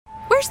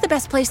the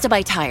best place to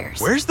buy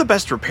tires? Where's the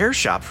best repair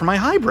shop for my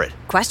hybrid?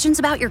 Questions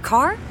about your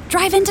car?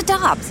 Drive into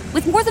Dobbs.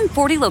 With more than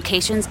 40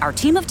 locations, our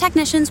team of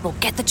technicians will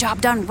get the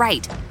job done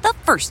right the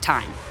first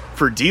time.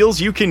 For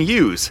deals you can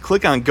use,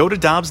 click on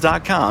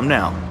GoToDobbs.com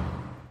now.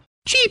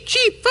 Cheap,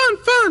 cheap, fun,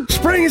 fun.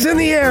 Spring is in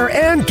the air,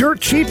 and Dirt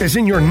Cheap is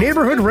in your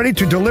neighborhood ready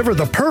to deliver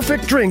the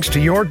perfect drinks to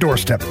your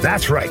doorstep.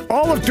 That's right.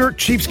 All of Dirt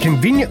Cheap's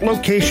convenient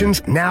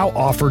locations now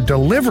offer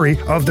delivery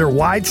of their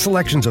wide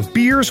selections of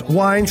beers,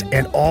 wines,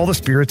 and all the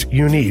spirits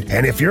you need.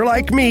 And if you're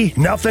like me,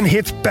 nothing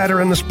hits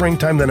better in the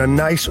springtime than a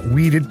nice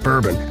weeded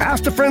bourbon.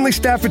 Ask the friendly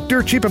staff at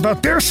Dirt Cheap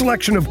about their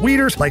selection of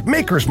weeders like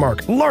Maker's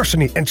Mark,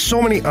 Larceny, and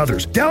so many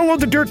others. Download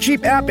the Dirt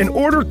Cheap app and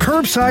order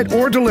curbside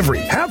or delivery.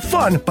 Have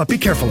fun, but be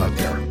careful out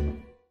there.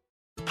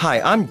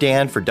 Hi, I'm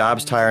Dan for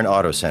Dobbs Tire and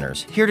Auto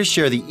Centers, here to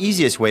share the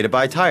easiest way to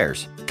buy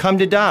tires. Come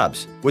to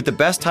Dobbs. With the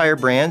best tire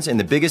brands and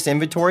the biggest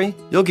inventory,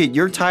 you'll get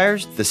your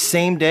tires the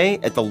same day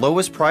at the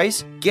lowest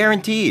price,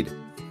 guaranteed.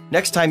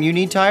 Next time you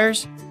need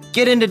tires,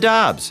 get into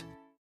Dobbs.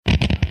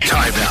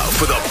 Time now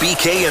for the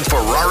BK and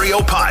Ferrario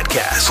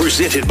podcast,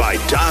 presented by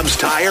Dobbs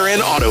Tire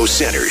and Auto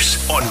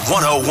Centers on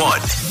 101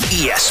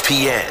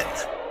 ESPN.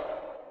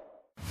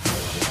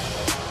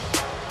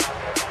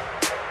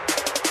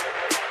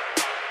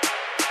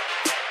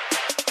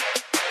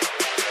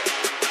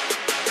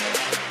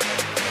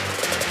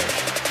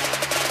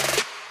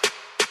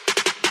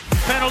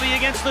 Penalty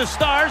against the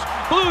Stars.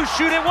 Blues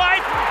shoot it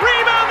wide.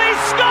 Rebound, they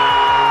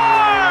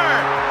score!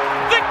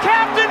 The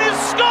captain has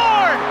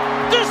scored!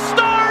 The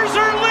Stars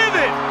are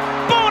livid!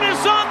 Bonus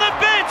on the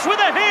bench with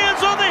the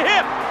hands on the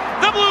hip.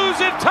 The Blues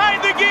have tied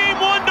the game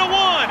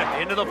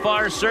 1-1. Into the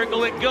far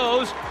circle it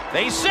goes.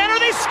 They center,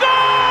 they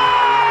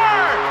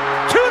score!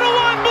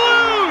 2-1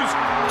 Blues!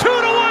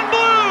 2-1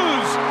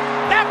 Blues!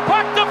 That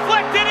puck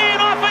deflected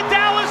in off a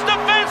Dallas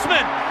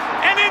defenseman.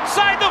 And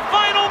inside the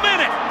final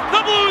minute,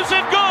 the Blues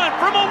have gone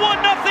from a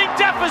 1-0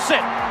 deficit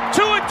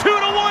to a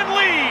 2-1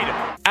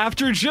 lead.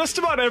 After just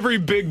about every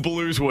big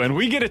Blues win,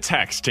 we get a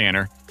text,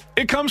 Tanner.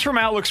 It comes from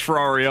Alex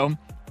Ferrario,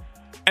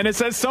 and it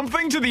says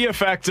something to the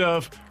effect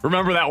of,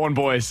 remember that one,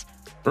 boys.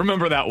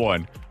 Remember that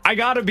one. I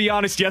gotta be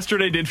honest,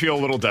 yesterday did feel a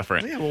little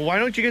different. Yeah, well, why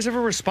don't you guys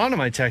ever respond to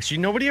my text?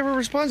 Nobody ever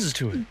responds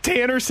to it.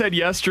 Tanner said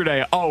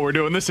yesterday, oh, we're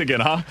doing this again,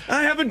 huh?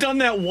 I haven't done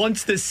that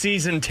once this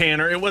season,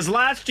 Tanner. It was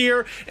last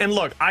year, and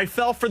look, I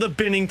fell for the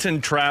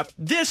Binnington trap.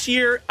 This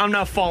year, I'm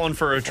not falling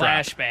for a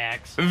trap.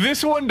 Flashbacks.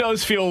 This one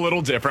does feel a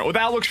little different. With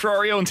Alex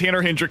Ferrario and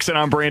Tanner Hendrickson,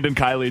 I'm Brandon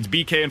Kiley. It's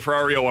BK and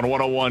Ferrario on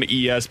 101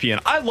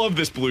 ESPN. I love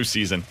this Blues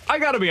season. I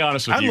gotta be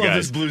honest with you guys. I love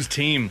this Blues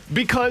team.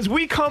 Because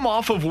we come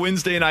off of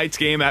Wednesday night's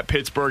game at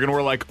Pittsburgh, and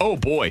we're like, oh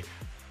boy.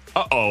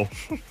 Uh-oh.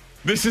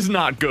 This is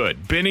not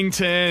good.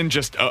 Binnington,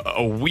 just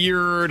a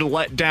weird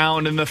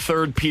letdown in the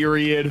third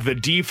period. The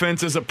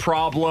defense is a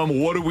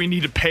problem. What do we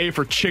need to pay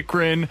for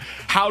Chychrun?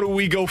 How do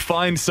we go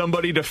find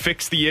somebody to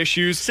fix the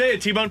issues? Say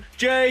it, T-Bone.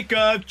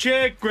 Jacob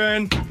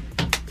Chychrun.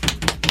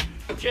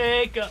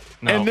 Jacob.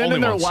 No, and then in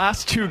their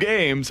last two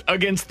games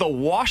against the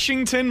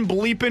Washington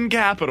bleeping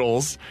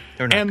Capitals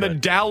and the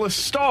Dallas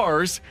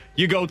Stars,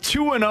 you go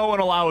 2-0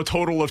 and allow a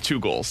total of 2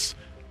 goals.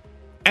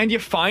 And you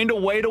find a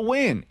way to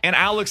win. And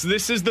Alex,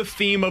 this is the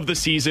theme of the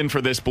season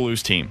for this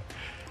Blues team.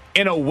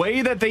 In a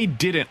way that they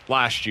didn't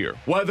last year.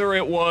 Whether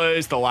it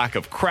was the lack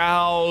of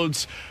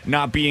crowds,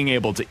 not being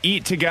able to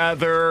eat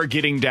together,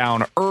 getting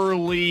down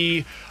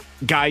early,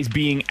 guys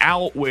being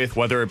out with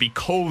whether it be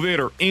COVID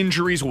or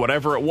injuries,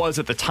 whatever it was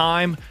at the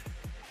time.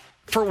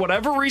 For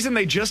whatever reason,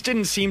 they just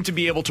didn't seem to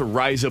be able to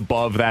rise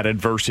above that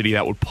adversity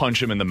that would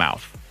punch them in the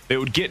mouth. They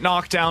would get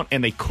knocked down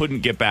and they couldn't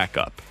get back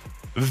up.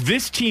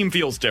 This team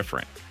feels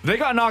different. They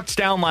got knocked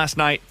down last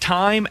night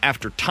time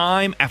after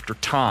time after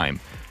time.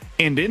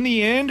 And in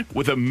the end,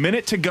 with a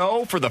minute to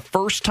go for the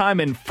first time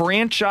in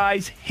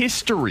franchise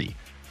history,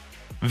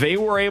 they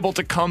were able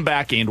to come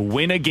back and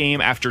win a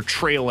game after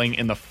trailing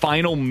in the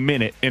final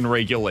minute in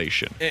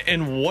regulation.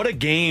 And what a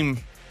game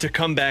to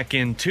come back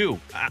in,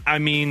 too. I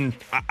mean,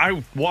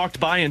 I walked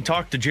by and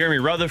talked to Jeremy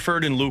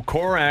Rutherford and Lou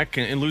Korak,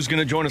 and Lou's going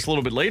to join us a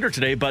little bit later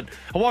today, but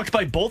I walked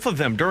by both of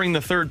them during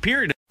the third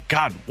period.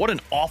 God, what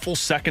an awful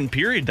second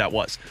period that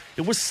was.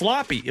 It was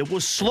sloppy. It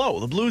was slow.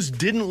 The Blues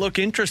didn't look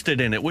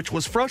interested in it, which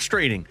was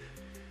frustrating.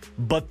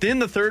 But then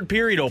the third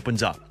period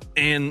opens up,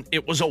 and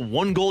it was a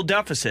 1-goal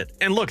deficit.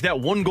 And look, that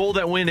 1 goal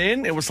that went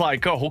in, it was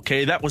like, oh,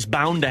 okay, that was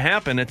bound to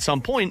happen at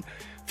some point.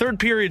 Third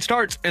period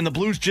starts, and the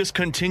Blues just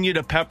continue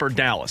to pepper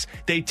Dallas.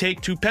 They take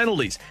 2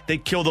 penalties. They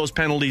kill those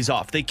penalties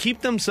off. They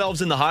keep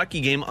themselves in the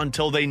hockey game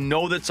until they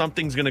know that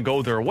something's going to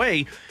go their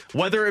way,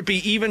 whether it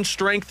be even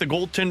strength the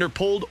goaltender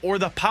pulled or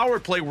the power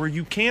play where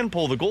you can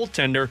pull the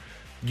goaltender.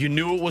 You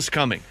knew it was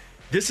coming.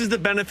 This is the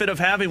benefit of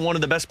having one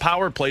of the best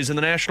power plays in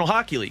the National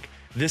Hockey League.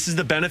 This is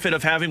the benefit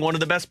of having one of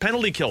the best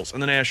penalty kills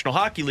in the National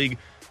Hockey League.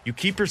 You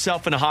keep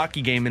yourself in a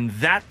hockey game, and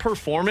that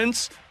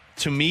performance,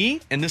 to me,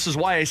 and this is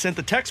why I sent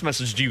the text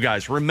message to you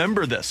guys,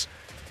 remember this.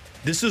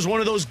 This is one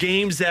of those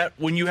games that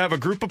when you have a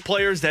group of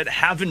players that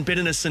haven't been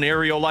in a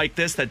scenario like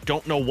this, that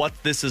don't know what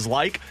this is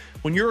like,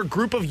 when you're a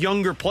group of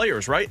younger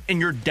players, right, and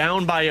you're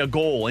down by a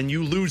goal and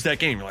you lose that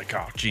game, you're like,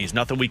 oh, geez,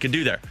 nothing we can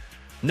do there.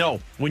 No,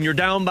 when you're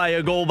down by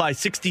a goal by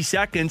 60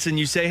 seconds and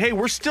you say, hey,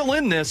 we're still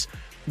in this,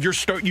 you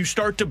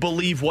start to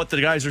believe what the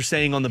guys are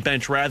saying on the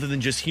bench rather than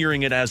just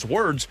hearing it as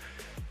words.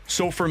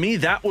 So for me,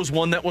 that was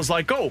one that was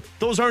like, oh,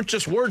 those aren't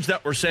just words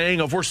that we're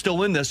saying of we're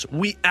still in this.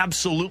 We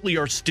absolutely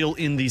are still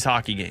in these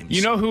hockey games.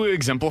 You know who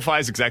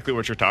exemplifies exactly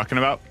what you're talking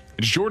about?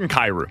 It's Jordan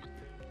Kyrou.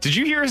 Did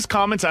you hear his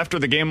comments after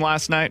the game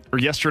last night or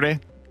yesterday?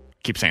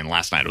 Keep saying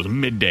last night. It was a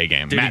midday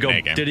game.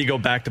 Did he go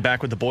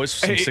back-to-back with the boys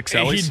for some 6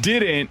 L's? He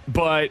didn't,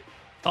 but...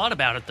 Thought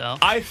about it, though.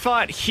 I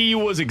thought he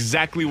was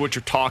exactly what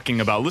you're talking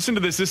about. Listen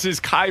to this. This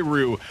is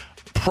Kyrou,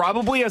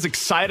 probably as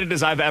excited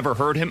as I've ever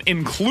heard him,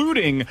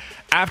 including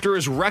after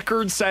his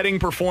record-setting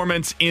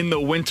performance in the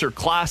Winter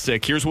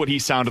Classic. Here's what he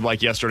sounded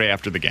like yesterday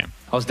after the game.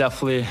 It was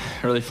definitely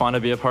really fun to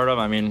be a part of.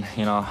 I mean,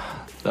 that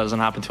doesn't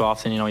happen too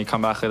often. You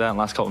come back like that in the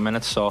last couple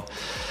minutes. So,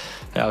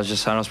 yeah, it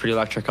was pretty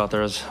electric out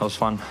there. It was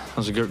fun. It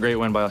was a great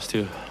win by us,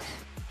 too.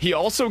 He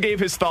also gave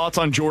his thoughts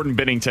on Jordan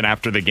Binnington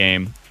after the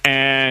game.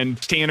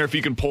 And Tanner, if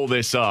you can pull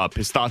this up,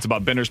 his thoughts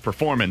about Binner's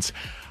performance.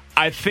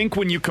 I think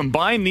when you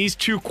combine these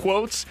two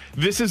quotes,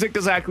 this is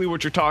exactly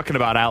what you're talking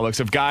about, Alex,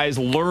 of guys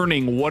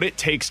learning what it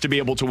takes to be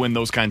able to win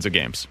those kinds of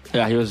games.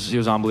 Yeah, he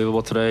was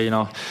unbelievable today.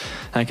 I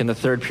think in the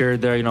third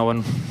period there,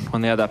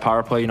 when they had that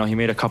power play, he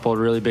made a couple of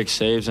really big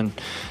saves, and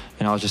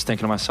I was just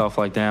thinking to myself,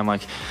 like, damn,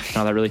 like,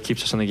 that really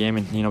keeps us in the game,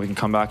 and, we can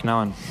come back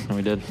now, and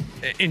we did.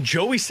 And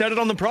Joey said it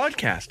on the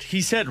broadcast.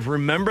 He said,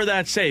 remember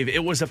that save.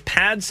 It was a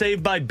pad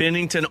save by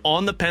Binnington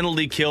on the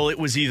penalty kill. It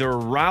was either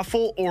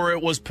Raffl or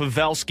it was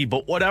Pavelski,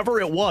 but whatever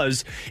it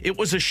was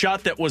a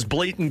shot that was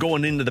blatant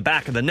going into the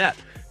back of the net.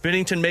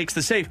 Binnington makes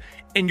the save.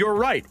 And you're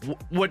right.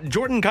 What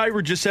Jordan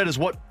Kyrou just said is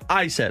what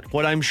I said,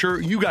 what I'm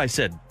sure you guys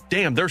said.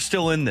 Damn, they're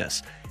still in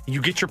this. You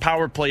get your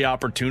power play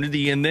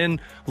opportunity, and then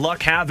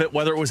luck have it,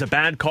 whether it was a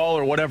bad call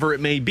or whatever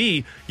it may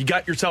be, you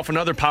got yourself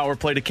another power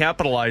play to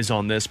capitalize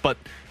on this. But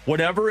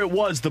whatever it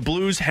was, the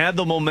Blues had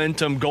the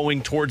momentum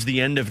going towards the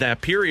end of that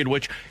period,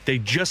 which they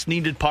just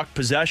needed puck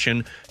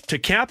possession to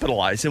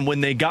capitalize. And when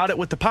they got it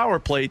with the power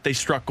play, they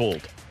struck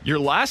gold. Your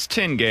last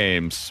 10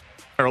 games,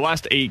 or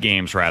last 8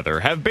 games rather,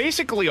 have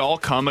basically all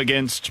come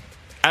against,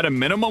 at a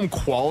minimum,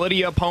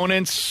 quality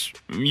opponents.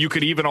 You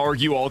could even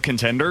argue all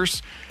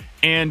contenders.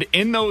 And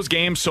in those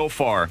games so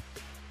far,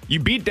 you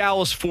beat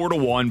Dallas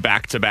 4-1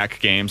 back-to-back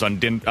games on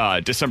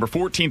December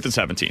 14th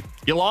and 17th.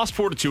 You lost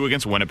 4-2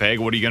 against Winnipeg.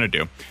 What are you going to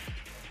do?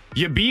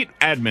 You beat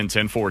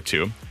Edmonton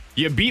 4-2.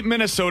 You beat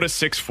Minnesota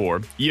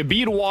 6-4. You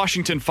beat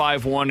Washington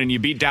 5-1, and you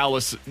beat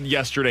Dallas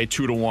yesterday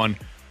 2-1.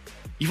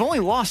 You've only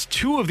lost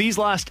 2 of these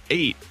last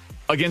 8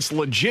 against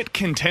legit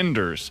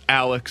contenders,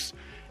 Alex.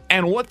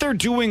 And what they're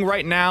doing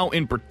right now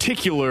in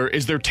particular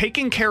is they're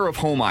taking care of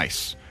home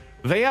ice.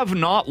 They have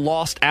not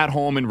lost at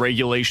home in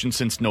regulation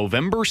since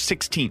November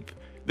 16th.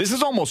 This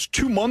is almost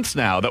 2 months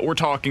now that we're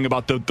talking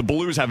about the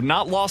Blues have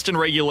not lost in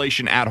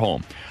regulation at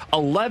home.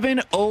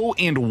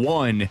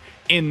 11-0-1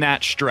 in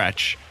that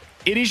stretch.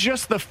 It is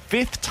just the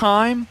 5th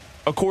time,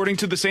 according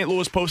to the St.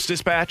 Louis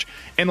Post-Dispatch,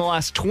 in the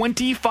last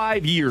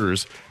 25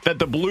 years that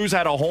the Blues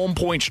had a home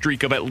point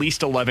streak of at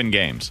least 11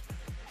 games.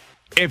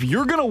 If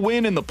you're going to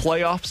win in the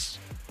playoffs,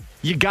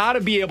 you got to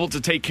be able to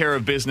take care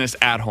of business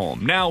at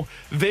home. Now,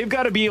 they've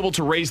got to be able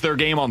to raise their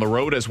game on the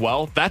road as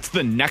well. That's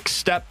the next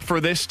step for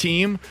this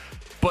team.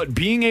 But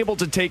being able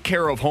to take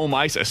care of home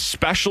ice,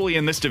 especially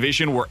in this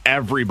division where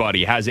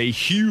everybody has a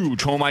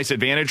huge home ice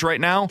advantage right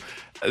now,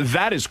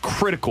 that is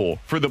critical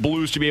for the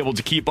Blues to be able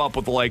to keep up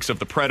with the likes of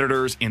the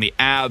Predators and the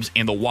Avs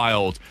and the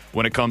Wild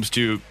when it comes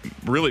to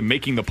really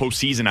making the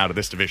postseason out of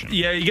this division.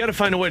 Yeah, you got to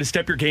find a way to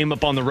step your game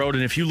up on the road.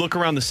 And if you look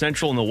around the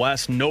Central and the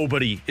West,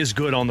 nobody is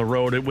good on the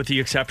road, with the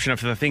exception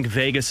of, I think,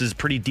 Vegas is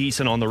pretty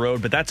decent on the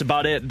road. But that's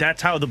about it.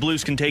 That's how the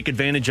Blues can take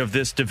advantage of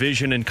this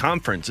division and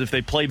conference if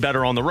they play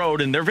better on the road.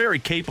 And they're very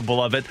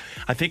capable of it.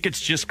 I think it's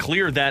just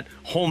clear that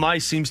home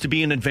ice seems to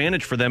be an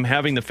advantage for them,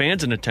 having the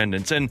fans in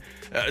attendance. And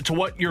to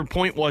what your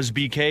point was,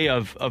 BK,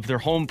 of their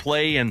home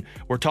play, and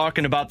we're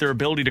talking about their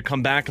ability to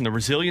come back and the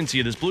resiliency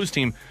of this Blues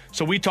team.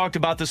 So we talked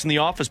about this in the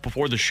office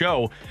before the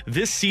show.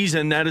 This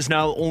season, that is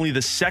now only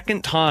the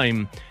second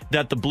time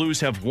that the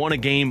Blues have won a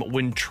game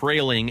when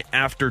trailing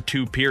after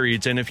 2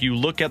 periods. And if you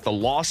look at the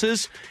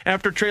losses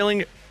after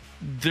trailing,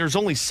 there's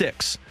only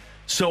 6.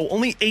 So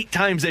only 8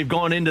 times they've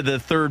gone into the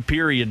third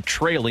period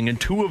trailing,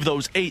 and 2 of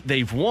those 8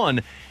 they've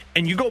won.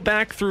 And you go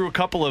back through a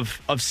couple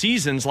of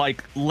seasons,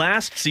 like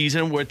last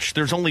season, which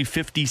there's only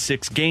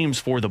 56 games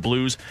for the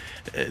Blues.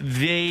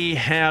 They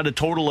had a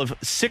total of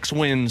 6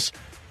 wins,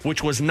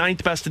 which was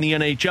 9th best in the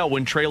NHL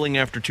when trailing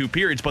after 2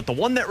 periods. But the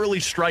one that really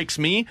strikes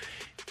me,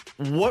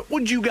 what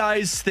would you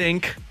guys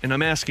think, and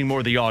I'm asking more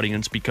of the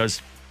audience because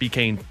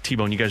BK and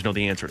T-Bone, you guys know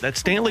the answer. That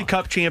Stanley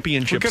Cup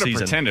championship season. We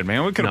could have pretended,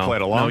 man. We could have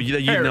played along.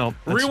 No,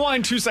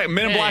 rewind 2 seconds.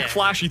 Men in Black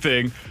flashy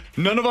thing.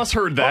 None of us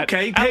heard that.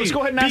 Okay, Alex, go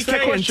ahead and ask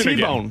that question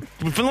again.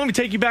 Let me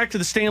take you back to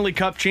the Stanley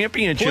Cup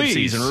championship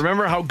season.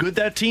 Remember how good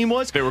that team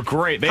was? They were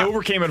great. They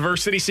overcame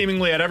adversity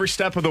seemingly at every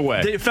step of the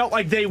way. They felt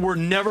like they were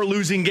never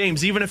losing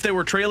games, even if they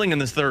were trailing in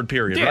this third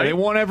period. Yeah, right? They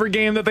won every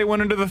game that they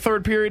went into the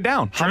third period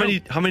down. How many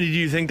do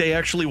you think they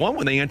actually won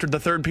when they entered the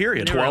third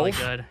period? 12? Really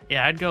good.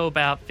 Yeah, I'd go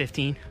about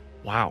 15.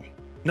 Wow.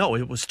 No,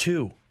 it was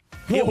 2.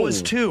 Whoa. It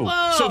was 2.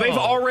 Whoa. So they've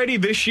already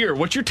this year,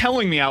 what you're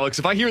telling me, Alex,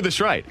 if I hear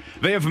this right,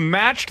 they have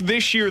matched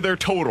this year their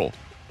total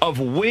of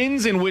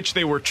wins in which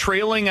they were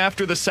trailing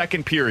after the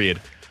second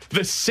period.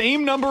 The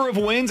same number of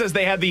wins as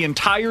they had the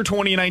entire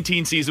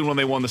 2019 season when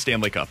they won the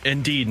Stanley Cup.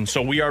 Indeed. And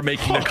so we are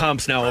making the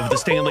comps now of the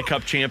Stanley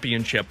Cup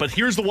championship. But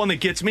here's the one that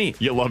gets me.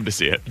 You love to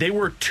see it. They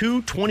were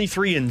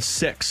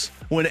 2-23-6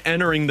 when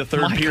entering the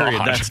third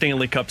period that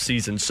Stanley Cup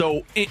season.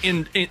 So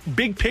in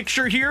big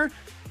picture here,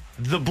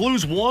 the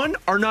Blues, 1,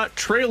 are not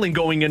trailing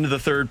going into the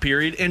third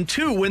period, and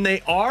 2, when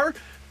they are,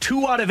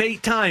 2 out of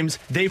 8 times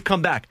they've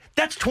come back.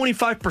 That's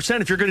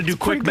 25% if you're going to do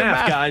quick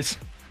math, guys.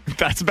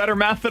 That's better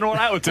math than what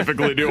I would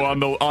typically do on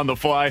the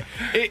fly.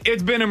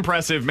 It's been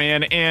impressive,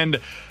 man, and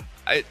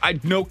I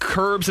know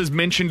Curbs has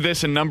mentioned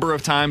this a number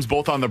of times,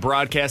 both on the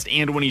broadcast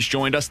and when he's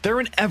joined us. They're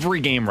in every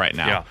game right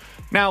now. Yeah.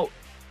 Now,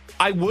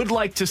 I would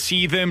like to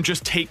see them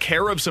just take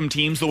care of some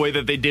teams the way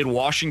that they did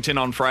Washington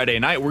on Friday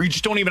night, where you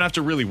just don't even have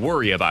to really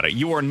worry about it.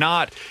 You are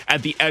not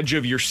at the edge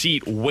of your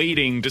seat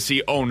waiting to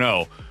see, oh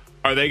no,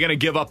 are they going to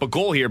give up a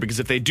goal here? Because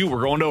if they do, we're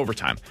going to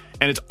overtime.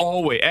 And it's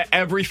always,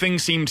 everything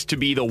seems to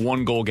be the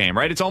 1-goal game,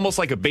 right? It's almost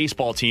like a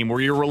baseball team where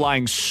you're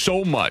relying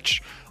so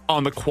much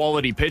on the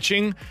quality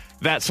pitching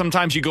that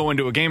sometimes you go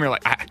into a game, you're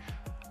like,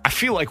 I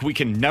feel like we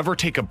can never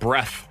take a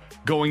breath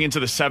going into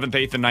the 7th,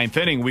 8th, and 9th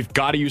inning. We've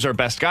got to use our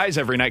best guys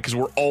every night because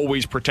we're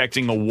always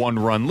protecting a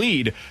 1-run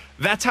lead.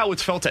 That's how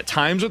it's felt at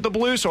times with the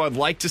Blues, so I'd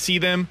like to see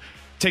them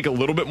take a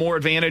little bit more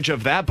advantage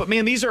of that. But,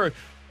 man, these are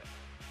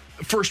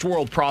first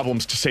world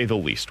problems, to say the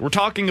least. We're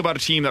talking about a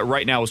team that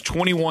right now is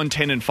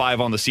 21-10-5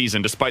 on the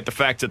season, despite the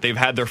fact that they've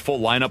had their full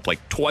lineup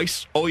like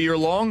twice all year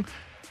long.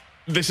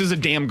 This is a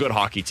damn good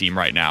hockey team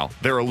right now.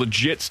 They're a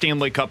legit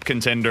Stanley Cup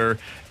contender,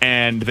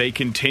 and they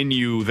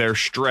continue their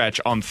stretch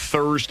on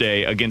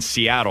Thursday against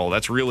Seattle.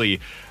 That's really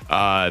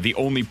the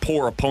only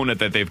poor opponent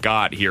that they've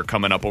got here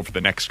coming up over the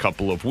next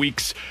couple of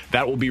weeks.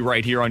 That will be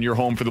right here on your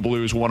home for the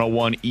Blues,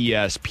 101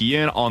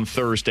 ESPN on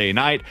Thursday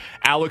night.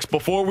 Alex,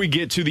 before we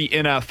get to the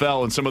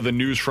NFL and some of the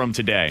news from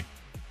today,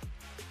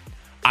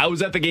 I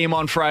was at the game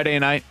on Friday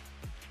night.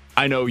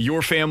 I know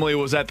your family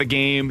was at the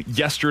game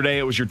yesterday.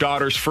 It was your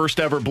daughter's first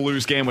ever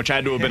Blues game, which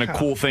had to have been a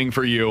cool thing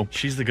for you.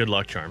 She's the good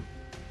luck charm.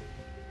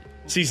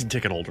 Season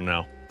ticket holder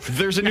now.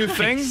 There's a new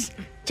thing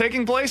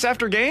taking place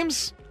after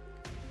games?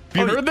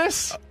 You heard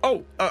this?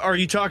 Are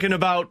you talking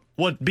about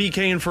what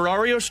BK and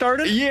Ferrario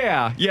started?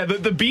 Yeah.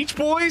 The Beach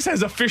Boys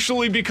has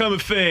officially become a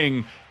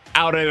thing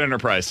out at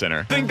Enterprise Center.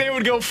 I think they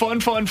would go fun,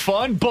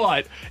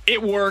 but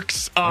it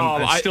works.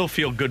 I still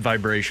feel good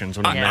vibrations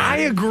when I'm there. I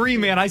agree,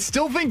 man. I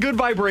still think Good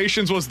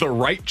Vibrations was the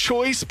right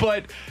choice,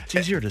 but it's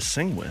easier to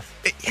sing with.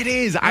 It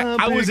is.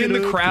 I was in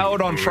the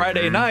crowd on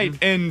Friday night,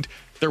 and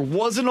there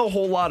wasn't a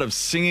whole lot of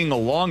singing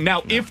along.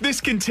 Now, if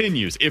this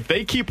continues, if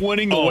they keep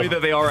winning the way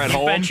that they are at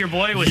home, bet your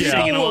boy was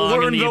singing we'll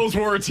along. learn those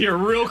words here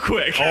real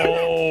quick.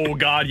 Oh,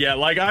 God, yeah.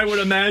 Like, I would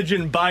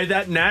imagine by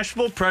that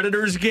Nashville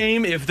Predators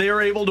game, if they're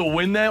able to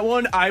win that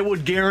one, I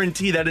would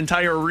guarantee that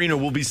entire arena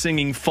will be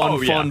singing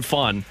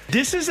fun.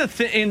 This is a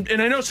thing,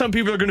 and I know some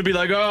people are going to be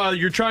like, oh,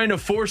 you're trying to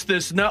force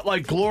this, not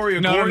like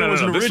Gloria. No, Gloria was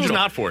an original. This was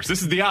not forced.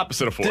 This is the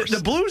opposite of forced.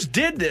 The Blues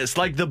did this.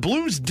 Like, the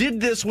Blues did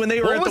this when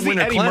they were at the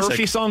Winter Eddie Classic.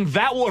 Murphy song?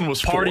 That one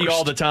was Party forced.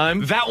 all the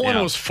time. That one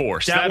was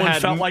forced. That one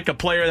felt like a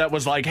player that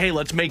was like, hey,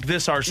 let's make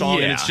this our song,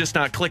 and it's just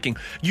not clicking.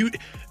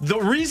 The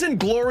reason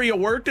Gloria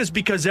worked is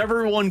because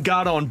everyone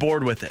got on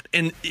board with it.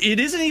 And it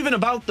isn't even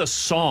about the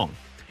song.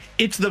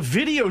 It's the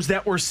videos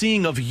that we're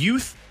seeing of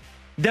youth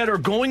that are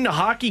going to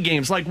hockey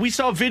games. Like, we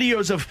saw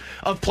videos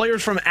of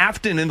players from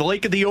Afton and the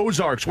Lake of the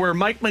Ozarks where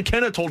Mike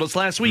McKenna told us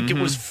last week it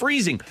was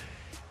freezing.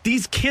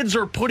 These kids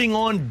are putting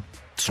on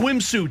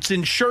swimsuits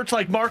and shirts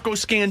like Marco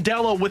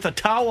Scandella with a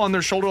towel on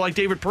their shoulder like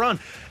David Perron.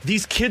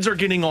 These kids are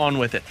getting on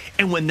with it.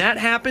 And when that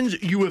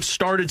happens, you have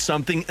started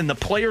something, and the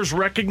players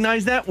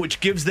recognize that,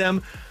 which gives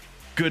them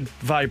good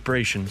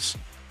vibrations.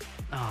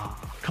 Oh,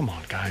 come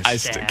on,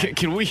 guys.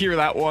 Can we hear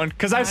that one?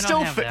 Because I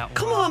still think...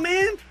 Come on,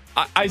 man.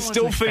 I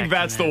still think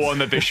that's the one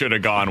that they should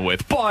have gone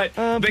with. But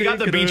they got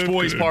the Beach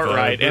Boys part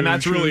right, and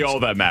that's really all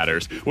that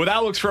matters. With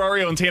Alex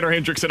Ferrario and Tanner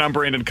Hendrickson, I'm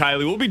Brandon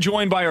Kiley. We'll be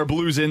joined by our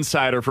Blues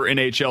insider for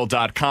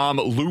NHL.com,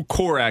 Lou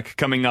Korak,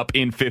 coming up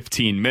in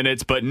 15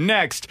 minutes. But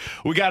next,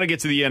 we got to get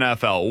to the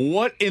NFL.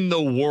 What in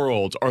the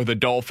world are the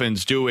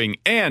Dolphins doing?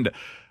 And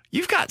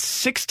you've got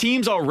 6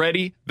 teams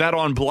already that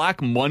on Black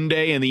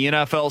Monday in the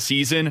NFL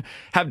season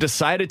have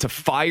decided to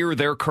fire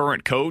their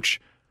current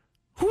coach.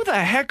 Who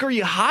the heck are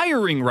you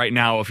hiring right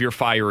now if you're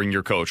firing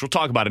your coach? We'll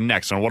talk about it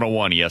next on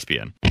 101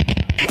 ESPN.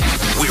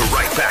 We're right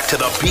right back to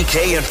the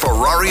BK and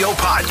Ferrario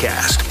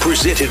podcast,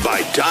 presented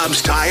by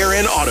Dobbs Tire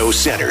and Auto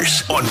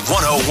Centers on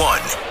 101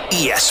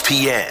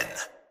 ESPN.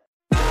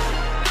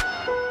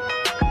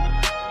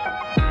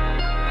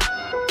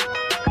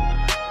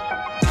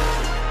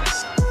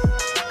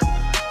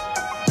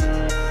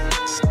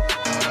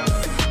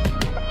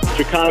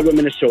 Chicago,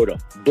 Minnesota.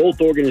 Both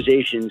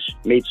organizations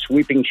made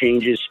sweeping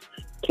changes,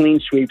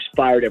 clean sweeps,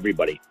 fired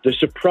everybody. The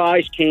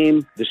surprise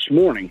came this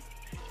morning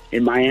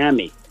in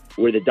Miami,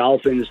 where the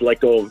Dolphins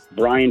let go of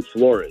Brian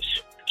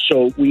Flores.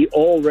 So we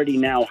already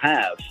now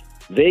have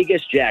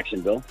Vegas,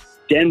 Jacksonville,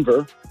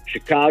 Denver,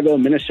 Chicago,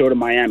 Minnesota,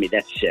 Miami.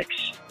 That's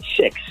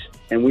six.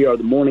 And we are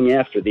the morning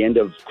after the end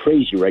of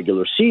crazy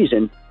regular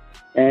season.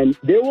 And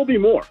there will be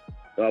more.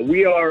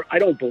 We are, I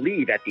don't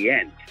believe, at the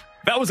end.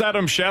 That was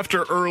Adam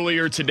Schefter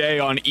earlier today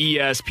on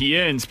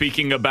ESPN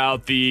speaking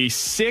about the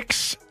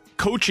 6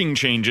 coaching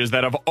changes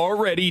that have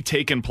already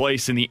taken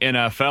place in the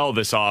NFL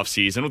this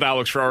offseason. With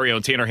Alex Ferrario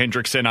and Tanner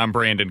Hendrickson, I'm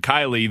Brandon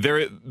Kiley.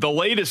 The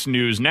latest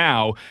news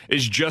now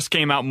is just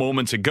came out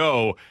moments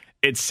ago.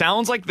 It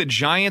sounds like the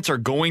Giants are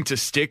going to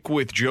stick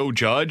with Joe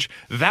Judge.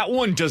 That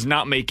one does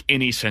not make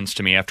any sense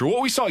to me. After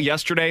what we saw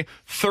yesterday,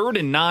 3rd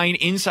and 9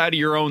 inside of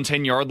your own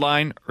 10-yard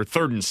line, or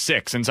 3rd and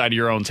 6 inside of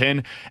your own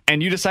 10,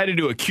 and you decided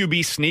to do a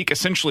QB sneak,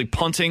 essentially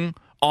punting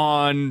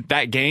on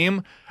that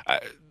game.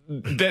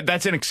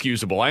 That's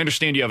inexcusable. I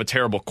understand you have a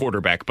terrible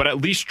quarterback, but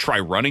at least try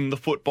running the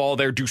football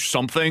there. Do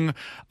something.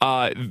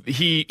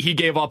 He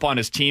gave up on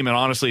his team, and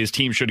honestly, his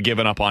team should have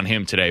given up on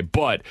him today.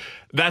 But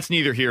that's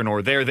neither here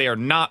nor there. They are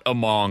not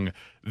among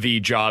the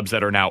jobs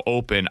that are now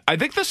open. I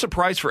think the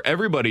surprise for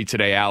everybody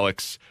today,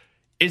 Alex,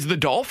 is the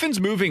Dolphins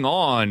moving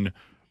on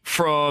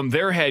from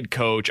their head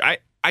coach.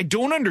 I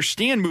don't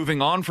understand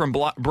moving on from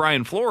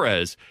Brian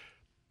Flores.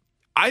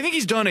 I think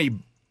he's done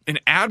an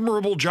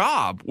admirable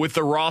job with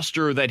the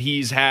roster that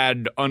he's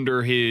had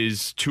under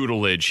his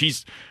tutelage.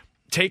 He's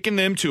taken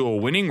them to a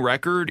winning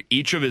record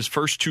each of his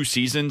first 2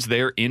 seasons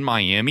there in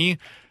Miami.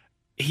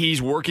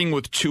 He's working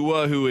with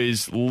Tua, who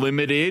is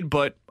limited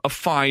but a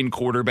fine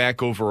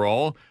quarterback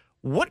overall.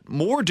 What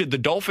more did the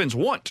Dolphins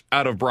want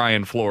out of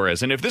Brian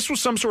Flores? And if this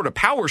was some sort of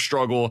power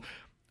struggle,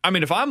 I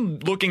mean, if I'm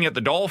looking at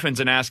the Dolphins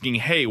and asking,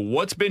 hey,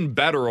 what's been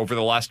better over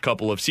the last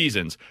couple of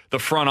seasons? The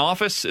front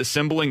office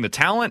assembling the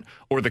talent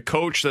or the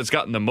coach that's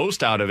gotten the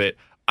most out of it?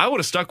 I would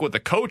have stuck with the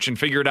coach and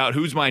figured out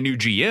who's my new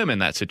GM in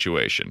that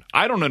situation.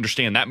 I don't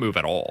understand that move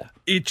at all.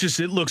 It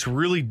looks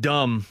really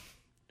dumb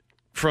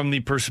from the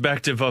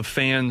perspective of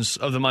fans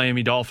of the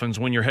Miami Dolphins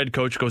when your head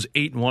coach goes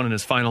 8-1 in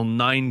his final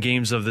 9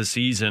 games of the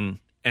season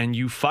and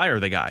you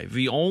fire the guy.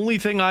 The only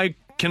thing I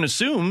can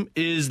assume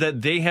is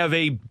that they have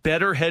a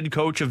better head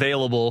coach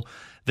available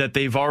that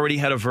they've already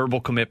had a verbal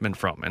commitment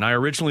from. And I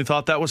originally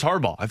thought that was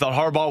Harbaugh. I thought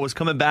Harbaugh was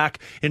coming back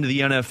into the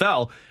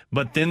NFL,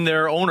 but then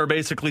their owner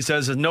basically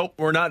says, nope,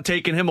 we're not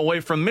taking him away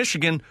from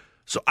Michigan.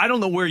 So I don't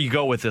know where you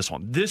go with this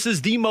one. This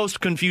is the most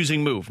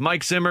confusing move.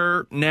 Mike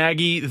Zimmer,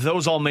 Nagy,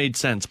 those all made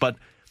sense. But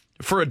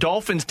for a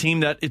Dolphins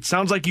team that it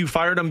sounds like you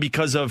fired him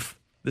because of,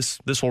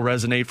 this will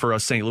resonate for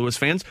us St. Louis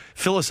fans,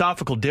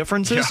 philosophical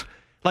differences. Yeah.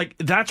 Like,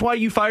 that's why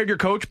you fired your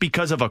coach,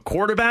 because of a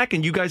quarterback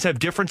and you guys have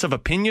difference of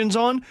opinions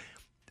on.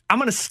 I'm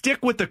going to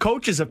stick with the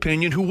coach's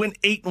opinion, who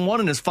went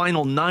 8-1 in his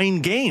final 9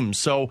 games.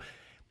 So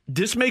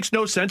this makes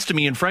no sense to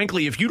me. And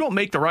frankly, if you don't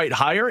make the right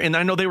hire, and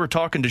I know they were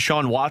talking to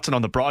Deshaun Watson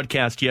on the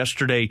broadcast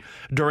yesterday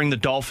during the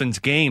Dolphins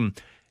game,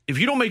 if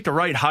you don't make the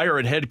right hire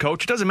at head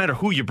coach, it doesn't matter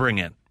who you bring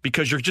in,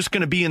 because you're just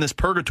going to be in this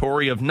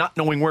purgatory of not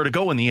knowing where to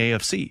go in the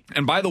AFC.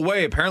 And by the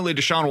way, apparently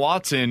Deshaun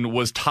Watson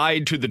was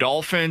tied to the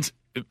Dolphins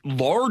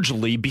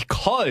largely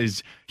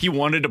because he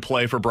wanted to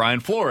play for Brian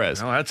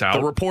Flores. Oh, that's out.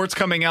 The reports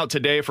coming out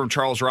today from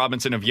Charles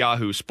Robinson of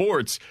Yahoo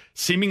Sports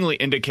seemingly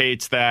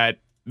indicates that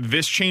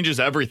this changes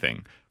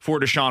everything for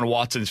Deshaun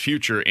Watson's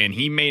future, and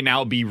he may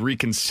now be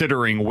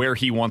reconsidering where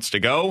he wants to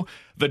go.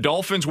 The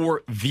Dolphins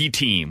were the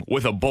team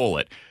with a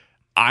bullet.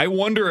 I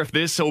wonder if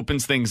this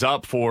opens things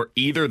up for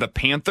either the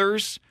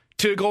Panthers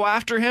to go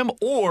after him,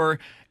 or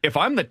if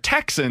I'm the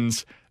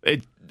Texans,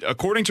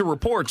 according to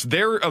reports,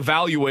 they're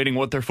evaluating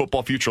what their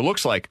football future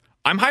looks like.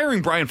 I'm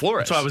hiring Brian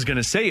Flores. So I was going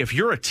to say, if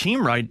you're a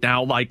team right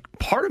now, like,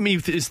 part of me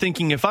is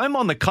thinking, if I'm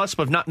on the cusp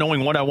of not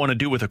knowing what I want to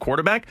do with a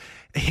quarterback,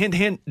 hint,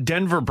 hint,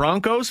 Denver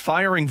Broncos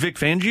firing Vic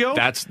Fangio.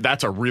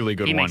 That's a really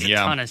good one. Makes a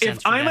ton of sense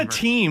if I'm Denver. a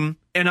team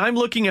and I'm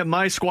looking at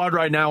my squad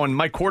right now and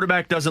my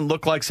quarterback doesn't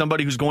look like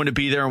somebody who's going to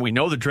be there, and we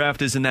know the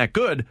draft isn't that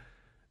good,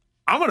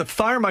 I'm going to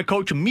fire my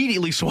coach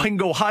immediately so I can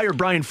go hire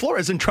Brian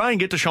Flores and try and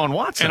get Deshaun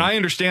Watson. And I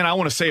understand. I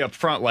want to say up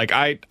front, like,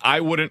 I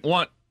wouldn't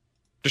want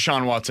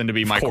Deshaun Watson to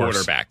be my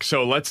quarterback.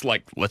 So let's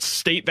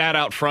state that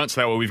out front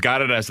so that way we've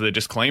got it as the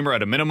disclaimer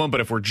at a minimum.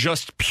 But if we're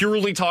just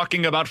purely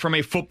talking about from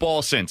a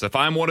football sense, if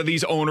I'm one of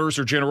these owners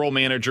or general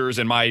managers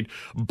and my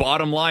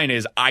bottom line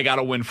is I got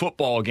to win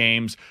football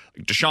games,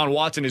 Deshaun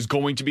Watson is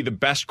going to be the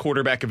best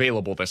quarterback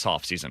available this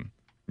offseason.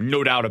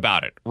 No doubt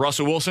about it.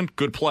 Russell Wilson,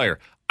 good player.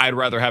 I'd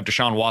rather have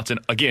Deshaun Watson,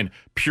 again,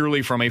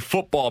 purely from a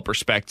football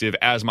perspective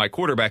as my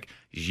quarterback.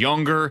 He's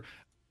younger.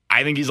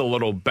 I think he's a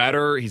little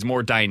better. He's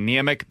more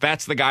dynamic.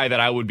 That's the guy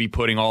that I would be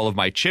putting all of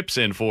my chips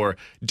in for.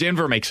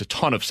 Denver makes a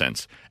ton of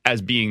sense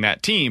as being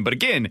that team. But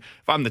again,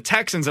 if I'm the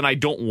Texans and I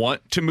don't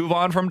want to move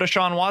on from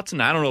Deshaun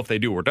Watson, I don't know if they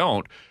do or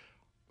don't,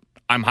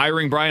 I'm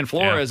hiring Brian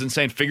Flores and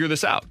saying, figure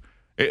this out.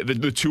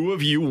 The two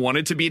of you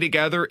wanted to be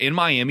together in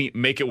Miami,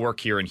 make it work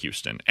here in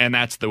Houston. And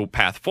that's the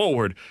path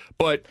forward.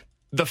 But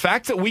the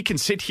fact that we can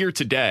sit here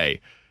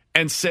today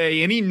and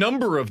say any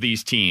number of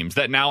these teams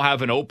that now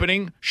have an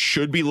opening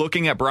should be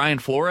looking at Brian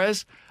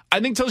Flores, I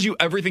think tells you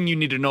everything you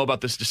need to know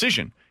about this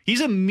decision. He's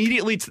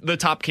immediately the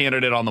top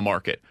candidate on the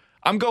market.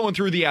 I'm going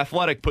through The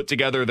Athletic, put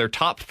together their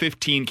top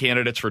 15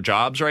 candidates for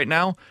jobs right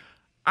now.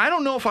 I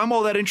don't know if I'm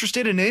all that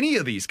interested in any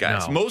of these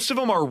guys. No. Most of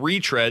them are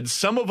retreads.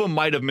 Some of them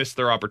might have missed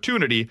their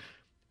opportunity.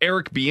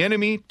 Eric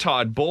Bieniemy,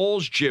 Todd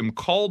Bowles, Jim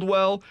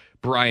Caldwell,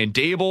 Brian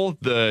Dable,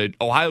 the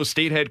Ohio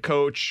State head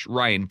coach,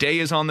 Ryan Day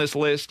is on this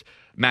list.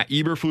 Matt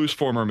Eberflus,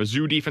 former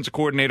Mizzou defensive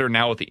coordinator,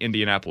 now with the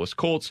Indianapolis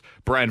Colts.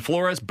 Brian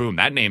Flores, boom,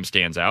 that name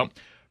stands out.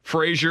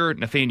 Frazier,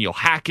 Nathaniel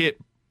Hackett,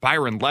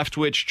 Byron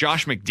Leftwich,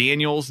 Josh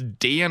McDaniels,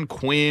 Dan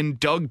Quinn,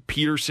 Doug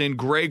Peterson,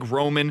 Greg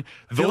Roman.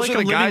 Those are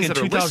the guys that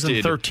are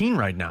listed. 2013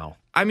 right now.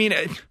 I mean,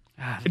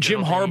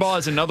 Jim Harbaugh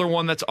is another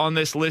one that's on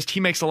this list. He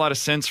makes a lot of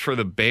sense for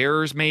the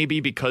Bears, maybe,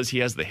 because he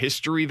has the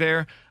history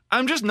there.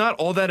 I'm just not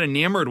all that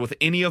enamored with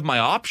any of my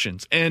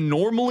options. And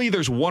normally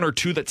there's one or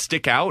two that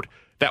stick out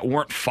that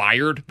weren't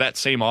fired that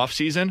same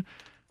offseason.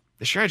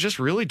 This year, I just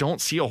really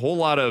don't see a whole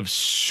lot of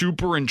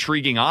super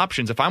intriguing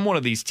options. If I'm one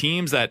of these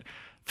teams that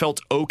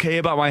felt okay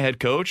about my head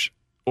coach,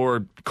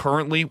 or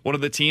currently one of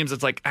the teams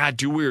that's like,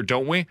 do we or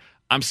don't we?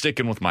 I'm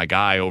sticking with my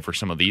guy over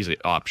some of these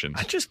options.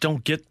 I just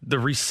don't get the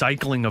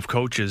recycling of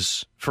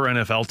coaches for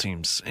NFL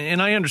teams.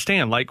 And I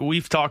understand, like,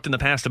 we've talked in the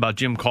past about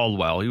Jim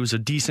Caldwell. He was a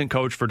decent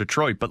coach for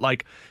Detroit, but,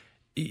 like,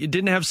 he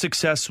didn't have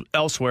success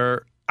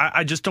elsewhere.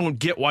 I just don't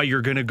get why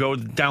you're going to go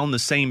down the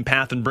same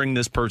path and bring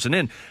this person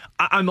in.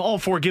 I'm all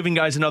for giving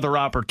guys another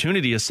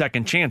opportunity, a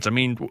second chance. I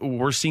mean,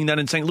 we're seeing that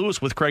in St.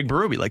 Louis with Craig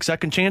Berube. Like,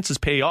 second chances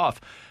pay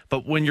off.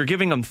 But when you're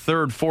giving them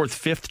third, fourth,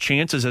 fifth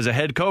chances as a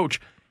head coach,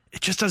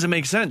 it just doesn't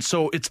make sense.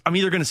 So I'm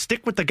either going to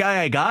stick with the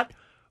guy I got,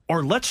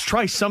 or let's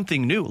try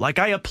something new. Like,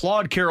 I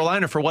applaud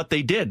Carolina for what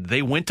they did.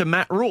 They went to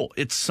Matt Rule.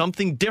 It's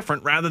something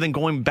different rather than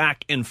going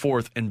back and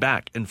forth and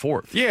back and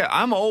forth. Yeah,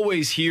 I'm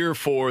always here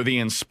for the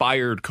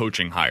inspired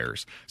coaching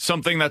hires.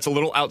 Something that's a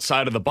little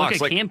outside of the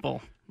box. Look at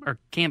Campbell. Or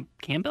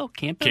Campbell?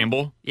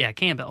 Yeah,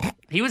 Campbell.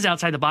 He was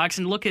outside the box,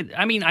 and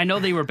I know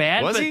they were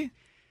bad. Was he?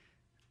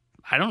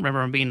 I don't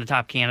remember him being the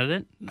top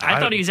candidate. I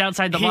thought he was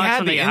outside the box when they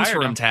hired him. He had the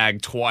interim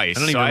tag twice. I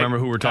don't even remember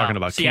who we're talking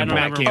about.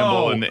 Matt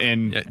Campbell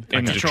in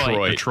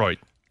Detroit.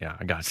 Yeah,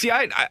 I got it. See,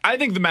 I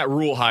think the Matt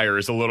Rule hire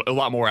is a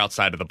lot more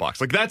outside of the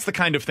box. Like, that's the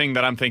kind of thing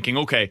that I'm thinking,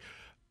 okay,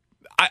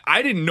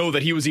 I didn't know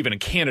that he was even a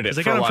candidate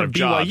for a lot of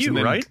jobs.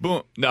 BYU, right?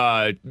 Boom,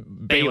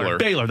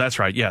 Baylor, that's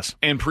right, yes.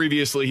 And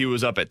previously he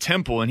was up at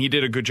Temple, and he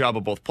did a good job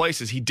of both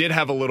places. He did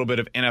have a little bit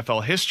of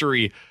NFL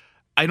history.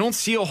 I don't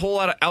see a whole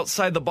lot of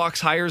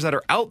outside-the-box hires that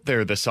are out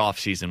there this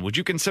offseason. Would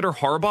you consider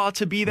Harbaugh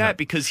to be that? No.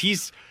 Because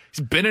he's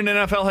been an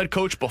NFL head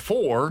coach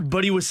before.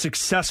 But he was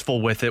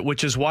successful with it,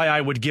 which is why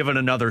I would give it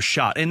another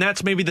shot. And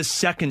that's maybe the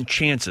second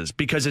chances,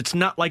 because it's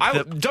not like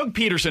Doug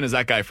Peterson is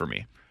that guy for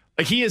me.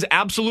 Like, he is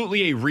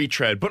absolutely a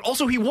retread, but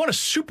also he won a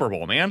Super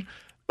Bowl, man.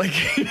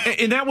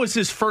 And that was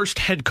his first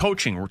head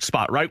coaching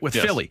spot, right, with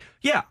Philly.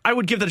 Yeah, I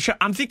would give that a shot.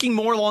 I'm thinking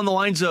more along the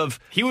lines of...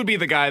 He would be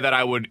the guy that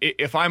I would...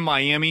 If I'm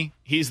Miami,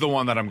 he's the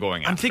one that I'm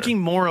going after. I'm thinking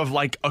more of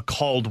like a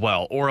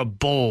Caldwell or a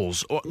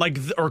Bowles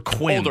or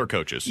Quinn. Older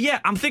coaches.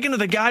 Yeah, I'm thinking of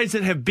the guys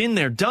that have been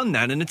there, done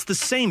that, and it's the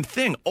same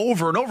thing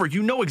over and over.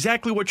 You know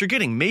exactly what you're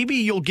getting. Maybe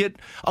you'll get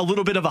a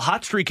little bit of a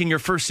hot streak in your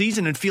first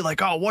season and feel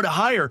like, oh, what a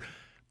hire.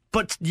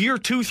 But year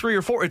 2, 3,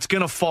 or 4, it's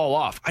going to fall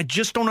off. I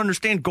just don't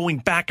understand going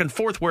back and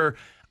forth where...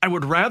 I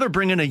would rather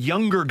bring in a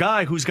younger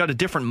guy who's got a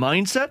different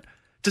mindset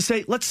to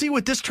say, let's see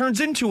what this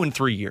turns into in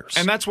 3 years.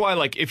 And that's why,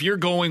 like, if you're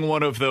going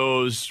one of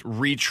those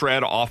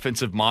retread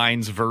offensive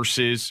minds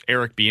versus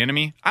Eric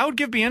Bieniemy, I would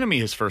give Bieniemy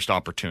his first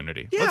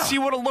opportunity. Yeah. Let's see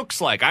what it looks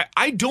like.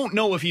 I don't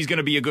know if he's going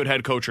to be a good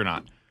head coach or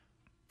not,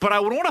 but I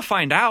would want to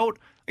find out.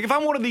 Like, if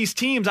I'm one of these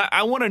teams,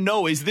 I want to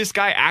know, is this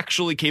guy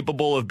actually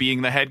capable of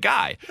being the head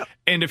guy? Yep.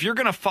 And if you're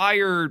going to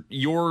fire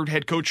your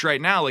head coach right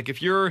now, like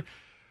if you're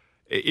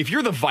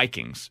the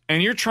Vikings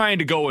and you're trying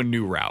to go a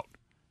new route,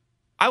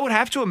 I would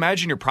have to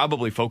imagine you're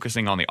probably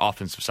focusing on the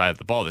offensive side of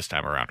the ball this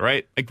time around,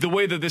 right? Like, the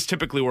way that this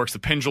typically works, the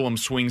pendulum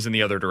swings in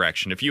the other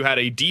direction. If you had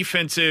a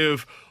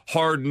defensive,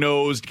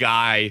 hard-nosed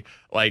guy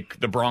like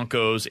the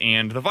Broncos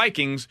and the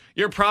Vikings,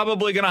 you're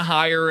probably going to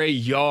hire a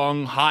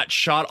young,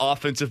 hot-shot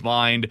offensive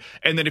mind.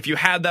 And then if you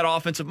had that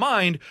offensive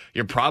mind,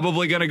 you're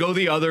probably going to go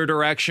the other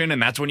direction,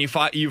 and that's when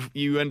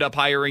you end up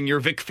hiring your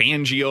Vic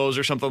Fangios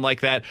or something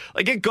like that.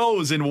 Like, it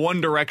goes in one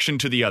direction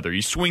to the other.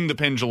 You swing the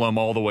pendulum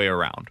all the way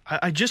around.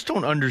 I just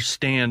don't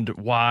understand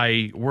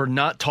why we're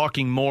not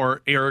talking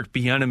more Eric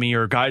Bieniemy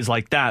or guys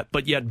like that,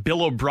 but yet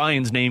Bill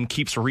O'Brien's name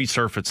keeps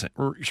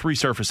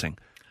resurfacing.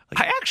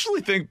 I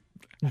actually think...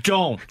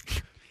 Don't.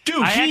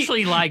 Dude, I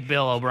actually like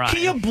Bill O'Brien.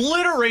 He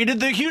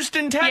obliterated the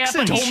Houston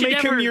Texans. Yeah, Don't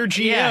make him your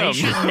GM. Yeah, he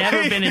should have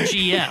never been a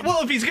GM.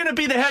 Well, if he's going to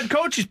be the head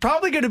coach, he's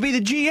probably going to be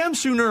the GM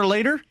sooner or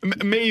later.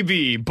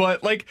 Maybe,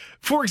 but like,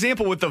 for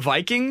example, with the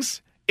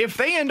Vikings, if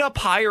they end up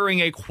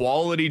hiring a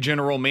quality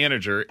general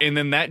manager and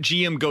then that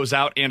GM goes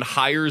out and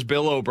hires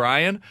Bill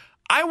O'Brien,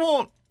 I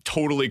won't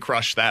totally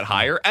crush that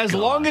hire as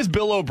long as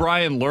Bill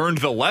O'Brien learned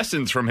the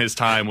lessons from his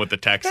time with the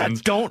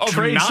Texans. Don't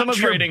trade some of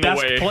your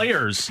best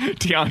players.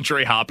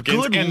 DeAndre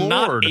Hopkins Good and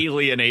Lord. not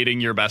alienating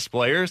your best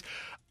players.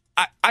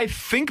 I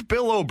think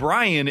Bill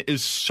O'Brien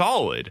is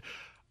solid.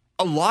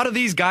 A lot of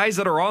these guys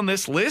that are on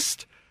this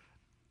list,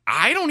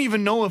 I don't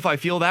even know if I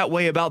feel that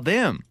way about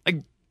them.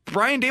 Like,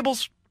 Brian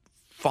Daboll's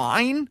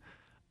fine.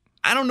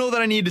 I don't know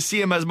that I need to see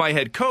him as my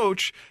head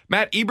coach.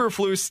 Matt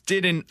Eberflus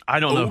did an I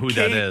don't know who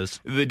that is.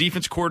 The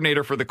defense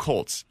coordinator for the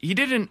Colts. He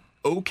did an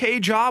okay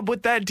job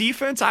with that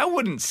defense. I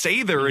wouldn't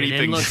say they're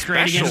anything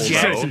special.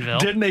 Jacksonville.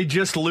 Didn't they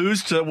just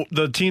lose to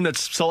the team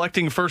that's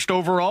selecting first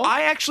overall?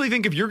 I actually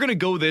think if you're going to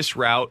go this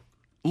route,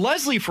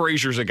 Leslie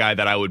Frazier's a guy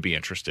that I would be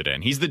interested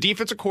in. He's the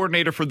defensive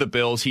coordinator for the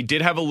Bills. He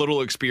did have a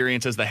little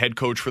experience as the head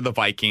coach for the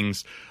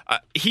Vikings.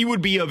 He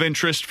would be of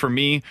interest for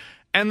me.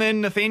 And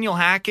then Nathaniel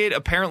Hackett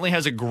apparently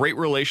has a great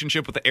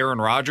relationship with Aaron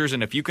Rodgers.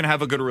 And if you can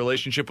have a good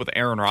relationship with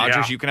Aaron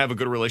Rodgers, you can have a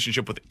good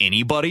relationship with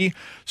anybody.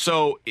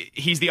 So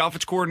he's the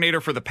offense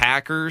coordinator for the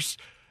Packers.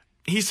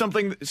 He's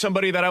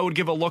somebody that I would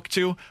give a look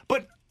to.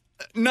 But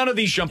none of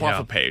these jump off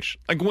a page.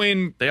 Like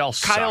when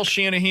Kyle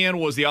Shanahan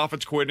was the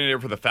offense coordinator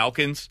for the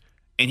Falcons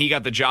and he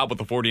got the job with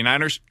the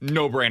 49ers,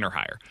 no-brainer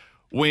hire.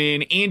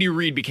 When Andy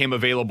Reid became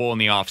available in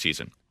the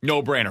offseason,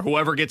 no-brainer.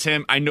 Whoever gets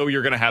him, I know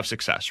you're going to have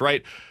success,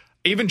 right?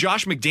 Even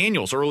Josh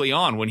McDaniels early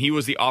on when he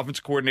was the offense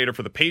coordinator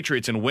for the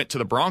Patriots and went to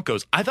the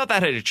Broncos, I thought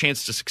that had a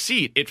chance to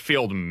succeed. It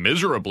failed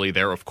miserably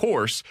there, of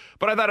course,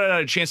 but I thought it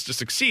had a chance to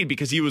succeed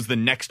because he was the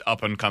next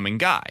up-and-coming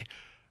guy.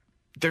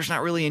 There's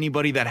not really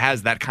anybody that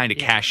has that kind of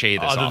cachet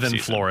this other than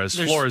offseason. Flores.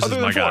 Flores is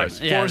my guy.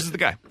 Flores is the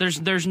guy.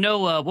 There's no,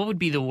 what would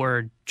be the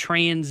word,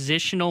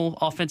 transitional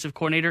offensive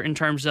coordinator in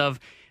terms of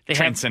they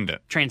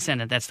Transcendent.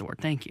 Transcendent, that's the word.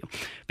 Thank you.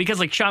 Because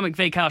like Sean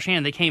McVay, Kyle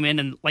Shanahan, they came in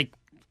and like,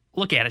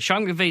 look at it.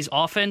 Sean McVay's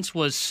offense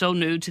was so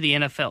new to the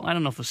NFL. I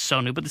don't know if it was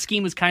so new, but the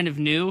scheme was kind of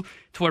new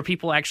to where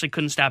people actually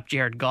couldn't stop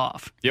Jared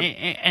Goff. Yep.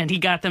 And he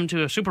got them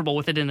to a Super Bowl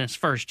with it in his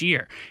first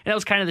year. And that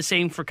was kind of the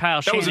same for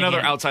Kyle Shanahan. That was another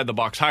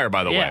outside-the-box hire,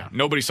 by the way.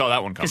 Nobody saw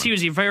that one coming. Because he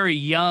was a very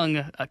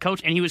young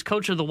coach, and he was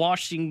coach of the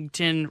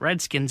Washington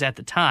Redskins at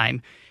the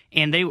time.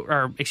 And they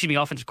were,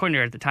 offensive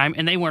coordinator at the time,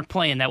 and they weren't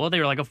playing that well. They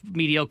were like a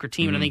mediocre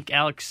team, and I think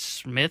Alex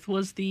Smith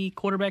was the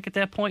quarterback at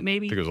that point,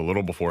 maybe? I think it was a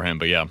little before him,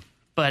 but yeah.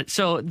 But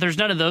so there's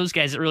none of those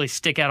guys that really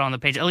stick out on the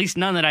page, at least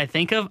none that I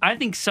think of. I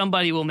think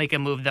somebody will make a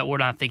move that we're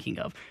not thinking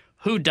of.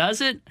 Who does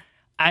it?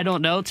 I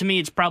don't know. To me,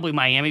 it's probably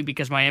Miami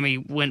because Miami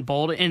went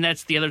bold. And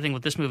that's the other thing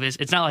with this move is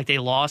it's not like they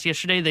lost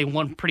yesterday. They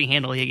won pretty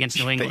handily against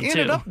New England, They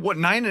ended up,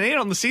 9-8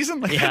 on the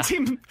season? Like that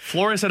team.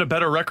 Flores had a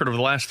better record over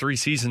the last 3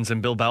 seasons than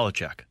Bill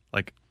Belichick.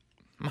 Like,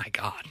 my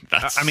God.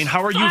 I mean,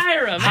 how are you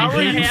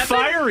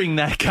firing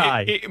that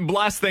guy?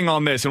 Last thing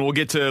on this, and we'll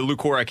get to Luke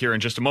Korak here in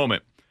just a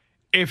moment.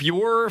 If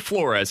you're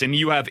Flores and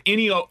you have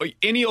any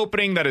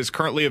opening that is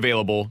currently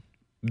available,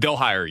 they'll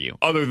hire you.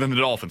 Other than the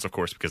Dolphins, of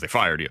course, because they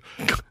fired you.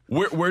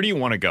 Where do you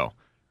want to go?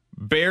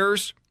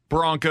 Bears,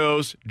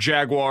 Broncos,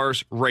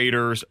 Jaguars,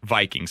 Raiders,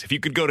 Vikings. If you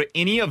could go to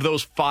any of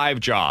those 5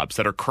 jobs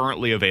that are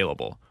currently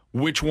available,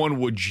 which one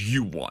would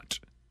you want?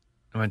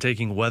 Am I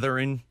taking weather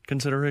in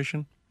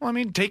consideration? Well, I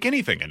mean, take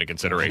anything into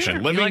consideration.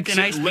 Sure. Living, like the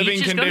nice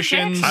living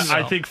conditions.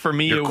 I think for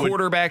me, your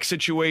quarterback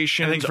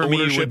situation. I think for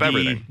me, it would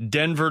be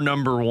Denver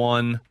number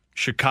 1,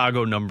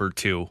 Chicago number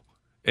 2,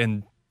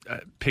 and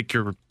pick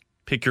your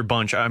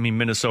bunch. I mean,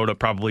 Minnesota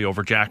probably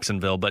over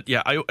Jacksonville, but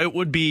yeah, it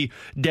would be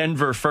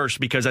Denver first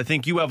because I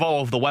think you have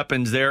all of the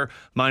weapons there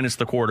minus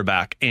the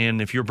quarterback.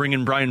 And if you're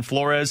bringing Brian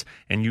Flores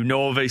and you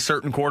know of a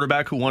certain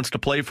quarterback who wants to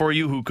play for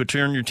you, who could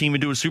turn your team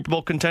into a Super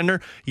Bowl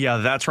contender, yeah,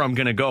 that's where I'm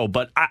going to go.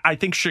 But I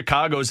think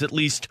Chicago's at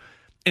least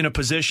in a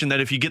position that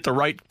if you get the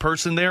right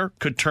person there,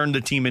 could turn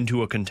the team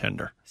into a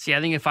contender. See,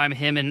 I think if I'm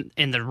him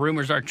and the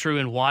rumors are true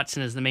and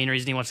Watson is the main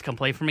reason he wants to come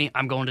play for me,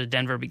 I'm going to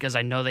Denver because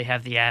I know they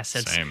have the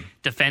assets. Same.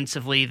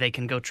 Defensively. They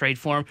can go trade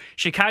for him.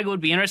 Chicago would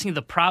be interesting.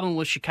 The problem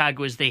with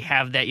Chicago is they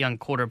have that young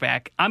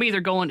quarterback. I'm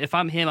either going, if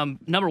I'm him,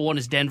 number 1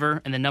 is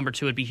Denver, and then number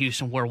 2 would be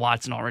Houston where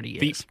Watson already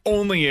is. The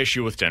only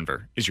issue with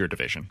Denver is your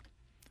division.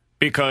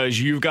 Because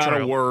you've got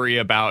to worry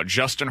about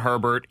Justin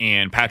Herbert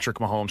and Patrick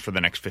Mahomes for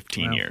the next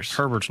 15 years.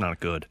 Herbert's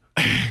not good.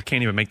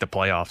 Can't even make the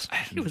playoffs.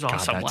 He was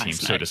awesome that last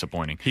team's night. so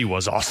disappointing. He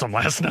was awesome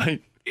last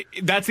night.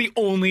 That's the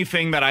only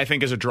thing that I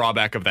think is a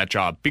drawback of that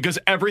job. Because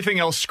everything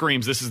else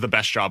screams this is the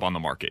best job on the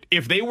market.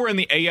 If they were in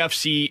the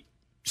AFC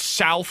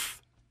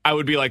South, I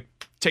would be like,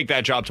 take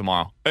that job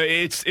tomorrow.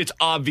 It's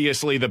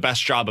obviously the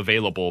best job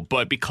available.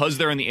 But because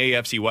they're in the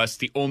AFC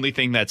West, the only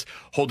thing that's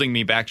holding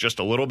me back just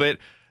a little bit.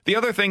 The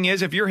other thing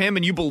is, if you're him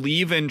and you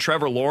believe in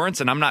Trevor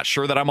Lawrence, and I'm not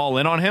sure that I'm all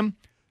in on him,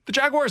 the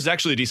Jaguars is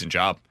actually a decent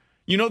job.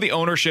 you know the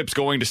ownership's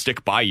going to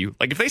stick by you.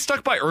 Like if they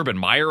stuck by Urban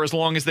Meyer as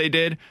long as they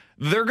did,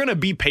 they're going to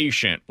be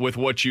patient with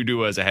what you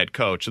do as a head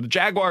coach. So the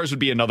Jaguars would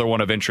be another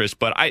one of interest,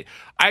 but I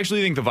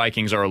actually think the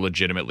Vikings are a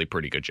legitimately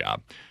pretty good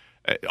job.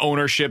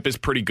 Ownership is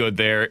pretty good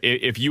there.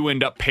 If you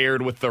end up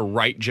paired with the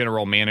right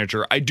general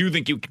manager, I do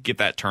think you could get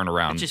that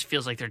turnaround. It just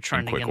feels like they're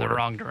trending in the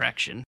wrong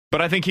direction.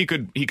 But I think he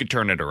could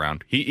turn it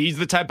around. He's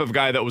the type of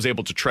guy that was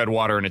able to tread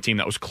water in a team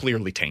that was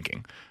clearly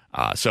tanking.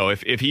 So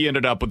if he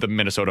ended up with the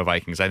Minnesota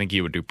Vikings, I think he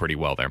would do pretty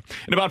well there.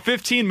 In about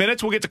 15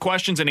 minutes, we'll get to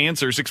questions and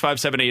answers.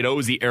 65780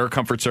 is the Air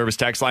Comfort Service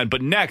text line.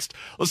 But next,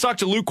 let's talk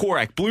to Lou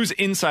Korac, Blues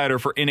insider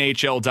for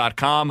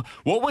NHL.com.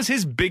 What was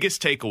his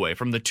biggest takeaway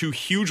from the two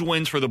huge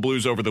wins for the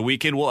Blues over the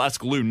weekend? We'll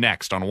ask Lou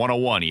next on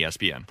 101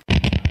 ESPN.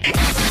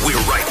 We're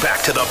right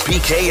back to the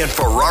BK and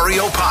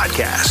Ferrario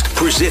podcast,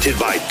 presented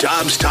by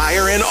Dobbs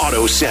Tire and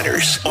Auto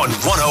Centers on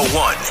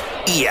 101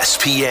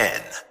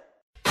 ESPN.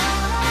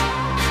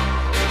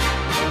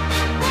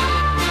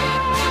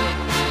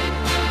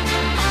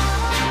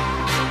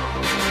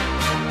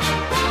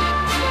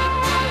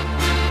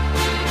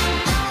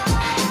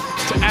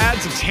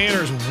 Add to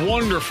Tanner's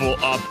wonderful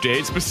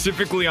update,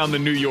 specifically on the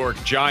New York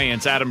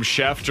Giants, Adam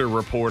Schefter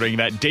reporting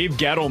that Dave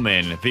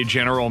Gettleman, the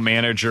general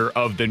manager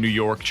of the New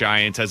York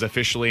Giants, has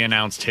officially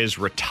announced his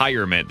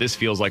retirement. This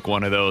feels like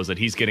one of those that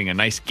he's getting a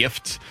nice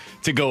gift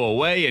to go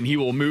away, and he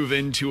will move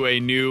into a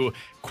new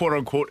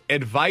quote-unquote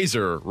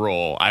advisor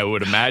role, I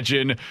would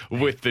imagine,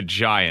 with the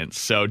Giants.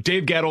 So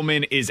Dave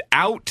Gettleman is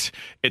out.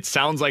 It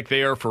sounds like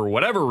they are, for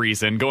whatever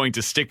reason, going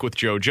to stick with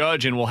Joe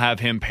Judge and will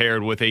have him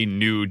paired with a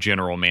new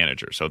general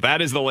manager. So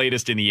that is the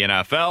latest in the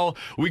NFL.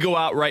 We go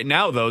out right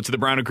now, though, to the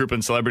Brown &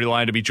 Crouppen Celebrity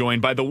Line to be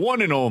joined by the one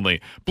and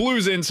only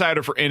Blues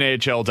insider for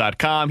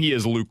NHL.com. He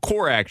is Lou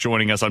Korac,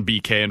 joining us on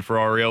BK and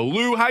Ferrario.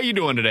 Lou, how you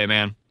doing today,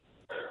 man?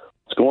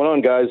 What's going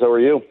on, guys? How are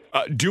you?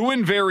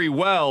 Doing very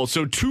well.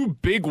 So 2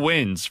 big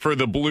wins for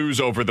the Blues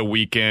over the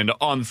weekend.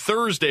 On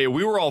Thursday,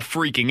 we were all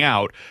freaking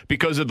out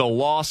because of the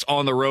loss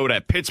on the road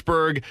at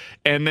Pittsburgh.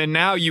 And then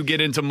now you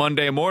get into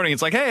Monday morning.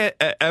 It's like, hey,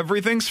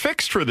 everything's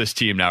fixed for this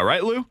team now,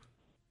 right, Lou?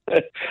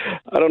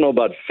 I don't know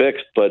about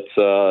fixed, but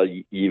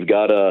you've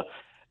got to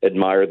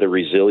admire the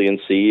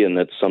resiliency, and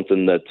that's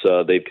something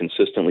that they've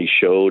consistently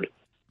showed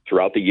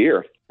throughout the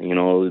year. You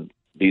know,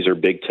 these are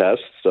big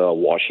tests.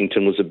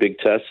 Washington was a big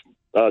test.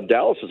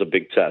 Dallas is a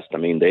big test. I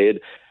mean, they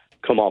had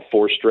come off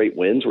 4 straight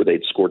wins where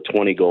they'd scored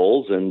 20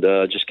 goals and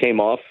just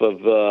came off of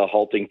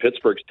halting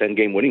Pittsburgh's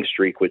 10-game winning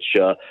streak, which,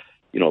 the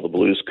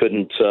Blues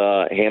couldn't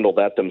handle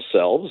that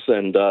themselves,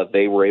 and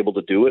they were able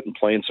to do it and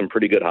playing some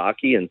pretty good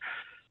hockey. And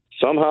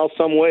somehow,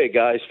 some way,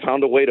 guys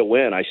found a way to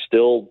win. I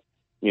still,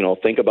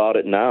 think about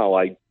it now.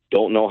 I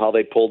don't know how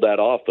they pulled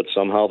that off, but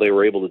somehow they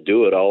were able to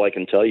do it. All I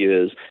can tell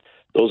you is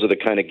those are the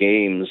kind of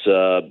games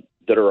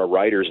that are a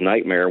writer's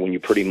nightmare when you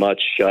pretty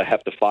much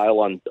have to file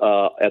on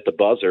at the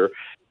buzzer.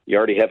 You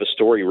already have a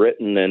story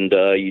written, and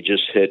you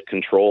just hit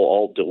Control,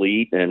 Alt,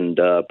 Delete, and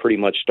pretty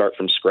much start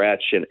from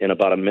scratch in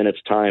about a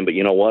minute's time. But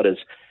you know what? As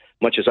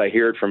much as I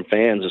hear it from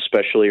fans,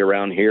 especially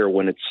around here,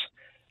 when it's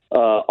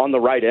on the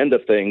right end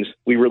of things,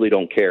 we really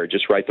don't care.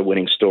 Just write the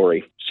winning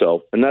story.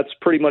 So, and that's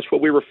pretty much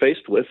what we were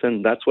faced with,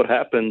 and that's what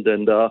happened.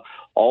 And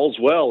all's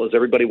well as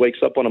everybody wakes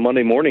up on a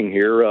Monday morning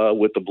here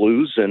with the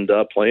Blues and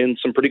playing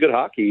some pretty good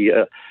hockey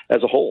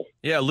as a whole.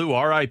 Yeah, Lou,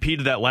 R.I.P.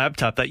 to that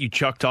laptop that you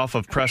chucked off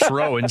of Press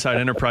Row inside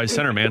Enterprise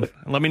Center, man.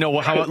 Let me know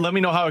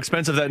how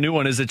expensive that new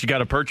one is that you got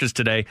to purchase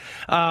today.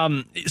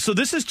 So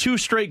this is 2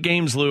 straight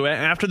games, Lou,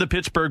 after the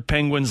Pittsburgh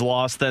Penguins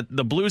lost, that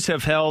the Blues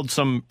have held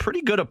some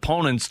pretty good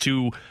opponents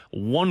to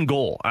 1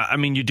 goal. I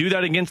mean, you do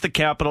that against the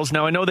Capitals.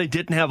 Now, I know they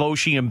didn't have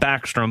Oshie and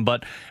Backstrom,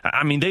 but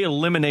I mean, they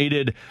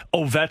eliminated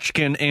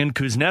Ovechkin and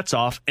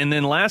Kuznetsov. And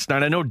then last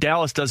night, I know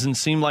Dallas doesn't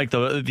seem like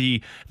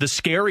the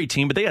scary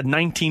team, but they had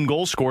 19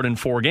 goals scored in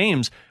 4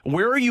 games.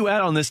 Where are you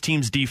at on this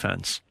team's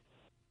defense?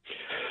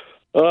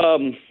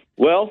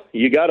 Well,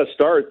 you got to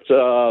start,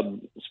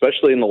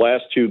 especially in the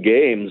last 2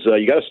 games,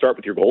 you got to start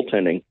with your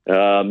goaltending.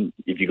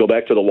 If you go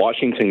back to the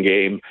Washington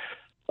game,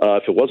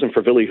 if it wasn't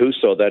for Ville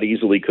Husso, that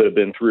easily could have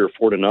been 3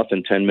 or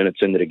 4-0 10 minutes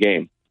into the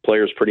game.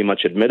 Players pretty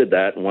much admitted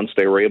that, and once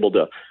they were able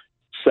to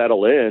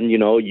settle in,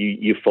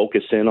 you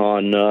focus in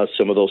on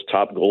some of those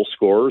top goal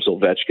scorers,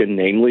 Ovechkin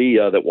namely,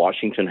 that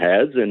Washington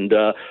has, and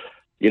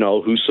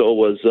Husso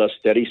was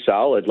steady,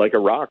 solid, like a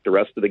rock the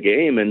rest of the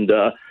game. And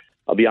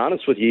I'll be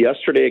honest with you,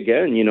 yesterday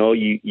again,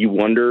 you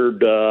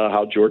wondered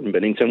how Jordan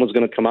Binnington was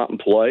going to come out and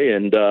play,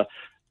 and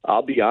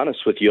I'll be honest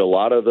with you, a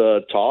lot of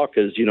the talk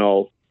is,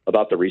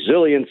 about the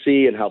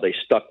resiliency and how they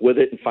stuck with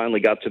it and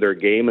finally got to their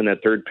game in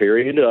that third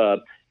period.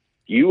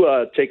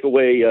 You take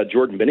away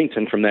Jordan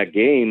Binnington from that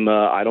game,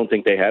 I don't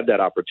think they had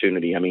that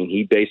opportunity. I mean,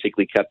 he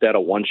basically kept that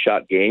a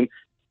one-shot game,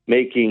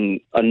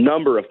 making a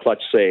number of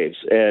clutch saves,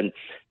 and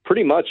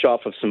pretty much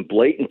off of some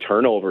blatant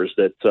turnovers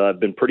that have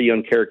been pretty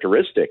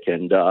uncharacteristic.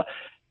 And,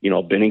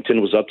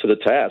 Binnington was up to the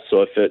task.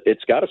 So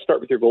it's got to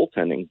start with your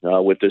goaltending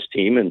with this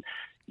team. And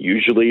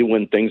usually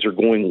when things are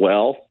going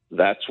well,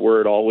 that's where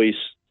it always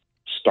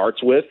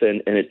starts with,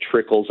 and it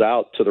trickles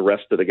out to the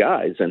rest of the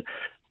guys. And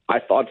I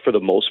thought for the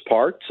most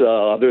part,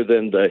 other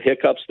than the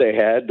hiccups they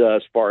had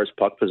as far as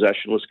puck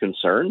possession was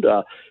concerned,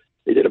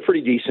 they did a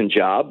pretty decent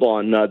job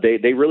on.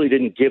 They really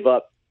didn't give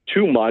up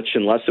too much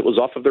unless it was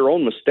off of their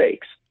own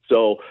mistakes.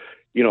 So,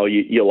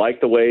 you like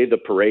the way the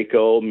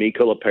Parayko,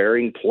 Mikkola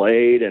pairing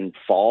played, and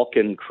Falk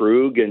and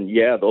Krug, and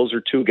yeah, those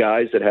are two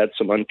guys that had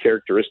some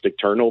uncharacteristic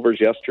turnovers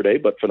yesterday,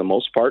 but for the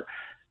most part,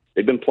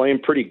 they've been playing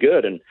pretty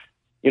good. And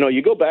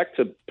you go back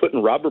to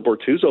putting Robert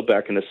Bortuzzo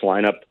back in this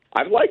lineup.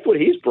 I've liked what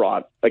he's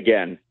brought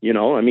again.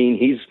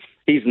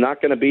 He's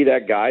not going to be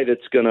that guy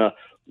that's going to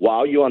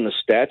wow you on the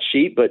stat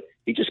sheet, but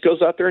he just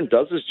goes out there and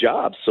does his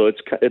job. So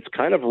it's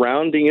kind of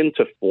rounding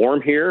into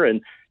form here,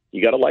 and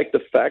you got to like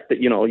the fact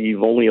that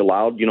you've only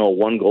allowed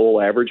 1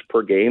 goal average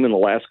per game in the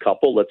last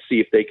couple. Let's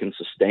see if they can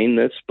sustain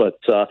this. But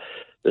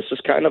this is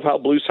kind of how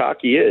Blues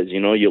hockey is.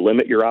 You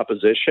limit your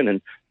opposition and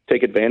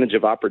take advantage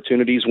of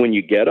opportunities when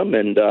you get them,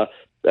 and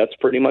that's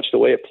pretty much the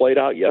way it played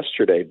out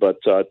yesterday. But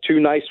 2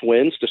 nice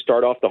wins to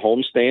start off the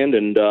homestand,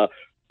 and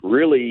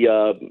really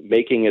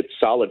making it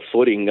solid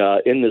footing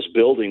in this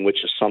building,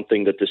 which is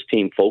something that this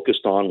team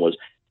focused on, was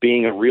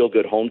being a real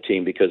good home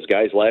team. Because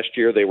guys, last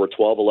year they were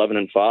 12, 11,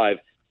 and 5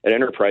 at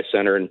Enterprise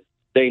Center, and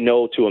they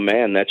know to a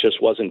man that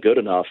just wasn't good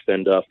enough.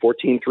 And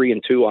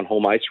 14-3-2 on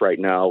home ice right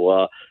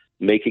now,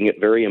 making it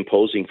very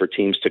imposing for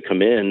teams to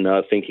come in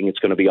thinking it's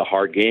going to be a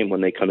hard game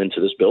when they come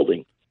into this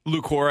building.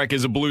 Lou Korac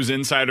is a Blues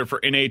insider for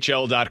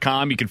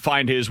NHL.com. You can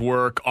find his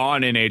work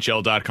on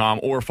NHL.com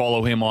or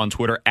follow him on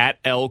Twitter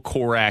at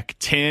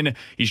LKorac10.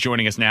 He's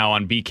joining us now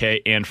on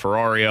BK and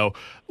Ferrario.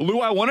 Lou,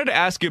 I wanted to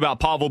ask you about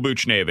Pavel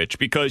Buchnevich,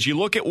 because you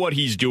look at what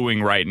he's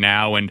doing right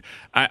now, and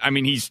I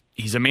mean, he's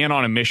a man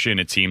on a mission,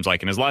 it seems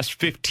like. In his last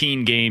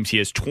 15 games, he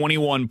has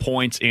 21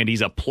 points, and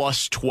he's a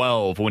plus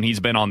 12 when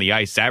he's been on the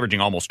ice, averaging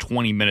almost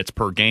 20 minutes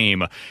per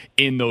game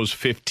in those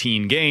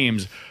 15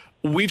 games.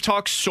 We've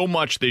talked so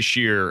much this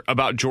year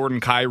about Jordan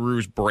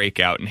Kyrou's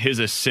breakout and his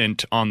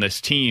ascent on this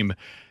team.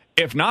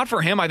 If not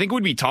for him, I think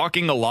we'd be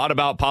talking a lot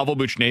about Pavel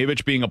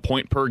Buchnevich being a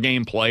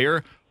point-per-game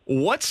player.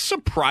 What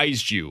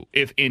surprised you,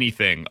 if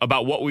anything,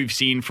 about what we've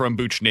seen from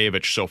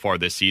Buchnevich so far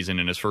this season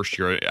in his first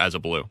year as a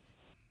Blue?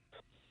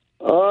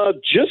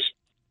 Just,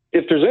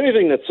 if there's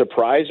anything that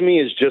surprised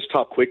me, is just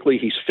how quickly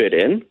he's fit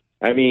in.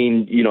 I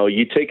mean,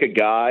 you take a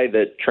guy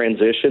that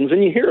transitions,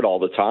 and you hear it all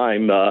the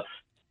time,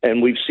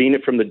 and we've seen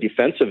it from the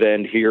defensive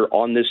end here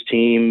on this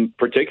team,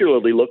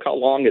 particularly. Look how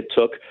long it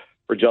took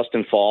for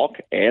Justin Falk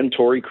and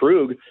Torrey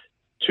Krug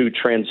to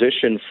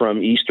transition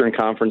from Eastern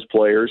Conference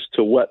players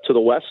to the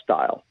West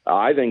style.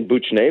 I think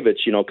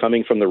Buchnevich,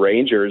 coming from the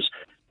Rangers,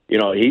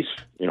 he's,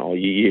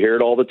 you hear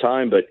it all the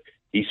time, but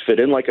he's fit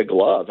in like a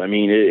glove. I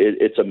mean,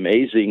 it's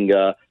amazing.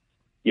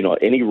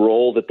 Any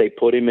role that they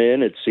put him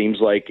in, it seems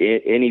like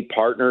any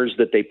partners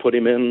that they put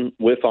him in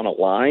with on a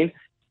line,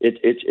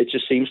 it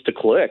just seems to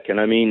click. And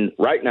I mean,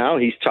 right now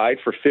he's tied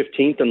for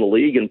 15th in the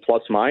league in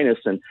plus minus.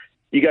 And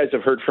you guys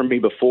have heard from me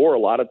before, a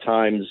lot of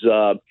times,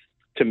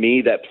 to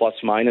me, that plus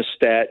minus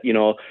stat,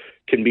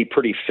 can be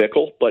pretty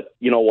fickle, but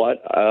you know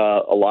what?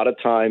 A lot of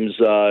times,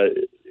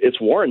 it's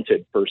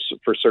warranted for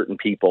certain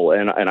people.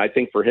 And I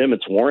think for him,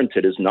 it's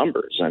warranted his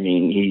numbers. I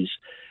mean,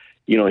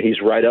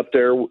 he's right up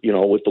there,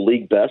 with the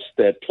league best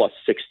at plus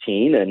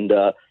 16, and,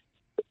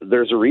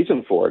 there's a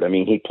reason for it. I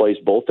mean, he plays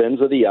both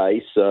ends of the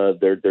ice.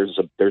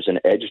 There's an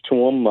edge to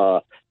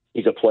him.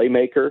 He's a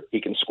playmaker.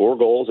 He can score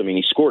goals. I mean,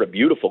 he scored a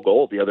beautiful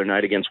goal the other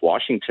night against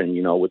Washington,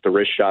 with the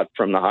wrist shot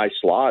from the high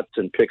slot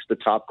and picks the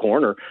top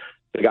corner.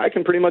 The guy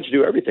can pretty much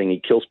do everything. He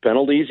kills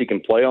penalties. He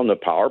can play on the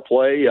power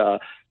play.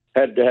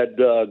 Had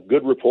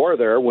good rapport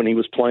there when he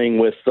was playing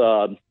with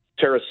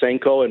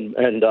Tarasenko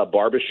and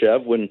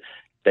Barbashev when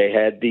they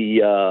had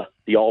the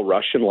all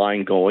Russian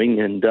line going.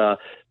 And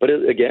but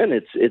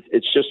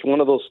it's just one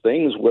of those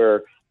things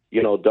where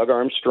Doug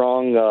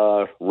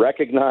Armstrong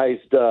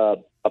recognized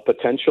a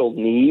potential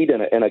need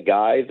and a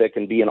guy that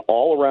can be an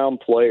all around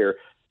player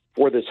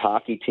for this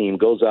hockey team,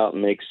 goes out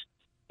and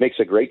makes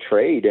a great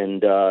trade.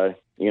 And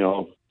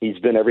he's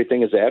been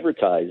everything as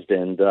advertised.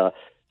 And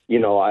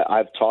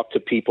I've talked to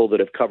people that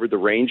have covered the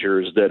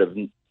Rangers that have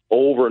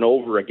over and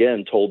over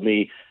again told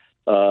me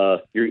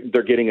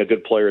they're getting a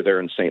good player there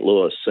in St.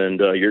 Louis, and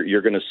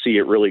you're going to see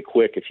it really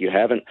quick. If you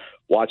haven't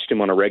watched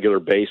him on a regular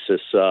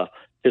basis,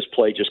 his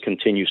play just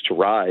continues to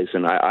rise,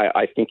 and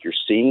I think you're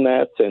seeing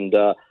that. And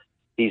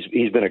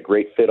he's been a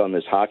great fit on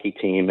this hockey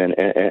team,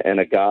 and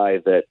a guy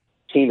that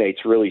teammates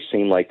really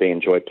seem like they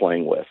enjoy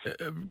playing with.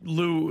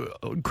 Lou,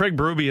 Craig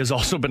Berube has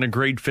also been a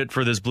great fit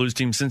for this Blues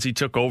team since he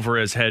took over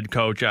as head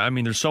coach. I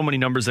mean, there's so many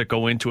numbers that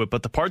go into it,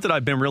 but the part that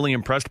I've been really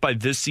impressed by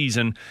this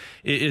season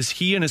is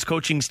he and his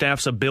coaching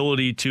staff's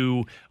ability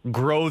to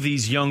grow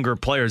these younger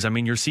players. I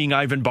mean, you're seeing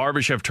Ivan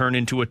Barbashev turn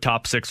into a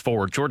top 6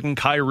 forward. Jordan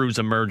Kyrou's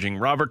emerging.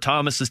 Robert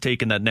Thomas has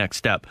taken that next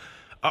step.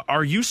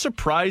 Are you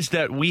surprised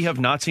that we have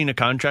not seen a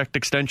contract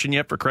extension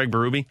yet for Craig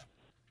Berube?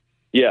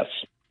 Yes.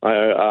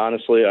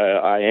 Honestly,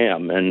 I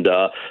am, and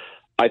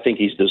I think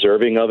he's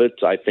deserving of it.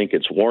 I think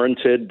it's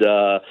warranted.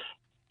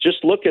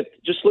 just look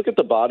at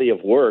the body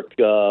of work.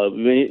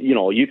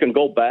 You can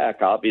go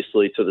back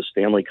obviously to the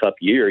Stanley Cup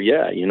year.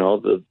 Yeah,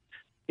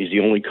 he's the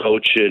only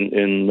coach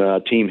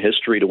in team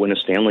history to win a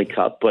Stanley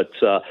Cup, but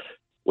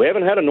we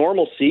haven't had a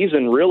normal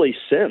season really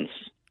since.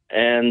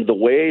 And the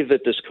way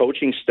that this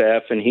coaching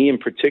staff, and he in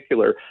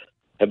particular,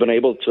 have been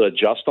able to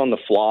adjust on the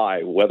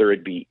fly, whether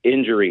it be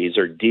injuries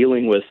or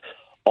dealing with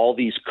all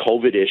these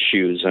COVID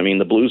issues. I mean,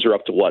 the Blues are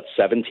up to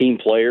 17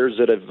 players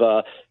that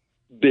have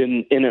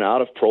been in and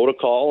out of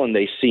protocol, and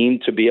they seem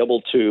to be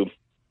able to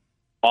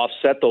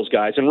offset those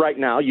guys. And right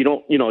now,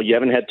 you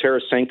haven't had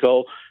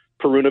Tarasenko,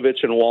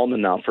 Perunovic, and Wallman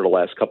now for the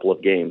last couple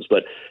of games,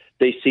 but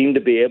they seem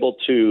to be able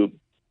to,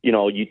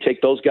 you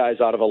take those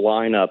guys out of a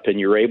lineup and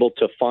you're able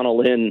to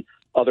funnel in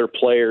other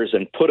players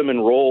and put them in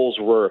roles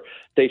where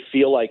they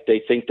feel like they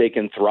think they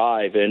can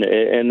thrive,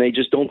 and they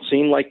just don't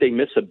seem like they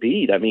miss a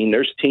beat. I mean,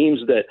 there's teams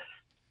that,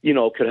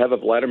 could have a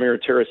Vladimir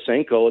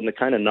Tarasenko and the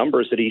kind of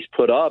numbers that he's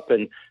put up,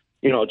 and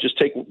just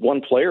take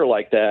one player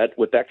like that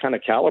with that kind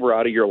of caliber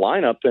out of your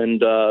lineup,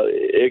 and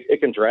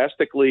it can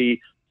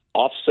drastically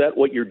offset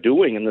what you're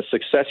doing and the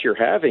success you're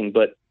having.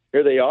 But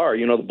here they are.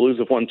 The Blues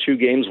have won 2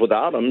 games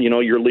without him.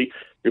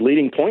 Your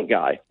leading point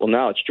guy. Well,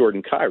 now it's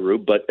Jordan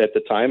Kyrou, but at the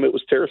time it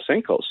was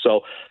Tarasenko.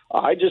 So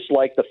I just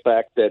like the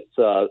fact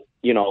that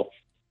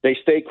they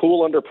stay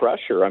cool under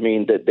pressure. I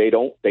mean, that they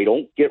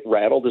don't get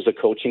rattled as a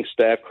coaching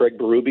staff. Craig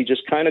Berube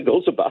just kind of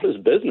goes about his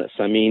business.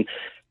 I mean,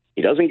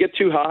 he doesn't get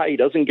too high, he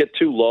doesn't get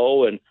too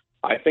low, and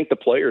I think the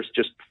players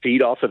just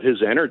feed off of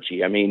his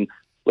energy. I mean,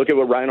 look at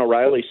what Ryan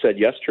O'Reilly said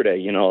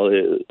yesterday.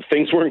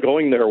 Things weren't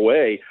going their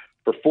way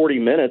for 40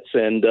 minutes,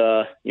 and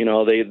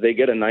they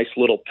get a nice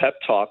little pep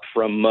talk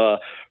from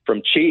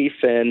Chief,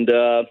 and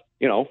all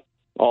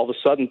of a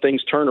sudden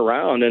things turn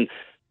around and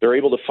they're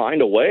able to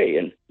find a way.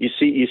 And you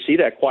see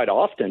that quite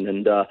often.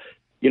 And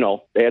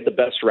they had the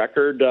best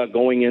record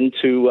going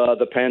into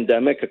the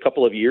pandemic a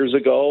couple of years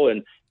ago,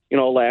 and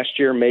last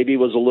year maybe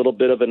was a little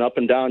bit of an up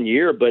and down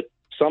year, but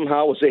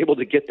somehow was able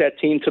to get that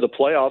team to the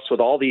playoffs with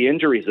all the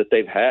injuries that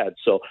they've had.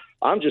 So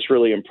I'm just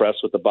really impressed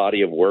with the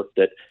body of work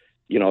that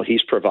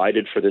he's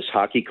provided for this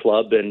hockey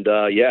club. And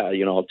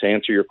to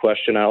answer your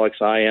question, Alex,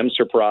 I am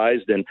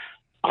surprised, and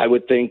I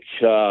would think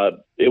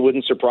it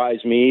wouldn't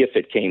surprise me if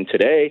it came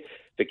today,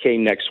 if it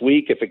came next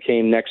week, if it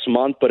came next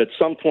month. But at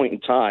some point in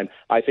time,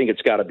 I think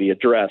it's got to be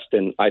addressed,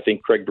 and I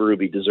think Craig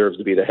Berube deserves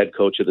to be the head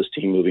coach of this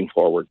team moving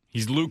forward.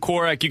 He's Lou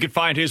Korac. You can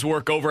find his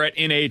work over at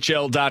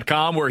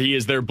NHL.com, where he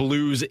is their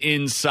Blues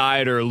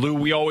insider. Lou,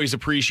 we always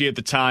appreciate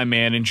the time,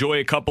 man. Enjoy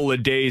a couple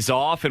of days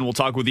off, and we'll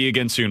talk with you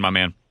again soon, my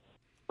man.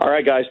 All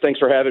right, guys. Thanks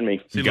for having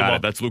me. You got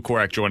it. That's Lou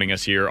Korac joining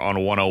us here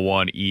on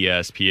 101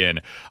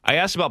 ESPN. I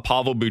asked about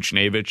Pavel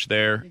Buchnevich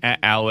there,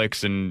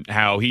 Alex, and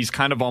how he's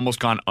kind of almost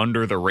gone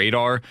under the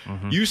radar.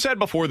 Mm-hmm. You said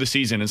before the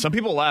season, and some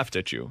people laughed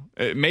at you,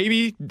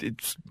 maybe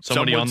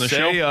somebody on the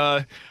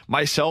show,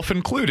 myself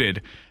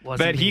included,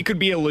 that he could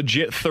be a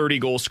legit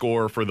 30-goal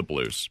scorer for the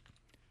Blues.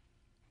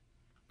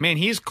 Man,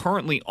 he's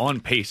currently on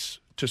pace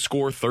to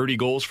score 30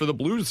 goals for the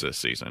Blues this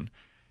season.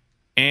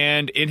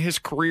 And in his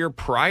career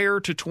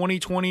prior to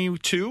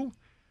 2022,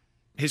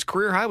 his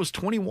career high was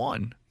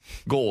 21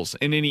 goals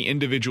in any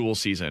individual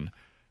season.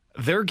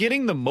 They're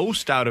getting the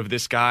most out of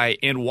this guy,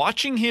 and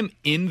watching him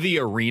in the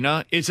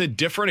arena is a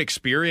different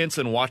experience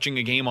than watching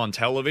a game on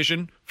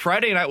television.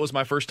 Friday night was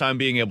my first time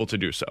being able to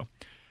do so.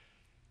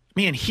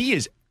 Man, he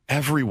is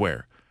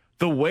everywhere.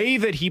 The way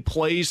that he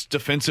plays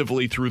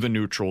defensively through the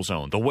neutral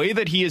zone, the way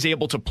that he is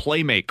able to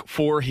play make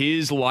for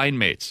his line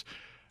mates,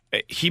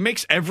 he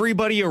makes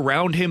everybody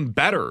around him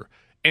better.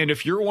 And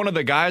if you're one of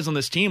the guys on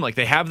this team, like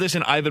they have this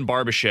in Ivan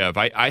Barbashev,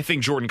 I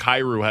think Jordan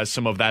Kyrou has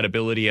some of that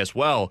ability as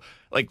well.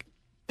 Like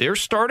they're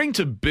starting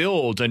to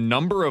build a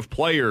number of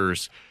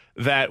players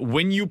that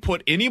when you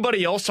put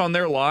anybody else on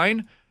their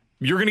line,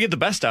 you're going to get the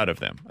best out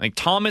of them. Like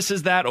Thomas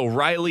is that,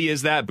 O'Reilly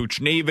is that,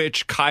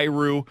 Buchnevich,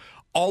 Kyrou,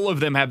 all of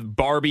them have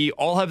Barbie,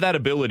 all have that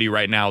ability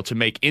right now to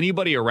make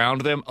anybody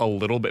around them a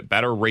little bit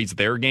better, raise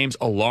their games,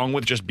 along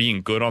with just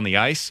being good on the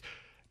ice.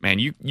 Man,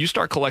 you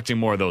start collecting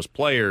more of those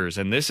players,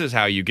 and this is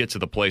how you get to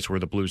the place where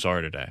the Blues are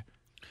today.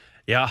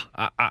 Yeah,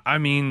 I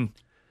mean,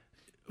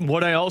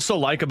 what I also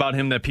like about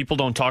him that people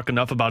don't talk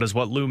enough about is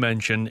what Lou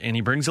mentioned, and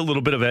he brings a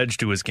little bit of edge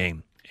to his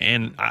game.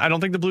 And I don't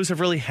think the Blues have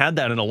really had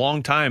that in a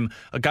long time.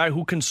 A guy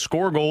who can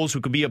score goals,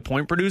 who could be a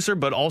point producer,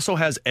 but also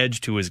has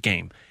edge to his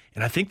game.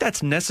 And I think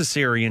that's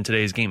necessary in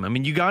today's game. I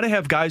mean, you got to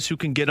have guys who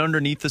can get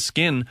underneath the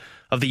skin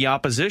of the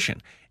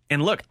opposition.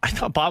 And look, I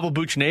thought Pavel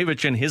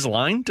Buchnevich and his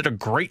line did a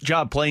great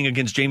job playing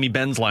against Jamie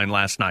Benn's line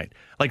last night.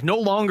 Like, no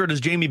longer does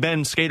Jamie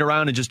Benn skate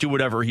around and just do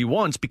whatever he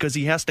wants because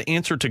he has to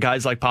answer to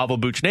guys like Pavel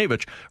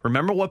Buchnevich.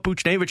 Remember what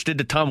Buchnevich did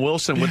to Tom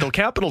Wilson with the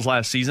Capitals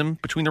last season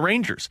between the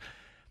Rangers.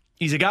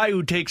 He's a guy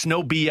who takes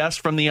no BS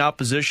from the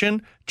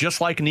opposition, just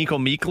like Nico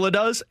Mikkola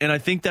does, and I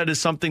think that is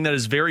something that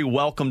is very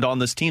welcomed on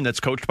this team that's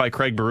coached by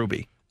Craig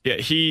Berube. Yeah,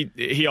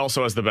 he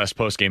also has the best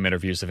post-game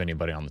interviews of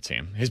anybody on the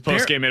team. His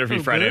post-game interview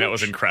Friday night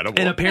was incredible.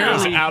 And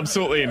apparently, it was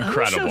absolutely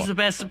incredible. Who's the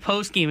best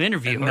post-game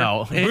interview?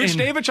 No.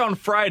 Buchnevich on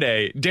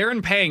Friday,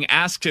 Darren Pang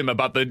asked him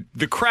about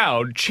the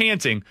crowd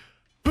chanting,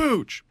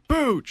 Booch,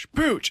 Booch,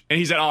 Booch. And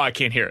he said, I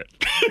can't hear it.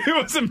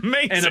 It was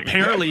amazing. And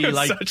apparently,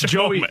 like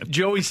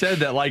Joey said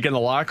that, like in the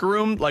locker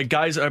room, like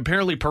guys,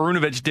 apparently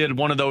Perunovic did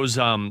one of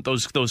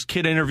those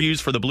kid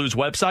interviews for the Blues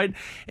website,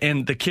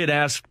 and the kid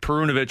asked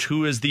Perunovic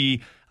who is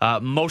the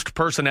most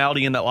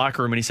personality in that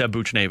locker room, and he said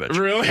Buchnevich.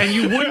 Really? And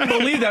you wouldn't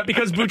believe that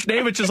because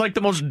Buchnevich is like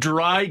the most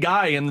dry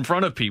guy in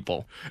front of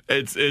people.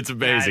 It's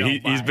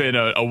amazing. He's been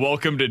a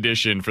welcomed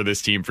addition for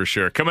this team for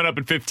sure. Coming up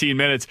in 15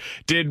 minutes,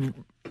 did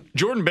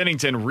Jordan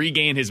Binnington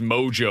regain his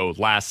mojo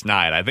last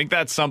night? I think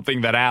that's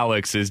something that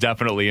Alex is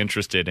definitely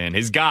interested in.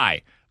 His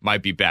guy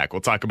might be back.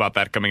 We'll talk about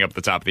that coming up at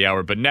the top of the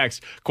hour. But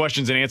next,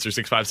 questions and answers,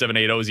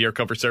 65780 is the Air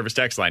Comfort Service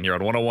text line here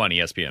on 101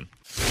 ESPN.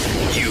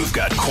 You've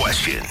got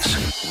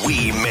questions.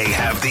 We may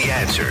have the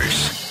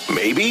answers.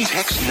 Maybe?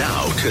 Text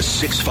now to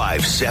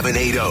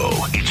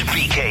 65780. It's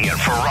BK and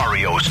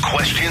Ferrario's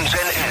questions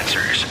and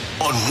answers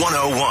on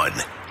 101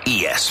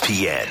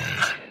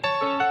 ESPN.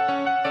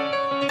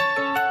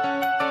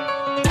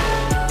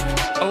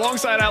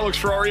 Alongside Alex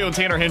Ferrario and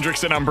Tanner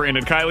Hendrickson, I'm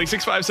Brandon Kiley.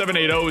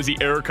 65780 is the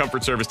Air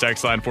Comfort Service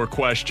text line for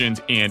questions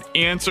and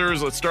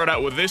answers. Let's start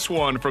out with this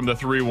one from the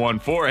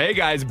 314. Hey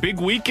guys, big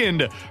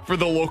weekend for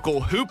the local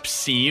hoop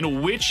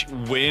scene. Which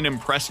win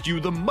impressed you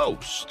the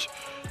most?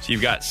 So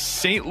you've got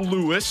St.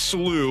 Louis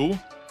SLU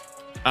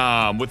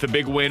with a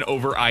big win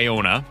over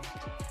Iona.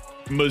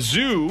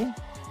 Mizzou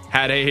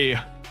had a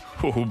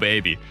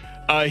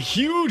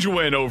huge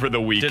win over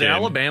the weekend. Did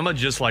Alabama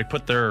just like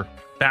put their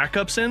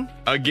backups in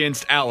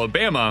against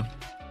Alabama?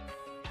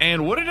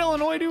 And what did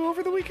Illinois do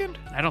over the weekend?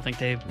 I don't think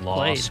they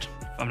played, if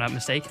I'm not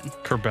mistaken.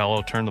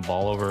 Curbelo turned the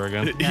ball over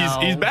again.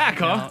 He's back,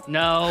 huh?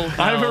 No.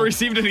 I haven't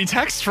received any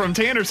texts from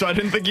Tanner, so I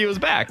didn't think he was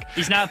back.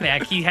 He's not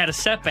back. He had a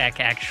setback,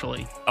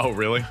 actually. Oh,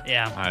 really?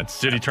 Yeah.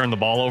 Did he turn the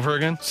ball over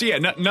again? So, yeah,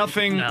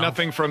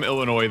 nothing from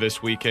Illinois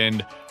this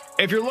weekend.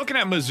 If you're looking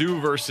at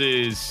Mizzou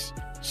versus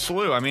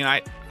SLU, I mean,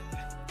 I'm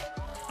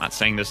not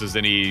saying this is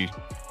any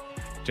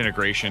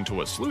integration to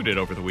what SLU did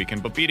over the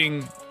weekend, but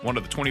beating one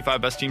of the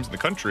 25 best teams in the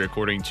country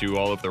according to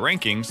all of the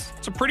rankings,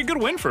 it's a pretty good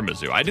win for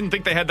Mizzou. I didn't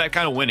think they had that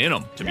kind of win in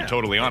them, to be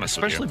totally honest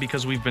with you. Especially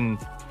because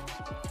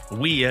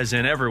we as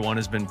in everyone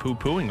has been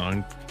poo-pooing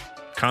on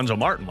Conzo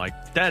Martin.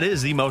 Like, that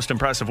is the most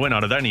impressive win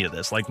out of any of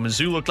this. Like,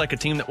 Mizzou looked like a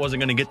team that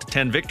wasn't going to get to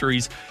 10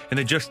 victories, and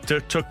they just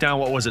took down,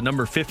 what was it,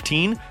 number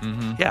 15?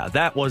 Mm-hmm. Yeah,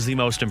 that was the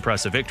most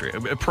impressive victory.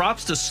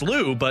 Props to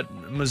SLU, but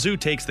Mizzou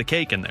takes the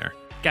cake in there.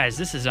 Guys,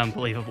 this is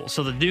unbelievable.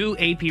 So the new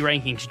AP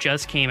rankings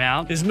just came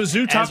out. Is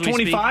Mizzou top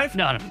 25?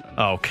 No.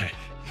 Oh, okay.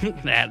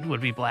 That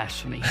would be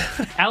blasphemy.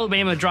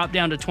 Alabama dropped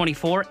down to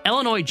 24.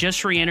 Illinois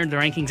just re-entered the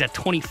rankings at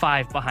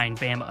 25 behind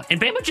Bama.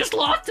 And Bama just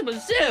lost to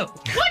Mizzou.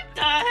 What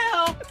the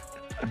hell?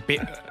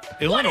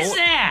 What is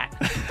that?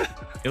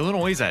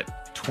 Illinois is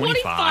at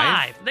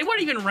 25? They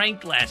weren't even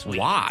ranked last week.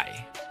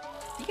 Why?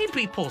 The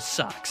AP poll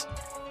sucks.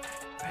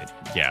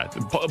 Yeah,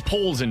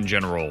 polls in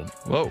general,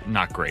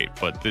 not great,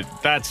 but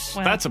that's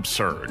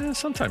absurd.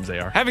 Sometimes they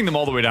are. Having them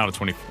all the way down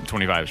to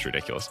 25 is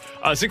ridiculous.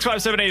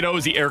 65780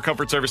 is the Air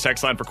Comfort Service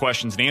text line for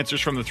questions and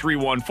answers from the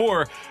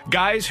 314.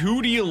 Guys,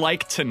 who do you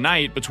like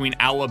tonight between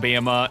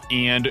Alabama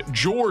and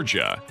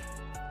Georgia?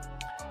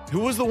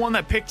 Who was the one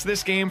that picked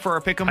this game for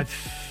our pick'em? I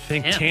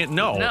think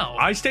No.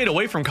 I stayed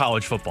away from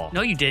college football.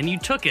 No, you didn't. You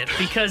took it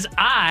because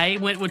I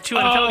went with two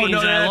NFL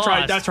games and I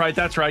lost.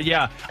 That's right.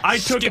 Yeah,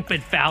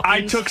 Stupid Falcons.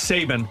 I took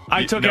Saban.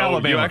 I took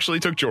Alabama. You actually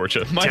took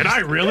Georgia. Did I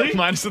really?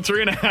 Minus the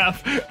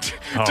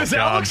 3.5. Does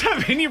Alex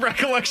have any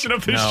recollection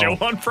of this show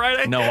on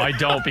Friday? No, I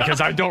don't, because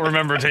I don't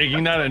remember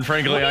taking that, and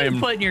frankly, I am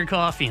putting your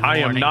coffee in the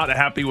morning. am not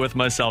happy with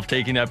myself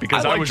taking that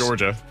because I like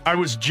Georgia. I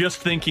was just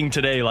thinking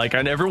today, like,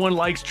 and everyone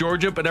likes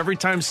Georgia, but every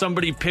time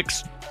somebody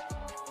picks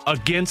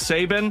against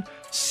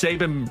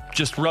Saban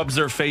just rubs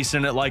their face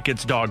in it like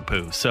it's dog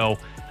poo. So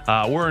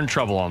we're in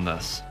trouble on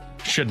this.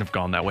 Shouldn't have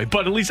gone that way,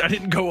 but at least I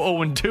didn't go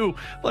 0-2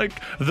 like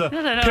the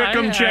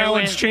Pick'em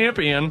Challenge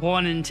champion.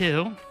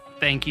 1-2.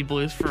 Thank you,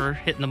 Blues, for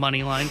hitting the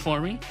money line for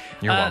me.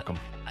 You're welcome.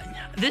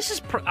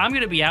 I'm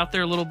going to be out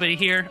there a little bit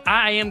here.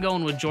 I am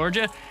going with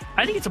Georgia.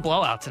 I think it's a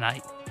blowout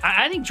tonight.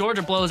 I think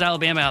Georgia blows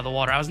Alabama out of the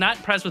water. I was not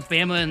impressed with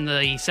Bama in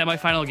the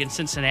semifinal against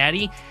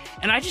Cincinnati,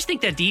 and I just think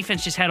that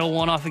defense just had a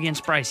one-off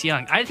against Bryce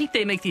Young. I think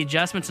they make the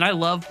adjustments, and I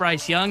love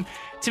Bryce Young.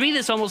 To me,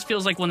 this almost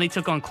feels like when they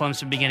took on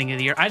Clemson beginning of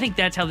the year. I think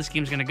that's how this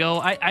game's going to go.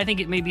 I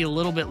think it may be a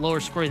little bit lower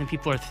scoring than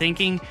people are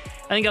thinking.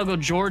 I think I'll go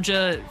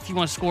Georgia if you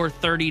want to score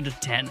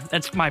 30-10.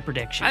 That's my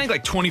prediction. I think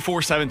like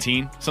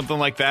 24-17, something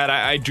like that.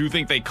 I do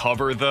think they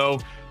cover,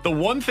 though. The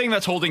one thing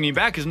that's holding me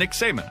back is Nick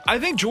Saban. I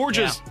think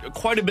Georgia's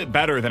quite a bit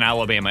better than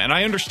Alabama, and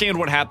I understand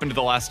what happened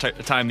the last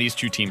time these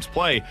two teams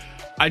play.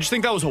 I just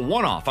think that was a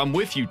one-off. I'm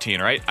with you,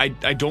 Tanner. I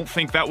don't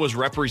think that was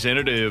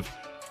representative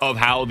of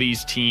how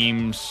these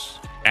teams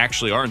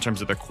actually are in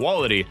terms of their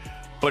quality.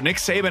 But Nick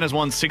Saban has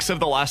won 6 of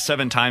the last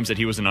 7 times that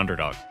he was an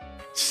underdog.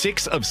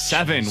 6 of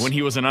 7 when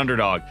he was an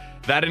underdog.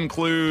 That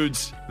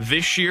includes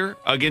this year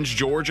against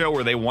Georgia,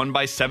 where they won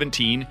by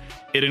 17.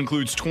 It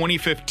includes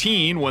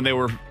 2015 when they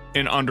were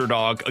an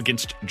underdog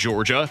against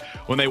Georgia,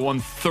 when they won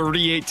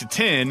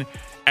 38-10.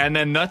 And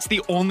then that's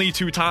the only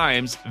 2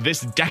 times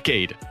this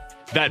decade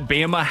that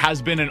Bama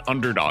has been an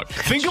underdog.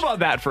 Think about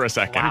that for a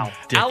second. Wow.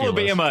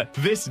 Alabama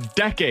this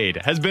decade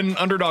has been an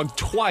underdog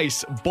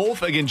twice,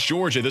 both against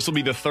Georgia. This will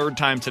be the 3rd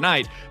time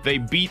tonight.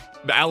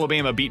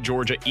 Alabama beat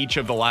Georgia each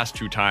of the last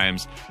 2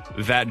 times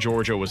that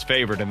Georgia was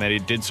favored, and that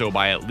it did so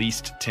by at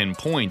least 10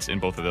 points in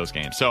both of those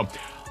games. So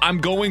I'm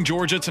going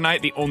Georgia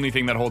tonight. The only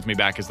thing that holds me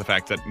back is the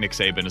fact that Nick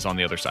Saban is on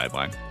the other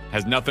sideline.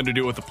 Has nothing to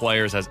do with the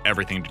players, has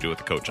everything to do with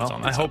the coaches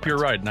on the I hope you're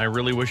right, and I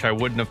really wish I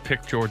wouldn't have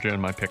picked Georgia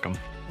in my pick'em.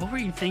 What were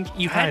you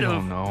thinking? I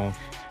don't know.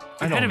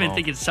 You had to have been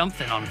thinking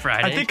something on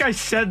Friday. I think I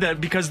said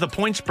that because the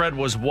point spread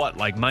was what,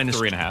 like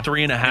minus 3.5.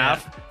 3.5. Yeah.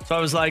 So I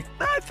was like,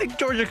 I think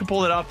Georgia can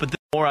pull it off. But the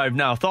more I've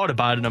now thought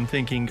about it, I'm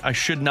thinking I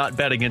should not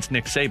bet against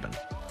Nick Saban.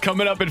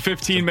 Coming up in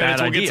 15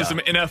 minutes, we'll get to some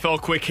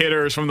NFL quick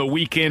hitters from the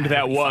weekend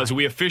that was.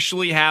 We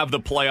officially have the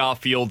playoff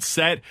field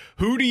set.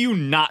 Who do you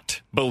not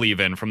believe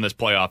in from this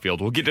playoff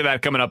field? We'll get to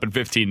that coming up in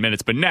 15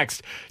 minutes. But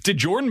next, did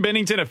Jordan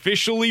Binnington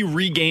officially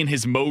regain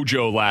his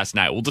mojo last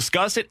night? We'll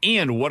discuss it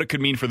and what it could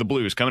mean for the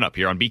Blues coming up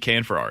here on BK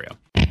and Ferrario.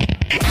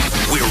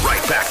 We're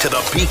right back to the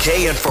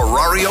BK and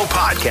Ferrario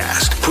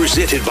podcast,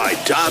 presented by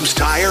Dobbs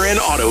Tire and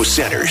Auto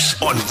Centers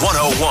on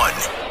 101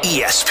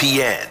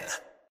 ESPN.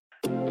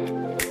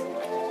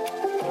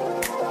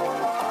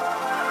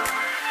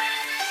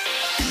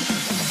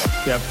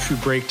 We have a few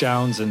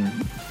breakdowns and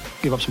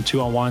give up some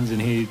 2-on-1s, and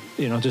he,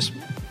 just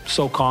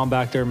so calm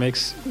back there,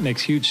 makes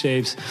huge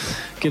saves,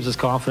 gives us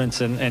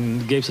confidence,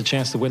 and gave us a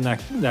chance to win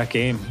that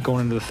game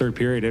going into the 3rd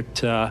period. It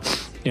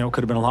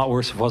could have been a lot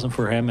worse if it wasn't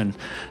for him,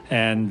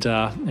 and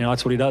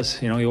that's what he does.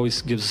 He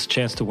always gives us a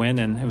chance to win,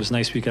 and it was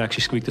nice we could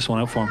actually squeak this one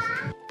out for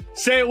him.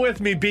 Say it with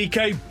me,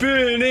 BK.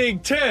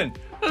 Binnington!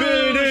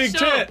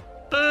 Binnington!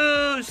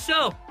 Boo!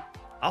 So.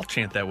 I'll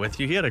chant that with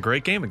you. He had a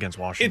great game against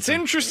Washington. It's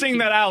interesting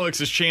that Alex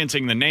is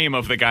chanting the name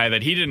of the guy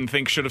that he didn't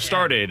think should have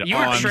started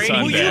on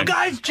Sunday. Will you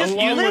guys just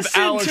along with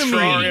listen Alex to me?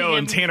 Ferrario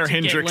and Tanner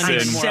Hendrickson. I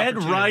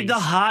said ride the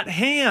hot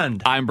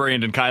hand. I'm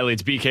Brandon Kiley.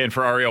 It's BK and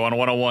Ferrario on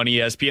 101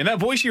 ESPN. That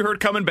voice you heard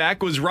coming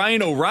back was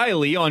Ryan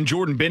O'Reilly on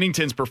Jordan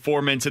Binnington's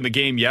performance in the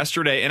game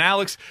yesterday. And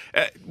Alex,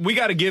 we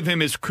got to give him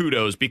his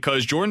kudos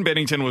because Jordan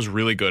Binnington was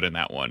really good in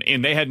that one.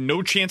 And they had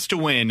no chance to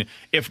win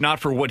if not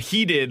for what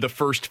he did the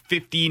first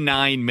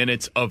 59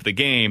 minutes of the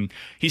game.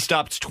 He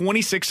stopped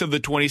 26 of the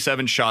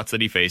 27 shots that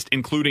he faced,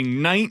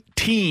 including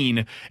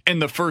 19 in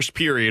the first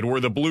period where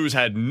the Blues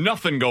had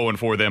nothing going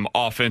for them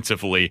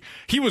offensively.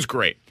 He was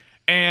great.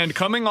 And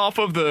coming off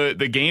of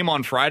the game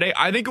on Friday,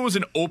 I think it was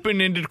an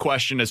open-ended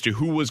question as to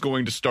who was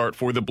going to start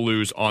for the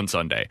Blues on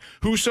Sunday.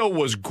 Husso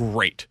was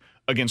great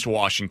against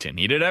Washington.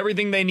 He did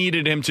everything they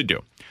needed him to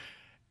do.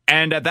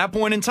 And at that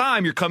point in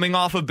time, you're coming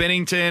off of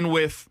Binnington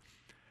with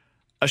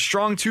a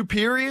strong 2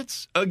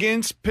 periods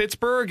against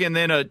Pittsburgh and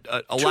then a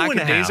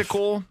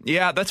lackadaisical.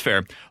 Yeah, that's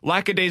fair.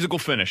 Lackadaisical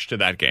finish to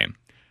that game.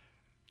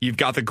 You've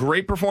got the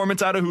great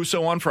performance out of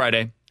Husso on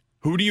Friday.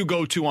 Who do you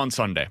go to on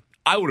Sunday?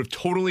 I would have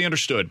totally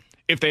understood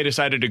if they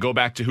decided to go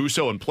back to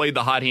Husso and played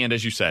the hot hand,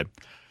 as you said.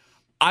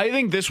 I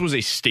think this was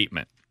a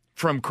statement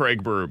from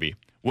Craig Berube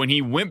when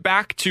he went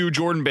back to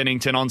Jordan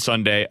Binnington on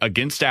Sunday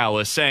against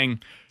Dallas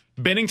saying,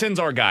 Binnington's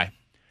our guy.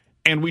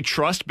 And we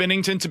trust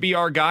Binnington to be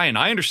our guy. And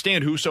I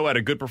understand Husso had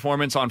a good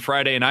performance on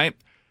Friday night.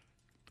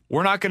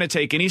 We're not going to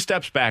take any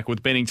steps back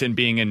with Binnington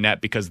being in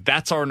net because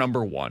that's our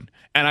number one.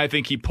 And I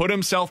think he put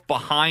himself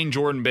behind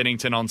Jordan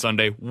Binnington on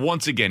Sunday.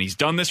 Once again, he's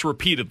done this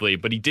repeatedly,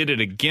 but he did it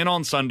again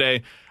on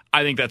Sunday.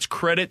 I think that's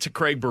credit to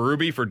Craig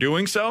Berube for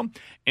doing so.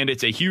 And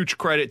it's a huge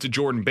credit to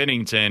Jordan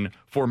Binnington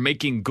for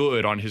making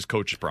good on his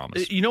coach's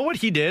promise. You know what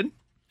he did?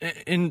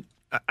 And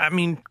I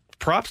mean,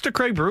 props to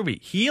Craig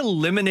Berube. He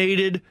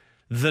eliminated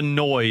the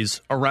noise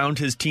around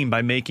his team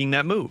by making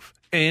that move.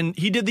 And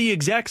he did the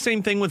exact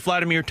same thing with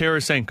Vladimir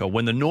Tarasenko.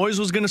 When the noise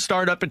was going to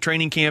start up at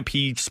training camp,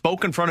 he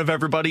spoke in front of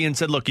everybody and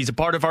said, look, he's a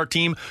part of our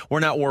team. We're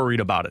not worried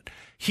about it.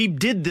 He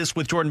did this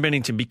with Jordan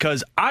Binnington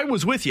because I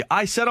was with you.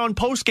 I said on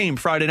postgame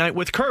Friday night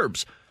with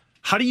Curbs,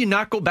 how do you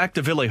not go back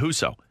to Ville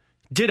Husso?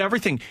 Did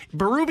everything.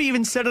 Berube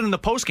even said it in the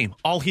postgame.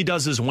 All he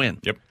does is win.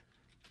 Yep.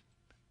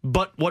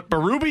 But what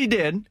Berube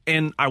did,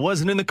 and I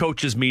wasn't in the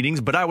coaches'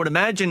 meetings, but I would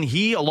imagine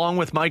he, along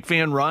with Mike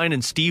Van Ryn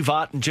and Steve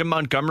Ott and Jim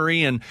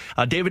Montgomery and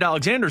David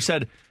Alexander,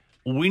 said,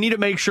 we need to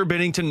make sure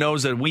Binnington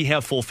knows that we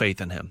have full faith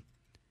in him.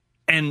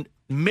 And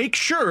make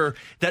sure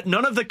that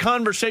none of the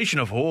conversation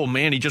of, oh,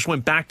 man, he just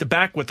went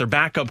back-to-back with their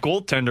backup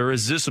goaltender.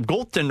 Is this a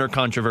goaltender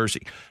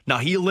controversy? Now,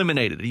 he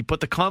eliminated it. He put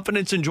the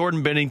confidence in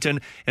Jordan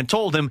Binnington and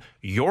told him,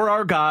 you're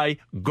our guy.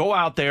 Go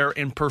out there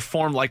and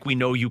perform like we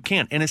know you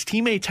can. And his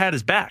teammates had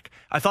his back.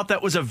 I thought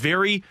that was a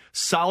very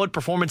solid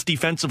performance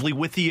defensively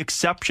with the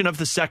exception of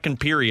the second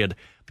period.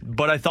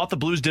 But I thought the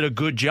Blues did a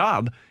good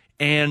job.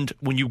 And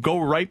when you go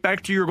right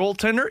back to your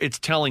goaltender, it's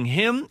telling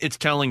him, it's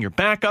telling your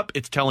backup,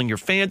 it's telling your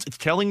fans, it's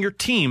telling your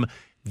team,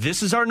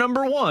 this is our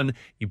number one.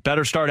 You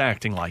better start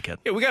acting like it.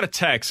 Yeah, we got a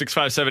text,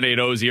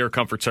 65780 is the Air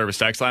Comfort Service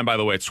text line. By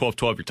the way, it's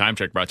 1212, your time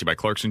check brought to you by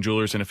Clarkson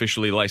Jewelers, an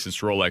officially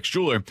licensed Rolex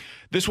jeweler.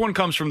 This one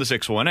comes from the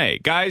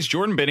 618. Guys,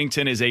 Jordan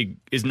Binnington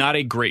is not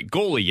a great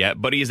goalie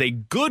yet, but he is a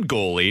good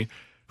goalie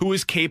who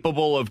is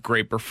capable of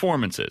great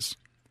performances.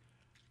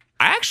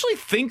 I actually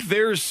think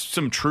there's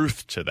some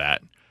truth to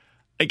that.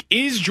 Like,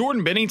 is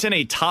Jordan Binnington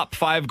a top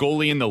 5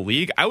 goalie in the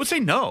league? I would say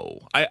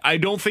no. I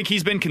don't think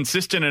he's been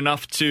consistent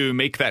enough to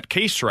make that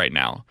case right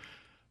now.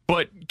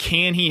 But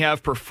can he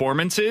have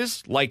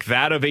performances like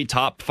that of a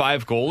top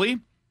 5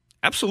 goalie?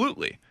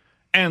 Absolutely.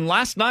 And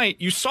last night,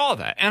 you saw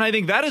that. And I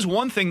think that is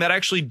one thing that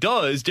actually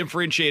does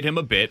differentiate him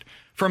a bit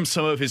from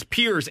some of his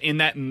peers in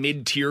that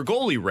mid-tier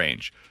goalie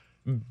range.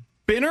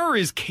 Binner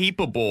is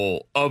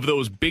capable of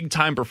those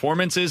big-time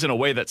performances in a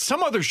way that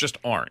some others just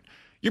aren't.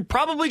 You're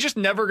probably just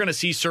never going to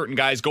see certain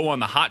guys go on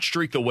the hot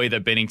streak the way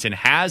that Binnington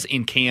has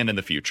and can in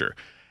the future.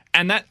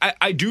 And that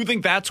I do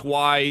think that's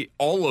why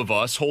all of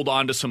us hold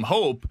on to some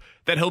hope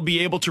that he'll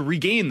be able to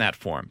regain that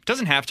form. It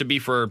doesn't have to be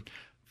for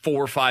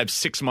 4, 5,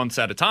 6 months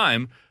at a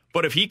time,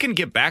 but if he can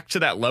get back to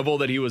that level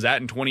that he was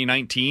at in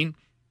 2019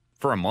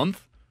 for a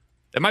month,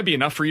 that might be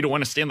enough for you to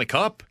win a Stanley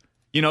Cup.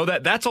 You know,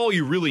 that's all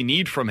you really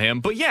need from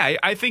him. But yeah,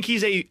 I think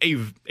he's a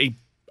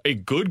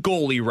good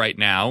goalie right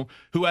now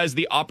who has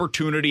the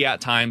opportunity at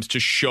times to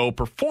show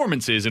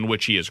performances in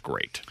which he is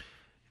great.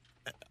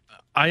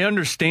 I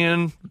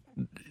understand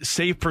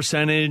save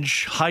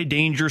percentage, high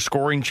danger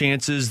scoring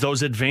chances.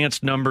 Those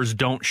advanced numbers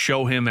don't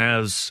show him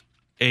as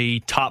a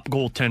top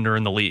goaltender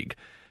in the league.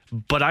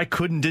 But I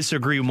couldn't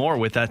disagree more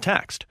with that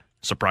text.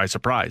 Surprise,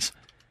 surprise.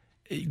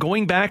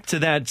 Going back to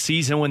that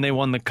season when they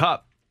won the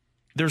Cup,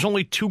 there's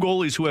only 2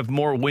 goalies who have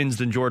more wins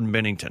than Jordan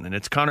Binnington, and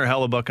it's Connor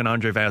Hellebuyck and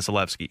Andrei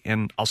Vasilevsky.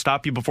 And I'll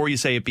stop you before you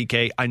say it,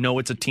 BK. I know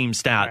it's a team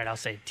stat. All right, I'll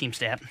say team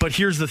stat. But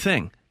here's the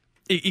thing.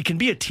 It can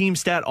be a team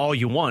stat all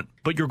you want,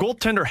 but your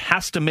goaltender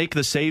has to make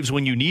the saves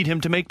when you need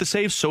him to make the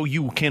saves so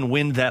you can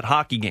win that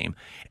hockey game.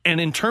 And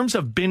in terms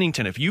of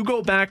Binnington, if you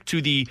go back to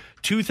the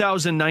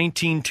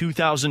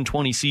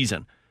 2019-2020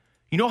 season,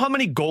 you know how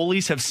many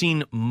goalies have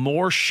seen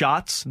more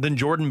shots than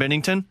Jordan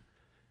Binnington?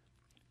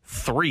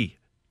 3.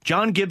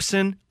 John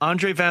Gibson,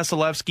 Andrei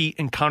Vasilevsky,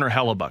 and Connor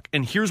Hellebuyck.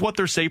 And here's what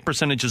their save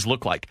percentages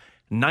look like.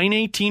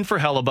 .918 for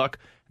Hellebuyck,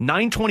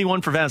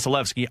 .921 for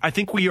Vasilevsky. I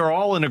think we are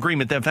all in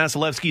agreement that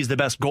Vasilevsky is the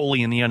best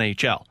goalie in the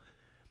NHL.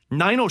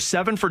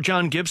 .907 for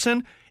John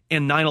Gibson,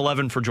 and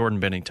 .911 for Jordan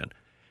Binnington.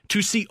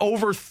 To see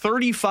over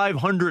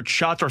 3,500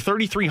 shots or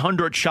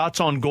 3,300 shots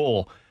on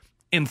goal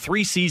in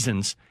 3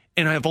 seasons,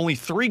 and I have only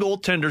 3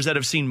 goaltenders that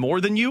have seen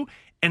more than you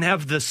and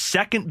have the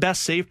second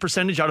best save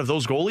percentage out of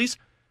those goalies,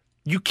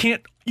 you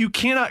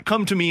cannot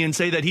come to me and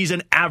say that he's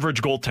an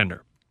average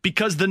goaltender,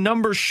 because the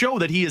numbers show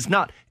that he is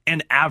not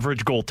an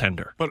average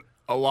goaltender. But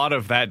a lot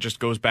of that just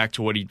goes back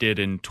to what he did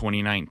in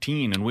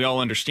 2019, and we all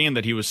understand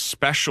that he was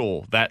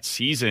special that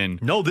season.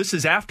 No, this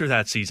is after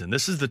that season.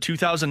 This is the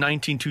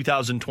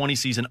 2019-2020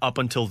 season up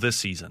until this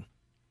season.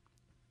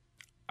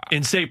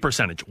 In save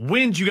percentage.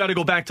 Wins, you got to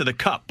go back to the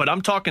Cup, but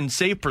I'm talking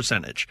save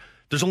percentage.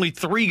 There's only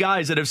 3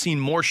 guys that have seen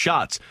more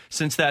shots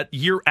since that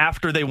year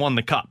after they won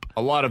the Cup.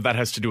 A lot of that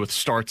has to do with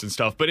starts and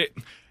stuff, but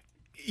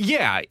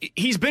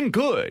he's been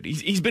good.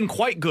 He's been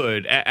quite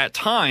good at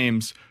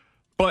times,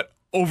 but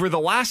over the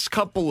last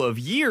couple of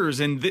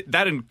years, and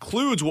that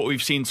includes what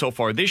we've seen so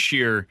far this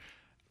year,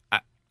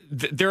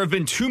 there have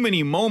been too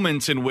many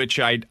moments in which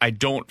I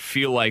don't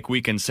feel like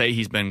we can say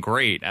he's been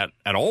great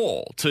at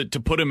all to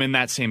put him in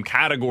that same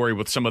category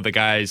with some of the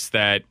guys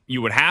that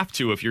you would have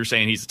to if you're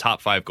saying he's a top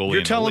 5 goalie.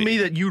 You're telling me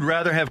that you'd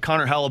rather have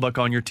Connor Hellebuyck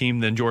on your team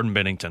than Jordan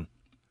Binnington?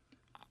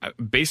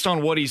 Based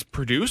on what he's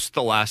produced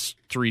the last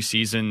 3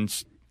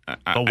 seasons,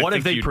 but what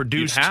have they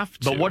produced?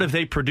 But what have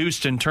they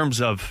produced in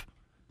terms of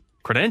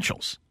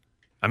credentials?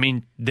 I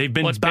mean, they've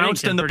been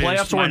bounced in the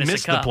playoffs or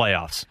missed the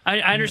playoffs. I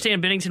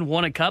understand Binnington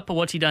won a cup, but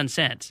what's he done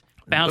since?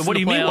 Bounced what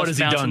do you in the playoffs, mean? What has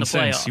he done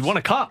since? He won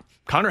a cup.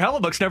 Connor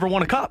Hellebuyck's never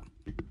won a cup.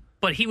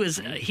 But he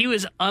was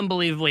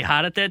unbelievably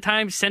hot at that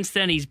time. Since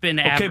then, he's been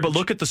average. Okay, but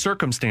look at the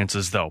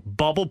circumstances, though.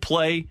 Bubble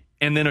play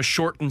and then a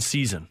shortened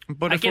season.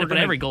 But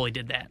every goalie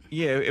did that.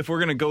 Yeah, if we're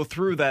going to go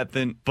through that,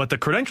 then... But the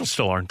credentials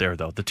still aren't there,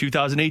 though. The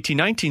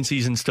 2018-19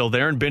 season's still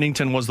there, and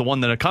Binnington was the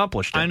one that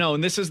accomplished it. I know,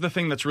 and this is the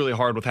thing that's really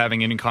hard with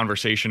having any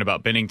conversation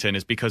about Binnington,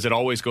 is because it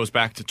always goes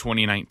back to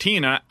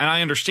 2019, and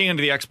I understand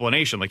the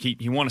explanation. Like,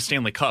 he won a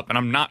Stanley Cup, and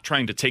I'm not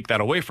trying to take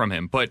that away from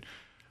him, but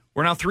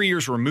we're now 3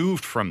 years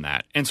removed from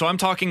that. And so I'm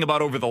talking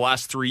about over the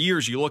last 3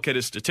 years, you look at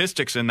his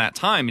statistics in that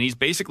time, and he's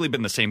basically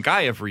been the same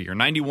guy every year.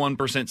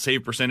 91%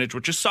 save percentage,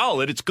 which is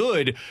solid. It's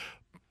good,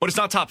 but it's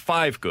not top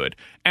 5 good.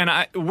 And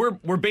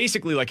we're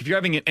basically like, if you're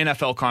having an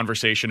NFL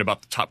conversation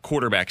about the top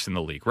quarterbacks in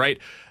the league, right?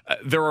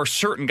 There are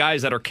certain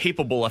guys that are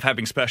capable of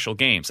having special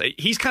games.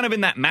 He's kind of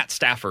in that Matt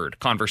Stafford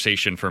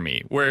conversation for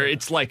me, where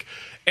it's like,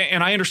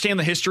 and I understand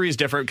the history is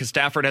different because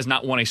Stafford has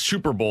not won a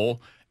Super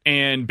Bowl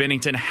and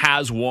Binnington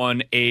has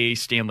won a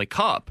Stanley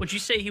Cup. Would you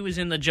say he was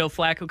in the Joe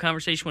Flacco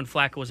conversation when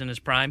Flacco was in his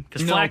prime?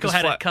 Because Flacco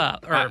had a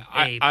cup.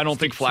 I don't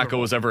think Flacco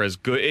was ever as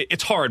good.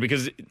 It's hard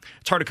because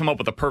it's hard to come up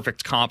with a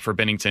perfect comp for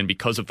Binnington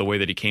because of the way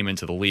that he came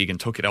into the league and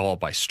took it all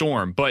by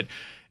storm. But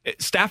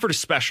Stafford is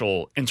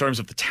special in terms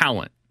of the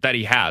talent that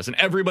he has, and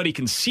everybody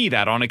can see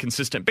that on a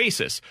consistent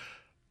basis.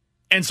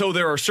 And so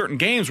there are certain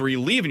games where you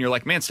leave and you're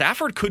like, man,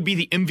 Stafford could be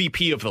the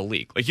MVP of the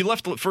league. Like, you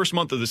left the first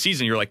month of the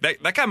season, you're like,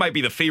 that guy might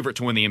be the favorite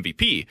to win the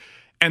MVP.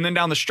 And then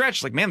down the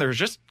stretch, like, man, there's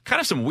just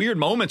kind of some weird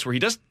moments where he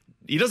doesn't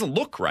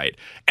look right.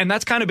 And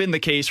that's kind of been the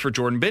case for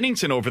Jordan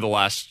Binnington over the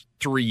last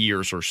 3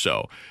 years or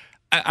so.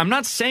 I'm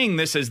not saying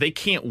this as they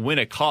can't win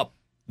a cup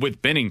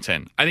with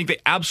Binnington. I think they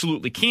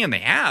absolutely can. They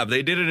have.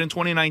 They did it in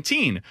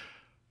 2019.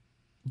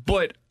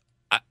 But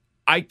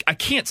I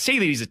can't say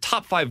that he's a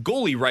top 5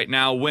 goalie right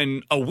now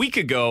when a week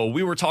ago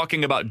we were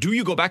talking about, do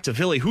you go back to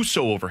Ville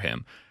Husso over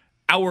him?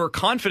 Our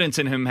confidence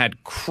in him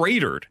had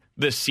cratered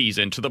this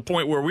season to the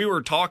point where we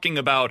were talking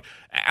about,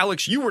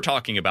 Alex, you were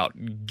talking about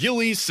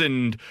Gillies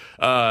and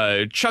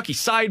Chucky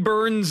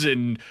Sideburns,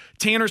 and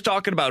Tanner's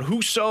talking about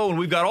Husso, and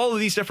we've got all of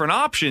these different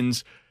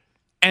options,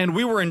 and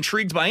we were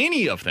intrigued by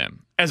any of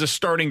them as a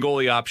starting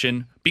goalie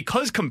option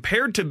because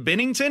compared to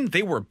Binnington,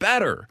 they were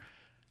better.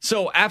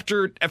 So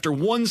after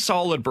one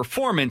solid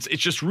performance,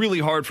 it's just really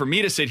hard for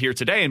me to sit here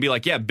today and be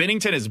like, yeah,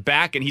 Binnington is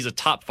back and he's a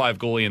top 5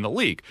 goalie in the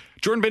league.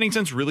 Jordan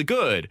Binnington's really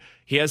good.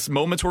 He has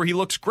moments where he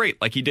looks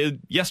great, like he did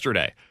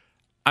yesterday.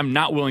 I'm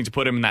not willing to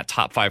put him in that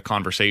top 5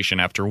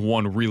 conversation after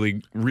one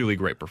really, really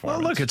great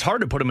performance. Well, look, it's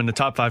hard to put him in the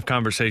top 5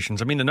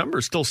 conversations. I mean, the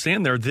numbers still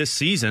stand there this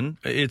season.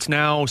 It's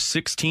now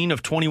 16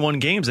 of 21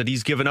 games that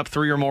he's given up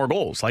 3 or more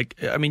goals. Like,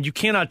 I mean, you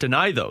cannot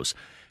deny those.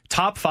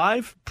 Top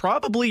 5?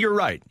 Probably you're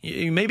right.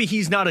 Maybe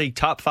he's not a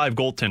top 5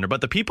 goaltender, but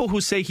the people who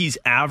say he's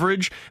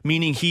average,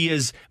 meaning he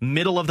is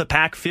middle of the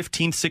pack,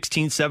 15th,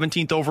 16th,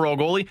 17th overall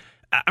goalie,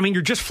 I mean,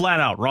 you're just flat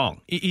out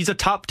wrong. He's a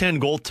top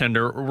 10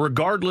 goaltender,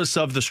 regardless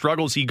of the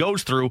struggles he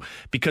goes through,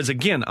 because,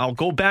 again, I'll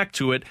go back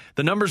to it.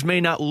 The numbers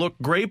may not look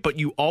great, but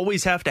you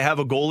always have to have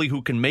a goalie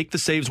who can make the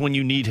saves when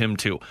you need him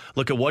to.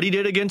 Look at what he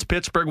did against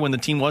Pittsburgh when the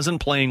team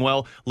wasn't playing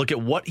well. Look at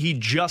what he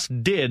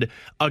just did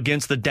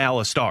against the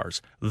Dallas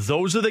Stars.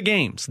 Those are the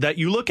games that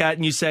you look at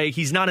and you say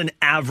he's not an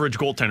average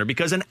goaltender,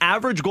 because an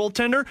average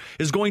goaltender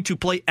is going to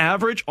play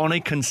average on a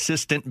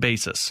consistent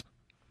basis.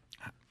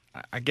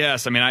 I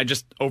guess. I mean,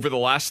 over the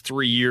last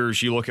 3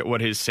 years, you look at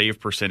what his save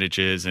percentage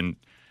is, and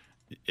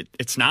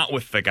it's not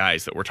with the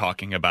guys that we're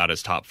talking about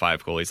as top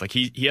 5 goalies. Like,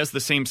 he has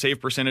the same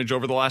save percentage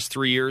over the last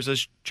 3 years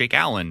as Jake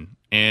Allen,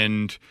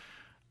 and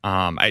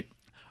I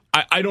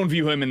don't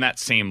view him in that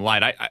same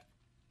light.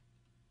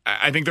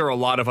 I think there are a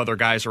lot of other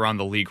guys around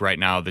the league right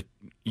now that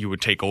you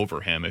would take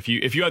over him if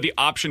you had the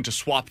option to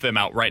swap them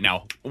out right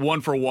now,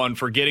 1-for-1,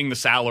 for getting the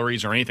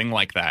salaries or anything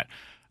like that.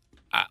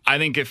 I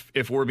think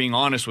if we're being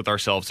honest with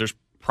ourselves, there's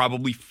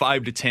probably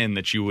 5 to 10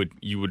 that you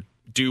would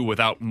do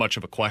without much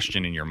of a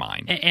question in your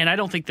mind. And I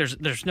don't think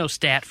there's no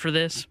stat for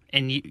this,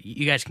 and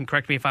you guys can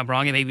correct me if I'm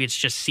wrong, and maybe it's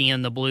just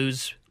seeing the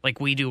Blues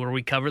like we do where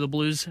we cover the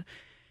Blues.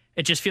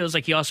 It just feels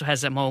like he also has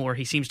that moment where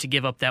he seems to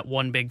give up that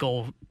one big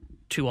goal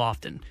too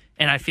often.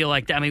 And I feel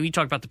like, we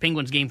talked about the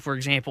Penguins game, for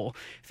example.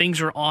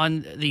 Things are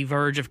on the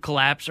verge of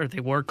collapse, or they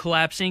were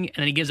collapsing, and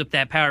then he gives up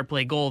that power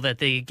play goal that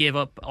they give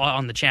up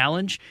on the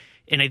challenge.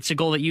 And it's a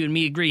goal that you and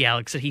me agree,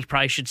 Alex, that he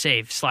probably should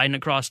save. Sliding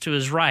across to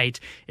his right.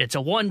 It's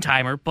a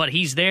one-timer, but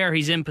he's there,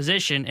 he's in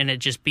position, and it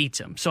just beats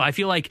him. So I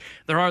feel like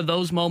there are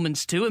those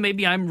moments, too, and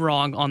maybe I'm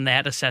wrong on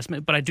that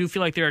assessment, but I do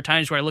feel like there are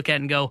times where I look at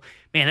it and go,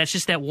 man, that's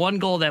just that one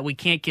goal that we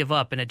can't give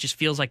up, and it just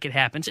feels like it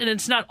happens. And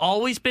it's not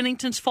always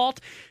Binnington's fault,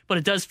 but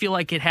it does feel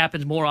like it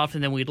happens more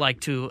often than we'd like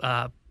to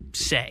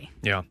say.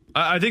 Yeah.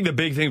 I think the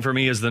big thing for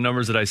me is the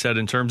numbers that I said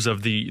in terms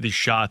of the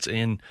shots.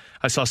 And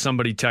I saw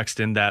somebody text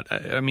in that.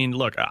 I mean,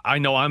 look, I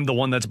know I'm the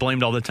one that's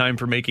blamed all the time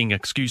for making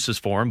excuses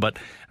for him, but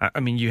I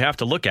mean, you have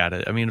to look at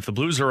it. I mean, if the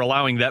Blues are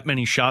allowing that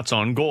many shots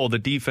on goal, the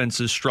defense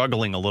is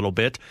struggling a little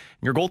bit.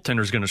 Your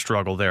goaltender's going to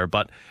struggle there.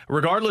 But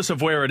regardless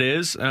of where it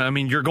is, I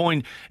mean, you're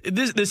going.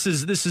 This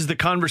is the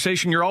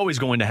conversation you're always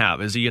going to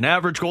have. Is he an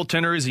average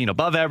goaltender? Is he an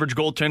above average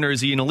goaltender?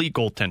 Is he an elite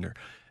goaltender?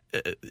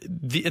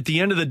 At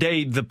the end of the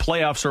day, the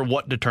playoffs are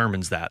what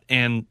determines that.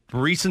 And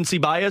recency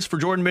bias for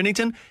Jordan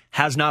Binnington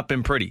has not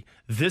been pretty.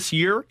 This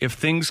year, if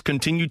things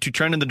continue to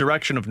trend in the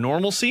direction of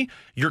normalcy,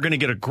 you're going to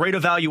get a great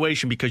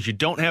evaluation because you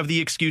don't have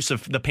the excuse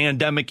of the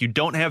pandemic. You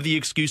don't have the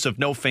excuse of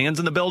no fans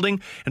in the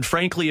building. And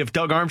frankly, if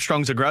Doug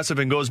Armstrong's aggressive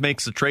and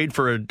makes a trade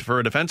for a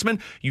defenseman,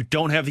 you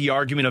don't have the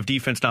argument of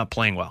defense not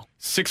playing well.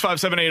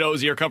 65780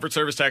 is your Comfort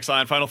Service text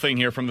line. Final thing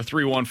here from the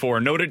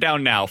 314. Note it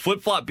down now.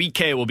 Flip-flop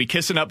BK will be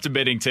kissing up to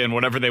Binnington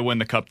whenever they win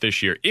the Cup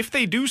this year. If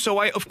they do so,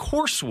 I of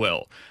course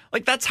will.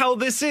 Like, that's how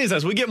this is.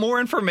 As we get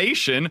more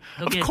information,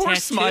 of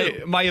course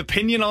my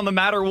opinion on the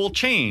matter will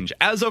change.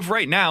 As of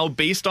right now,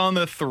 based on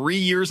the 3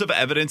 years of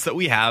evidence that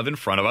we have in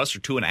front of us, or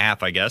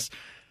 2.5, I guess,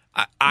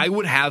 I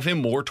would have him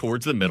more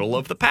towards the middle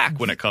of the pack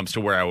when it comes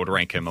to where I would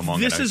rank him among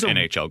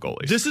NHL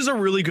goalies. This is a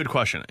really good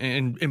question.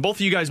 And both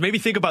of you guys, maybe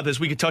think about this.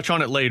 We could touch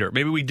on it later.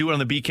 Maybe we do it on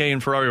the BK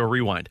and Ferrario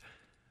Rewind.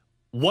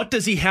 What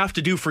does he have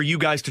to do for you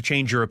guys to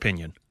change your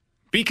opinion?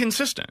 Be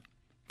consistent.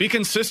 Be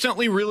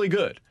consistently really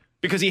good.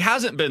 Because he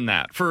hasn't been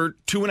that for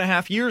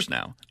 2.5 years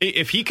now.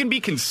 If he can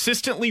be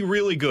consistently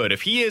really good,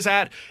 if he is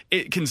at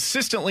it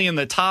consistently in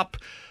the top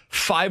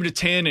 5 to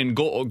 10 in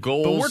goals.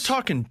 But we're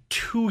talking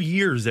 2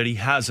 years that he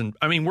hasn't.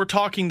 I mean, we're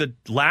talking the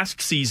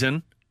last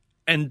season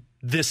and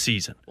this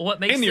season. What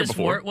makes this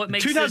work? What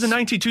makes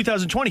 2019,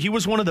 2020, he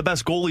was one of the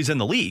best goalies in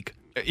the league.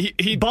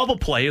 He bubble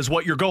play is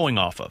what you're going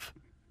off of.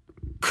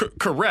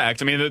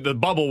 Correct. I mean, the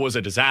bubble was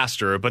a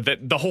disaster, but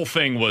the whole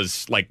thing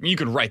was like, you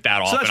could write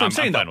that off. So that's what I'm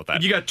saying. Fine with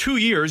that. You got 2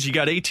 years. You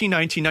got 18,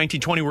 19,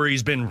 19, 20 where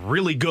he's been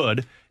really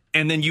good.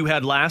 And then you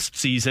had last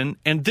season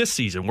and this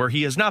season where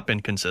he has not been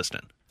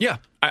consistent. Yeah.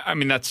 I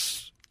mean,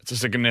 it's a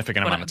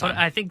significant amount of time.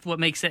 But I think what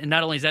makes it,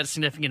 not only is that a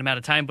significant amount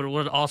of time, but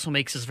what also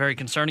makes this very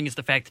concerning is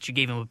the fact that you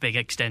gave him a big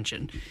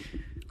extension.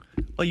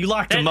 Well, you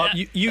locked him up.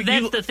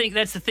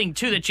 That's the thing,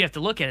 too, that you have to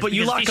look at. But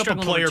you lock up a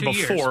player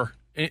before.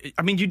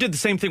 I mean, you did the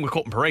same thing with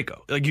Colton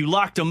Parayko. Like, you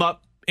locked him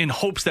up in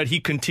hopes that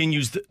he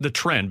continues the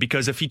trend,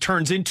 because if he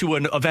turns into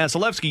a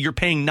Vasilevsky, you're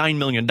paying $9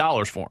 million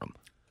for him.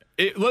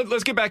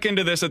 Let's get back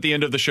into this at the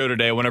end of the show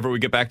today whenever we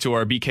get back to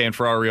our BK and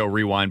Ferrario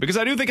Rewind, because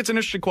I do think it's an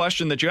interesting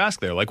question that you ask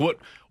there. Like,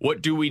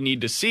 what do we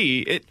need to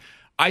see?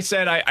 I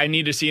said I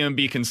need to see him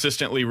be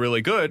consistently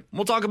really good.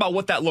 We'll talk about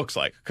what that looks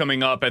like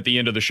coming up at the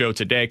end of the show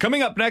today.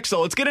 Coming up next,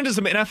 though, let's get into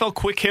some NFL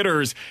quick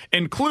hitters,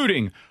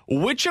 including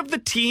which of the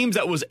teams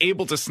that was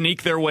able to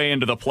sneak their way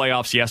into the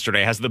playoffs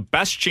yesterday has the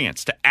best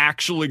chance to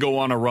actually go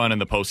on a run in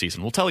the postseason.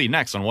 We'll tell you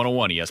next on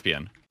 101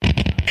 ESPN.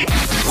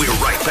 We're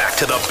right back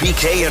to the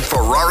BK and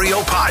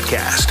Ferrario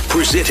podcast,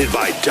 presented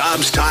by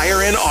Dobbs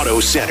Tire and Auto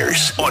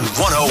Centers on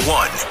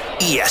 101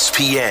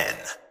 ESPN.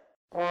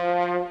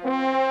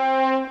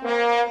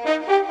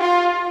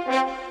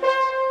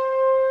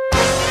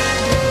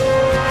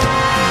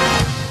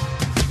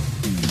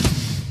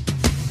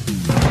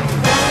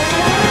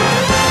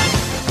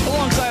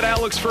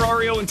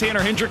 Ferrario and Tanner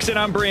Hendrickson.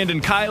 I'm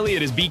Brandon Kiley.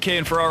 It is BK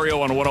and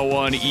Ferrario on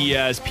 101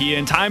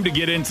 ESPN. Time to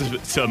get into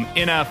some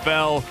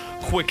NFL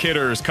quick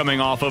hitters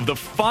coming off of the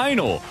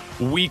final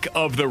week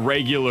of the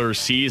regular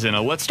season.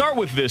 Let's start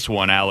with this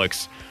one,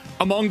 Alex.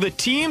 Among the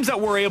teams that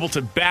were able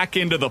to back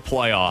into the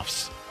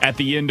playoffs at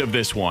the end of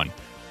this one,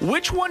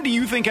 which one do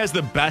you think has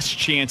the best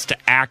chance to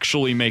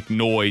actually make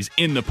noise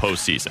in the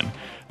postseason?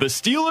 The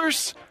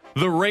Steelers,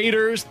 the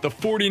Raiders, the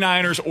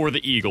 49ers, or the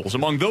Eagles?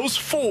 Among those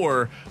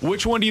four,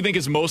 which one do you think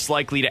is most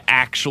likely to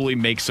actually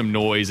make some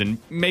noise and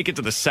make it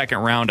to the second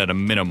round at a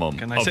minimum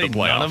Can I say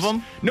none of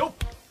them?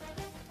 Nope.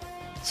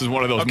 This is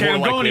one of those more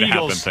likely going to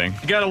Eagles. happen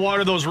thing. You got to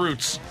water those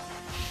roots.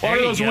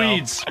 Water those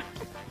weeds.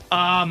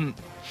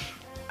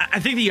 I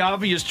think the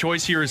obvious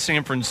choice here is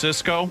San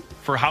Francisco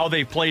for how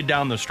they played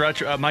down the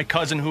stretch. My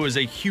cousin, who is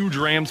a huge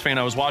Rams fan,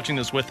 I was watching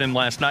this with him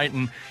last night,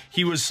 and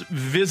he was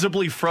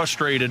visibly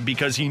frustrated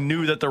because he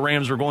knew that the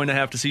Rams were going to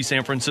have to see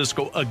San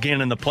Francisco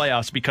again in the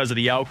playoffs because of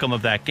the outcome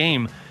of that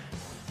game.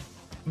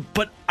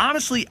 But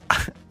honestly,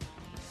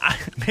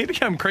 maybe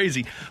I'm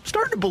crazy. I'm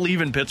starting to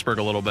believe in Pittsburgh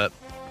a little bit.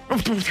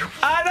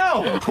 I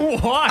know.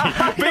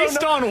 Why?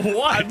 Based on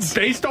what?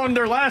 Based on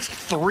their last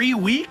 3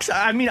 weeks?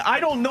 I mean, I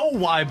don't know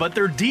why, but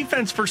their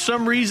defense for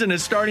some reason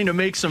is starting to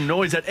make some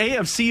noise. That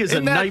AFC is a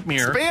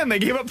nightmare. Span, they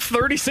gave up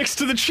 36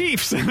 to the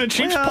Chiefs, and the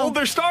Chiefs pulled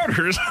their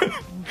starters.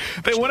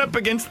 They went up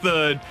against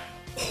the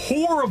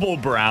horrible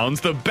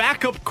Browns, the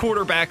backup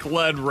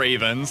quarterback-led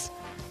Ravens,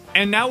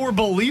 and now we're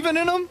believing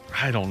in them?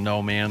 I don't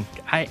know, man.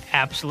 I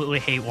absolutely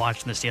hate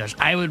watching the Steelers.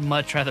 I would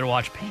much rather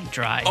watch paint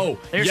dry. Oh,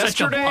 they're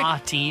yesterday, such a blah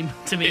team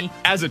to me.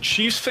 As a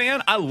Chiefs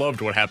fan, I loved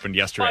what happened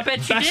yesterday. Well, I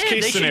bet you Best did.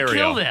 case They scenario. should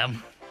kill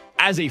them.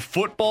 As a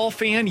football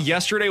fan,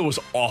 yesterday was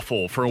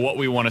awful for what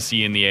we want to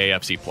see in the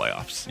AFC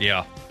playoffs.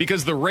 Yeah.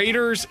 Because the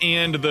Raiders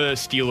and the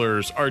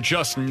Steelers are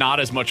just not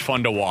as much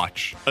fun to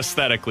watch,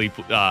 aesthetically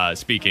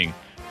speaking,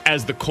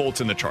 as the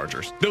Colts and the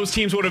Chargers. Those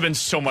teams would have been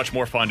so much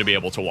more fun to be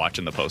able to watch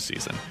in the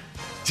postseason.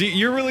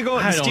 You're really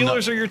going, the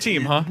Steelers are your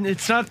team, huh?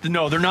 It's not,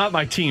 no, they're not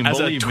my team, as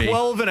believe me. As a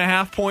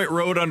 12.5-point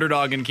road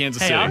underdog in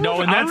Kansas City. I'm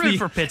rooting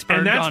for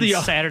Pittsburgh on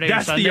Saturday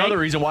That's or Sunday. the other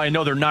reason why I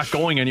know they're not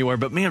going anywhere.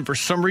 But, man, for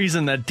some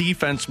reason, that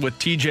defense with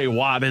T.J.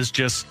 Watt is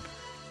just,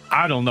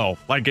 I don't know.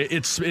 Like,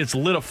 it's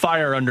lit a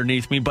fire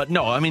underneath me. But,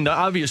 no, I mean, the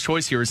obvious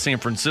choice here is San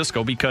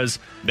Francisco because...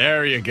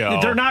 There you go.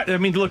 They're not, I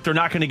mean, look, they're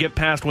not going to get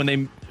past when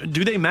they...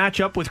 Do they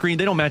match up with Green?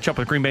 They don't match up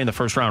with Green Bay in the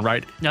first round,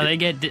 right? No, they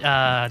get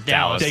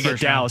Dallas. They get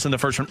Dallas in the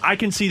first round. I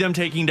can see them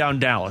taking down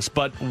Dallas,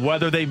 but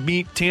whether they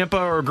meet Tampa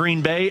or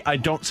Green Bay, I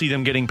don't see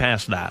them getting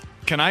past that.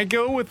 Can I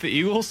go with the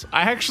Eagles?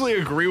 I actually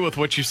agree with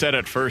what you said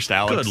at first,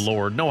 Alex. Good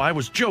Lord. No, I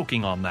was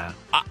joking on that.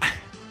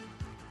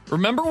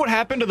 Remember what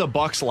happened to the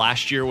Bucs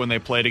last year when they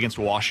played against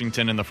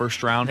Washington in the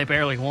first round? They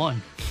barely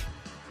won.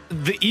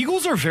 The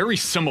Eagles are very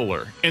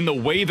similar in the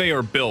way they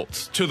are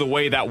built to the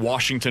way that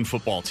Washington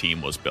football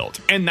team was built.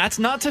 And that's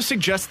not to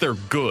suggest they're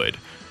good.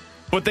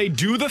 But they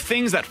do the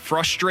things that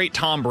frustrate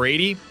Tom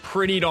Brady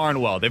pretty darn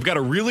well. They've got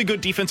a really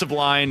good defensive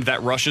line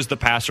that rushes the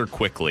passer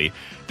quickly.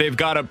 They've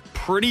got a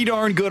pretty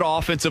darn good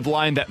offensive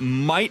line that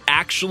might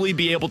actually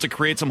be able to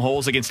create some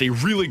holes against a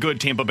really good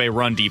Tampa Bay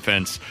run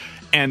defense.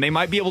 And they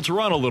might be able to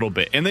run a little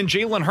bit. And then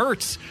Jalen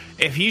Hurts,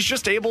 if he's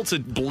just able to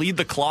bleed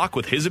the clock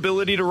with his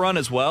ability to run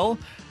as well,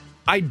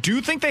 I do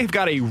think they've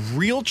got a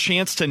real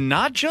chance to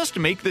not just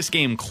make this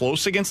game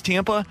close against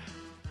Tampa.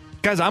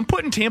 Guys, I'm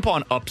putting Tampa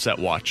on upset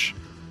watch.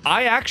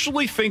 I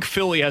actually think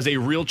Philly has a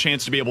real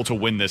chance to be able to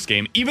win this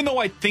game. Even though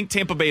I think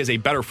Tampa Bay is a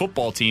better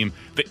football team,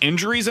 the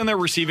injuries in their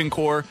receiving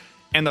core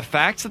and the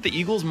fact that the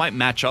Eagles might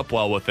match up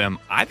well with them,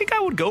 I think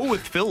I would go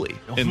with Philly.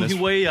 The only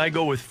way I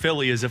go with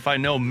Philly is if I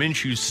know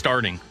Minshew's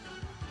starting.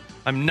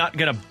 I'm not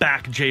going to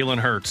back Jalen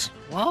Hurts.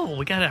 Whoa,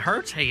 we got a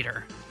Hurts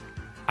hater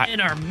in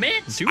our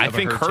midst. I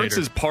think Hurts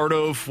is part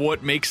of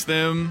what makes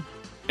them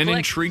an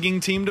intriguing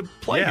team to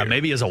play. Yeah, here.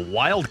 Maybe as a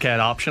wildcat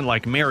option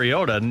like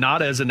Mariota,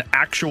 not as an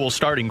actual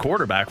starting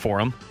quarterback for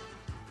him.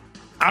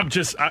 I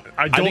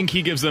think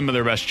he gives them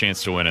their best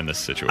chance to win in this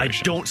situation. I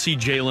don't see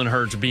Jalen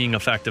Hurts being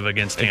effective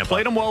against Tampa. They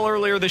played him well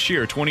earlier this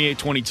year,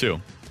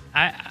 28-22.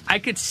 I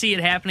could see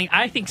it happening.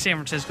 I think San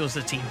Francisco's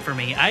the team for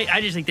me.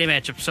 I just think they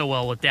match up so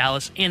well with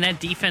Dallas. And that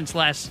defense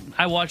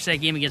I watched that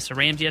game against the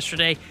Rams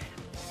yesterday.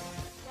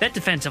 That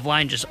defensive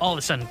line just all of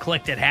a sudden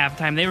clicked at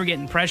halftime. They were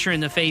getting pressure in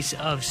the face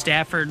of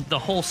Stafford the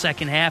whole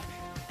second half.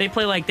 They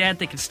play like that.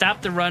 They can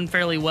stop the run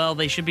fairly well.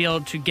 They should be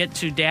able to get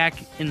to Dak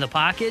in the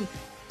pocket.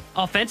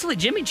 Offensively,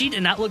 Jimmy G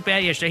did not look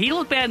bad yesterday. He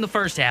looked bad in the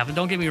first half, and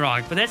don't get me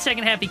wrong. But that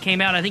second half he came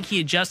out, I think he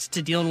adjusted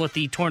to dealing with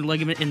the torn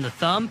ligament in the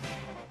thumb.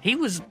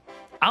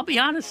 I'll be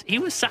honest, he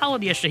was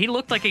solid yesterday. He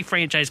looked like a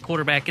franchise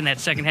quarterback in that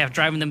second half,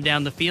 driving them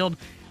down the field.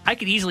 I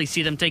could easily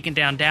see them taking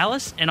down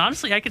Dallas, and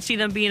honestly, I could see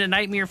them being a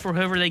nightmare for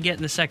whoever they get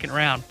in the second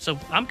round. So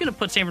I'm going to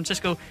put San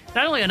Francisco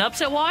not only an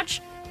upset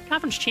watch,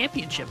 conference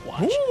championship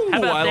watch. Ooh, I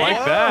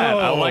like that.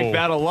 I like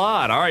that a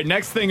lot. All right,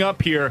 next thing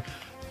up here.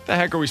 What the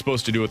heck are we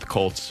supposed to do with the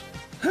Colts?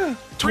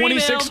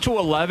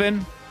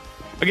 26-11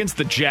 against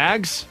the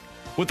Jags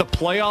with a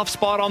playoff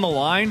spot on the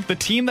line. The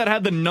team that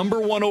had the number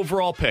 1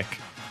 overall pick.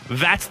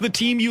 That's the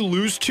team you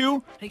lose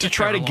to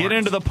try to get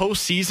into the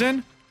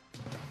postseason?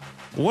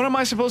 What am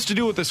I supposed to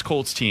do with this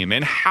Colts team?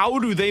 And how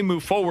do they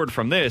move forward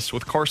from this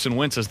with Carson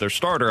Wentz as their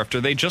starter after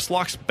they just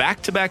lost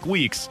back-to-back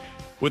weeks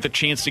with a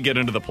chance to get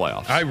into the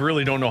playoffs? I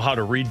really don't know how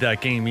to read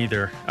that game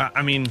either.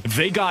 I mean,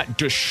 they got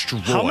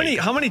destroyed.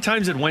 How many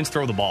times did Wentz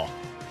throw the ball?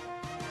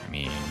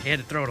 He had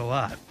to throw it a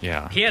lot.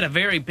 Yeah. He had a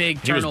very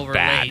big turnover he was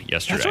bad late.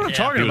 yesterday. That's what I'm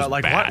talking about.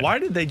 Like, why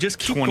did they just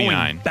keep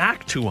 29. going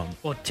back to him?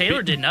 Well,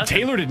 Taylor did nothing.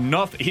 Taylor did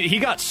nothing. He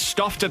got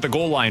stuffed at the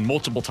goal line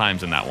multiple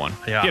times in that one.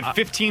 Yeah. He had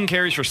 15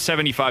 carries for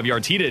 75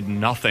 yards. He did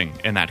nothing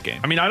in that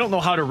game. I mean, I don't know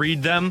how to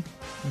read them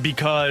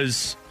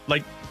because,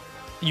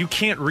 you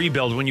can't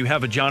rebuild when you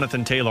have a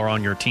Jonathan Taylor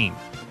on your team.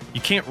 You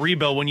can't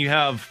rebuild when you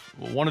have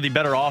one of the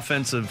better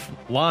offensive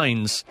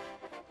lines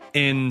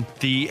in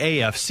the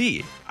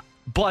AFC.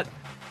 But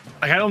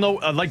I don't know,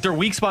 their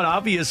weak spot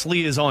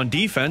obviously is on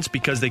defense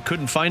because they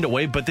couldn't find a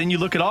way, but then you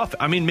look at offense.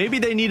 I mean, maybe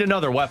they need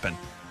another weapon.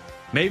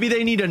 Maybe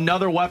they need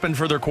another weapon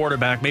for their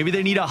quarterback. Maybe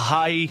they need a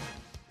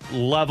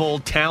high-level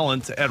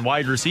talent at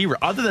wide receiver.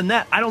 Other than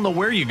that, I don't know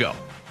where you go.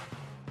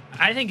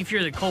 I think if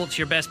you're the Colts,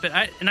 your best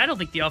bet, and I don't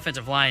think the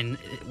offensive line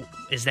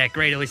is that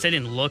great. At least they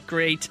didn't look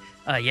great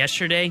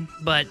yesterday.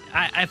 But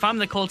if I'm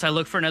the Colts, I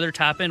look for another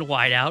top-end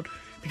wideout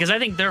because I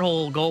think their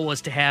whole goal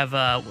was to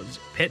have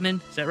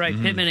Pittman. Is that right?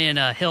 Mm-hmm. Pittman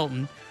and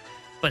Hilton.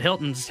 But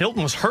Hilton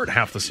was hurt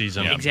half the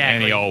season. Yeah, exactly.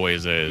 And he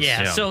always is.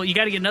 Yeah, so you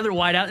got to get another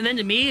wideout. And then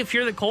to me, if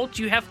you're the Colts,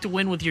 you have to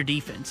win with your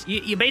defense.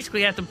 You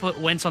basically have to put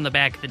Wentz on the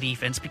back of the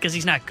defense because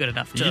he's not good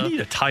enough to you need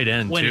a tight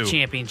end win too. A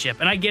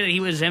championship. And I get it. He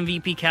was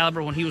MVP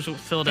caliber when he was with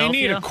Philadelphia.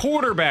 They need a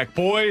quarterback,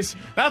 boys.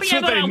 That's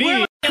what they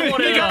need. They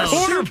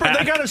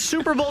got a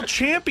Super Bowl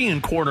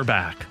champion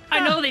quarterback. I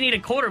know they need a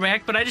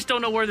quarterback, but I just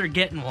don't know where they're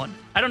getting one.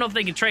 I don't know if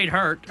they can trade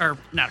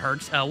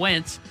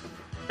Wentz.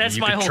 That's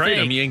my whole thing. You could trade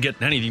him. You ain't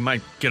getting any. You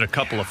might get a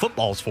couple of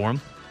footballs for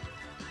him.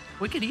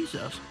 We could use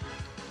those.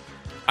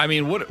 I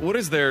mean, what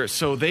is their...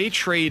 So they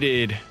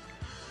traded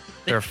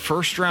their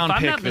first-round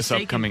pick this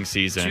upcoming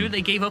season. Too,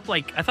 they gave up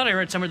I thought I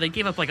read somewhere, they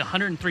gave up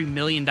 $103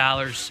 million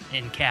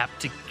in cap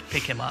to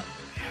pick him up.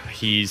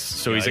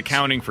 He's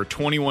accounting for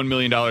 $21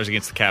 million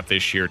against the cap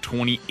this year,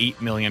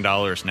 $28 million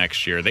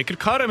next year. They could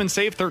cut him and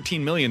save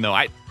 $13 million, though.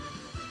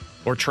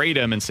 Or trade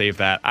him and save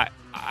that.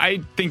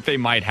 I think they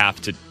might have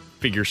to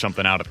figure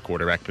something out at the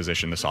quarterback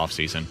position this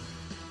offseason.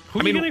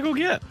 Who are you going to go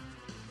get?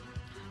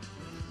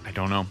 I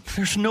don't know.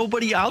 There's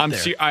nobody out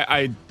there.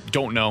 I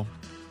don't know.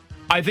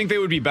 I think they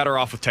would be better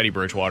off with Teddy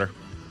Bridgewater.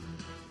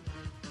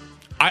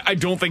 I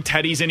don't think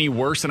Teddy's any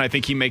worse, and I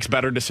think he makes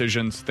better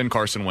decisions than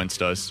Carson Wentz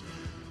does.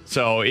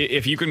 So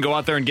if you can go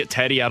out there and get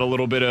Teddy, add a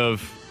little bit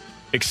of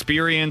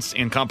experience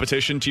and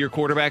competition to your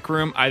quarterback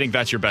room, I think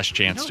that's your best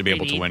chance to be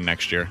able to win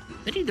next year.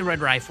 They need the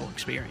Red Rifle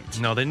experience.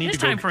 No, they need it's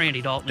to go. It's time for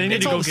Andy Dalton. They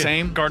need to go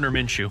get Gardner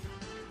Minshew.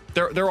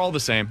 They're all the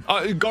same.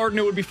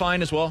 Gardner would be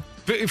fine as well.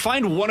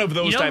 Find one of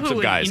those types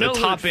of guys, a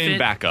top-end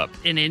backup.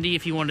 In Indy,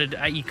 if you wanted,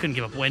 you couldn't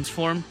give up wins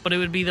for him, but it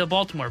would be the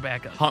Baltimore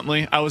backup.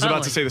 Huntley. I was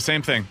about to say the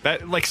same thing.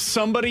 That, like,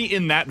 somebody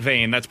in that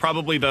vein, that's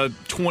probably the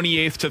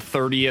 28th to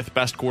 30th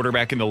best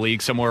quarterback in the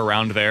league, somewhere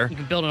around there. You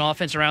can build an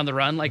offense around the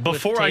run. Like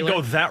before I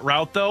go that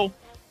route, though,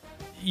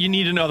 you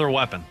need another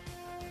weapon.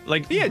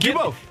 Like, do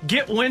both.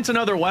 Get Wentz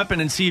another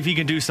weapon and see if he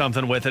can do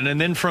something with it. And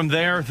then from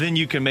there, then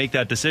you can make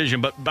that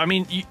decision. But, I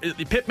mean,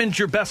 Pittman's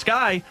your best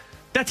guy.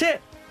 That's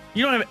it.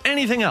 You don't have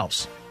anything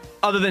else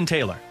other than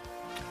Taylor.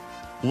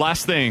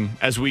 Last thing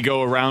as we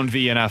go around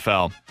the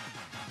NFL.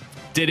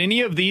 Did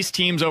any of these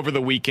teams over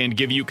the weekend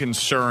give you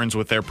concerns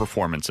with their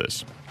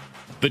performances?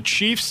 The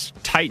Chiefs,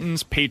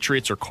 Titans,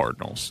 Patriots, or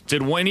Cardinals?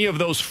 Did any of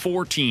those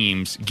 4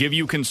 teams give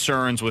you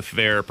concerns with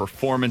their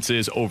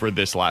performances over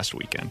this last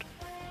weekend?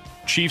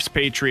 Chiefs,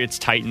 Patriots,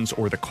 Titans,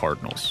 or the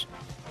Cardinals?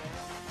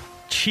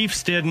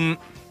 Chiefs didn't.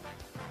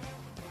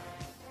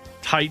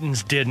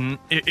 Titans didn't.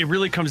 It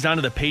really comes down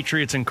to the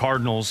Patriots and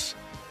Cardinals.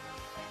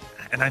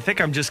 And I think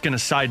I'm just going to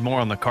side more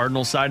on the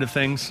Cardinals side of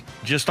things,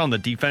 just on the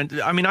defense.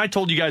 I mean, I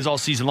told you guys all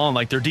season long,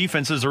 like, their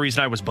defense is the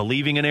reason I was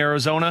believing in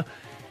Arizona.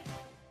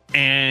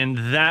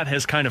 And that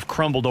has kind of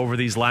crumbled over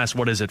these last,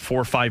 4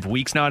 or 5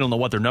 weeks now? I don't know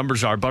what their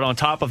numbers are. But on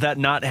top of that,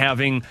 not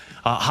having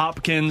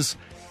Hopkins,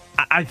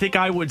 I think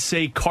I would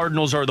say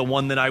Cardinals are the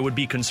one that I would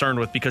be concerned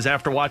with, because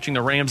after watching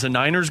the Rams and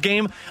Niners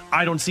game,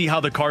 I don't see how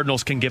the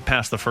Cardinals can get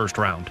past the first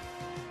round.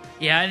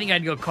 Yeah, I think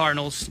I'd go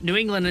Cardinals. New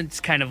England, it's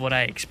kind of what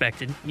I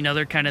expected. You know,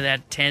 they're kind of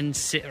that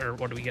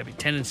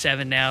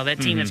 10-7 now. That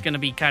team that's going to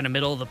be kind of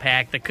middle of the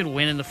pack, that could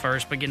win in the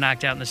first but get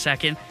knocked out in the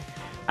second.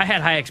 I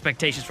had high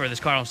expectations for this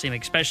Cardinals team,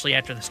 especially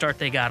after the start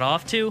they got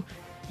off to.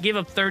 Give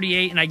up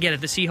 38, and I get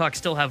it, the Seahawks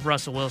still have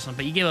Russell Wilson,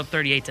 but you give up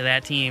 38 to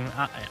that team,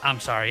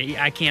 I'm sorry,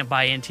 I can't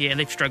buy into you, and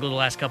they've struggled the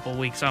last couple of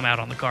weeks, so I'm out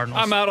on the Cardinals.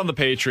 I'm out on the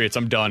Patriots.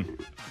 I'm done.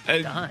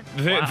 Wow.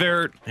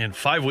 And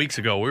 5 weeks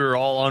ago, we were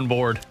all on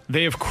board.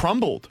 They have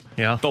crumbled.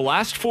 Yeah. The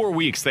last 4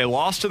 weeks, they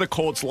lost to the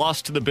Colts,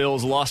 lost to the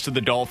Bills, lost to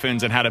the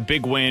Dolphins, and had a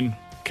big win.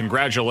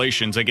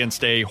 Congratulations,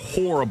 against a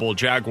horrible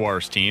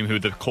Jaguars team who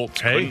the Colts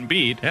couldn't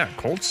beat. Yeah,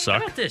 Colts suck.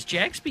 How about this?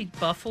 Jags beat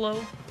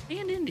Buffalo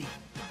and Indy.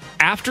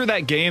 After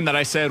that game that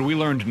I said we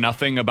learned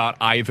nothing about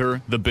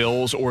either the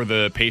Bills or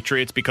the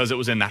Patriots because it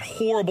was in that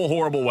horrible,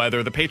 horrible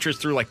weather. The Patriots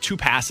threw like 2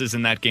 passes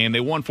in that game. They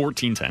won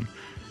 14-10.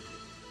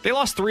 They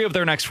lost 3 of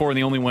their next 4, and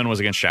the only win was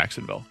against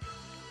Jacksonville.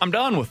 I'm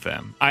done with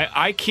them.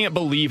 I can't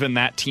believe in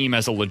that team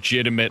as a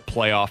legitimate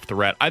playoff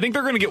threat. I think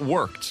they're going to get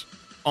worked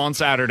on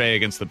Saturday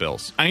against the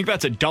Bills. I think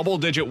that's a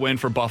double-digit win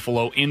for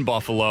Buffalo in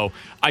Buffalo.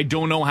 I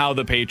don't know how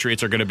the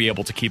Patriots are going to be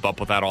able to keep up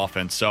with that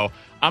offense. So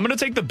I'm going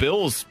to take the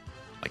Bills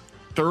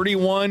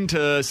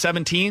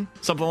 31-17,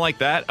 something like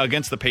that,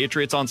 against the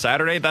Patriots on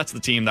Saturday. That's the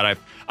team that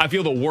I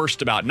feel the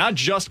worst about, not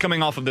just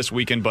coming off of this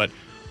weekend, but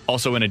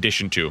also in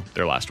addition to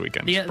their last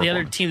weekend. The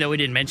other team that we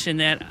didn't mention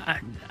that,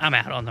 I'm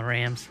out on the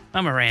Rams.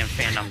 I'm a Rams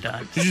fan. I'm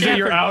done. Did you say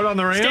you're out on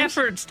the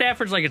Rams?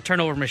 Stafford's like a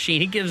turnover machine.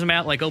 He gives them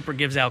out like Oprah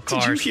gives out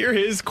cars. Did you hear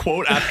his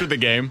quote after the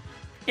game?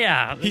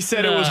 Yeah. He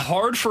said it was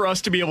hard for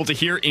us to be able to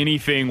hear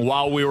anything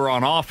while we were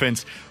on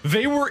offense.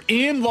 They were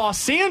in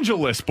Los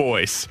Angeles,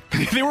 boys.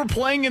 They were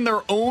playing in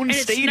their own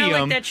stadium. It's not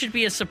like that should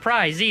be a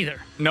surprise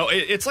either. No,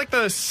 it's like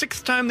the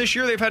 6th time this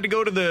year they've had to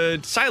go to the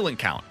silent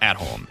count at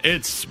home.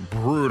 It's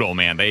brutal,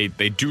 man. They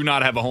do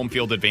not have a home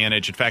field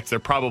advantage. In fact, they're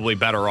probably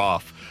better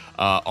off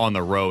on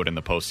the road in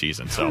the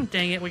postseason. So,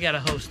 dang it, we got to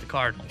host the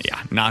Cardinals.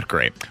 Yeah, not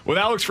great. With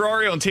Alex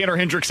Ferrario and Tanner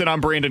Hendrickson,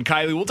 I'm Brandon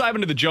Kiley. We'll dive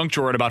into the junk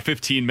drawer in about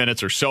 15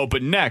 minutes or so.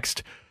 But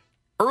next,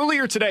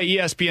 earlier today,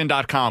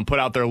 ESPN.com put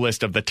out their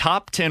list of the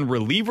top 10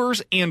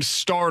 relievers and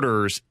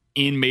starters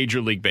in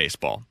Major League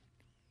Baseball.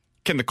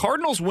 Can the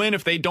Cardinals win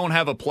if they don't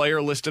have a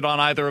player listed on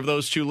either of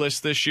those 2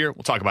 lists this year?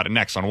 We'll talk about it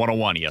next on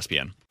 101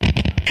 ESPN.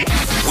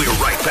 We're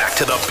right back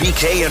to the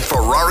BK and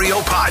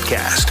Ferrario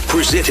podcast,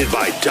 presented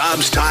by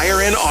Dobbs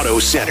Tire and Auto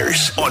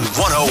Centers on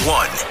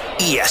 101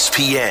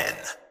 ESPN.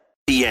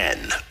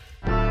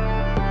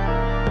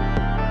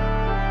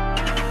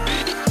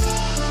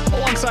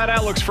 Alongside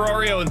Alex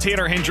Ferrario and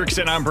Tanner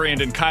Hendrickson, I'm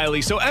Brandon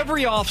Kiley. So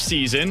every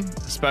offseason,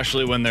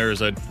 especially when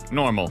there's a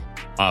normal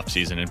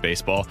offseason in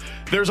baseball,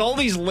 there's all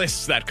these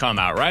lists that come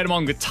out, right?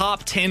 Among the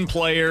top 10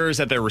 players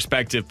at their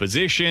respective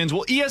positions.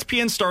 Well,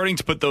 ESPN's starting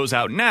to put those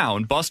out now,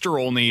 and Buster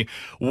Olney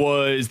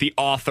was the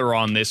author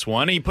on this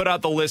one. He put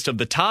out the list of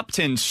the top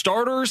 10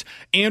 starters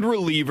and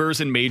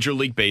relievers in Major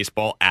League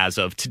Baseball as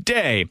of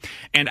today.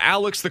 And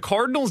Alex, the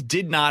Cardinals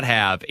did not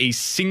have a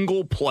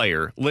single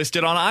player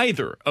listed on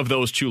either of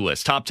those 2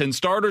 lists, top 10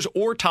 starters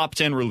or top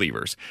 10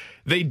 relievers.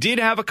 They did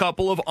have a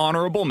couple of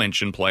honorable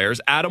mention players.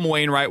 Adam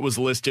Wainwright was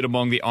listed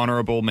among the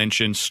honorable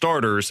mention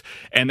starters,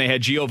 and they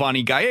had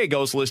Giovanni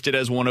Gallegos listed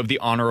as one of the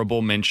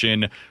honorable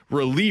mention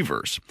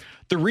relievers.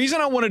 The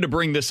reason I wanted to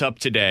bring this up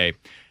today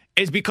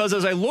is because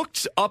as I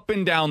looked up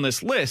and down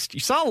this list, you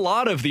saw a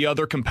lot of the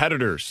other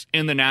competitors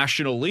in the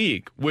National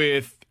League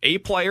with a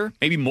player,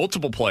 maybe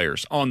multiple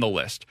players on the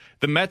list.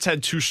 The Mets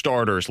had 2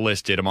 starters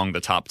listed among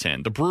the top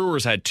 10. The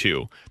Brewers had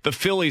 2. The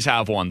Phillies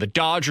have 1. The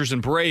Dodgers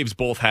and Braves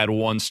both had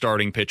 1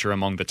 starting pitcher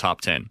among the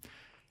top 10.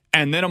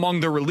 And then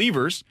among the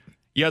relievers,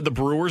 you had the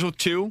Brewers with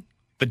 2,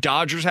 the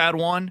Dodgers had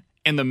 1,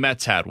 and the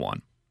Mets had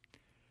 1.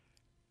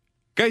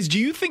 Guys, do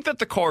you think that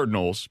the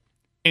Cardinals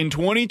in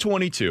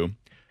 2022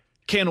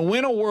 can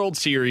win a World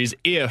Series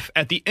if,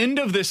 at the end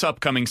of this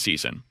upcoming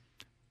season,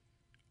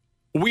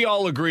 we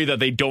all agree that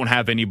they don't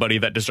have anybody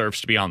that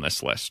deserves to be on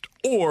this list?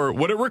 Or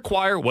would it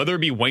require, whether it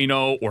be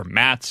Waino or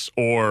Matz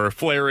or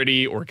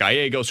Flaherty or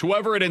Gallegos,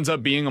 whoever it ends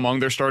up being among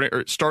their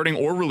starting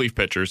or relief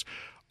pitchers,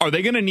 are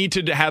they going to need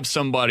to have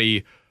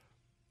somebody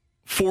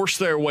force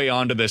their way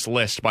onto this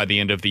list by the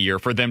end of the year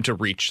for them to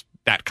reach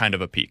that kind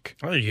of a peak?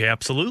 Well, you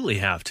absolutely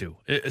have to,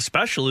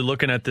 especially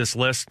looking at this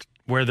list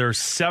where there's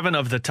 7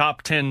 of the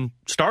top 10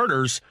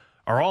 starters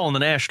are all in the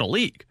National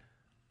League.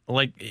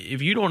 Like,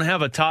 if you don't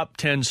have a top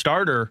 10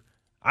 starter,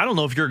 I don't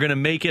know if you're going to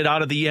make it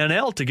out of the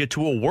NL to get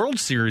to a World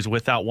Series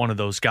without one of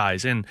those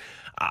guys. And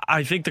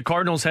I think the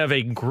Cardinals have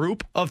a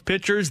group of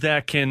pitchers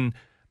that can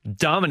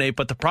dominate,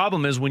 but the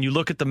problem is when you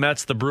look at the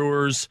Mets, the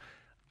Brewers,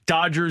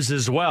 Dodgers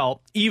as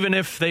well, even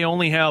if they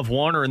only have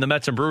 1, or in the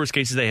Mets and Brewers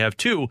cases they have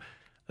 2,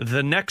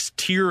 the next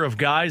tier of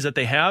guys that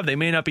they have, they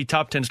may not be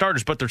top 10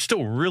 starters, but they're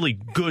still really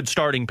good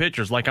starting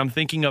pitchers. Like, I'm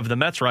thinking of the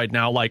Mets right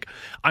now. Like,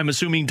 I'm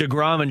assuming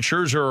DeGrom and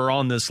Scherzer are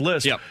on this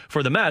list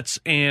for the Mets.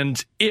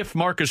 And if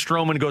Marcus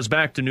Stroman goes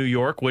back to New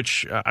York,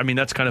 which, I mean,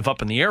 that's kind of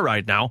up in the air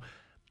right now,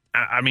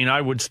 I mean,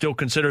 I would still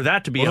consider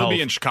that to be he'll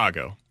be in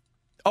Chicago.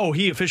 Oh,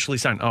 he officially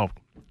signed. Oh,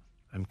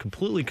 I'm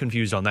completely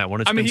confused on that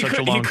one. It's been such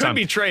a long time. He could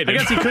be traded. I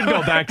guess he could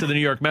go back to the New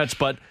York Mets,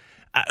 but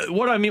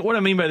what I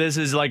mean by this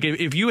is, like,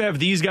 if you have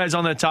these guys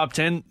on that top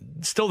 10,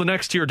 still the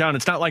next tier down,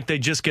 it's not like they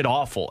just get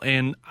awful.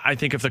 And I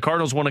think if the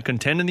Cardinals want to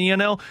contend in the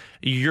NL,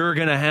 you're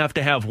going to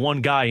have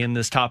one guy in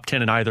this top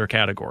 10 in either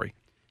category.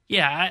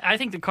 Yeah, I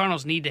think the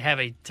Cardinals need to have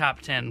a top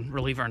 10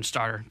 reliever and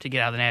starter to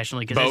get out of the National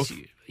League. Both?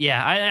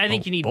 Yeah, I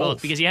think you need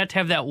both, because you have to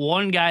have that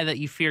one guy that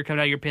you fear coming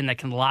out of your pen that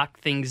can lock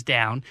things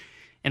down.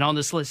 And on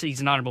this list,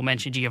 he's an honorable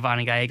mention,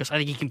 Giovanni Gallegos. I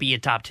think he can be a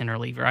top 10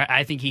 reliever.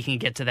 I think he can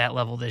get to that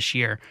level this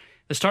year.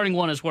 The starting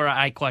one is where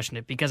I question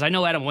it, because I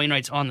know Adam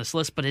Wainwright's on this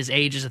list, but his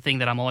age is a thing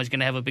that I'm always going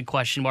to have a big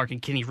question mark,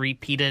 and can he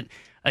repeat it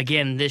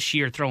again this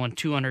year, throwing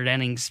 200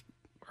 innings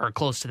or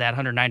close to that,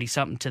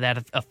 190-something to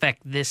that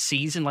effect this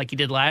season like he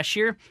did last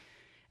year?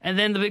 And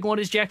then the big one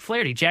is Jack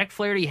Flaherty. Jack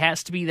Flaherty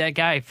has to be that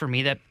guy for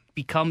me that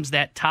becomes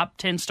that top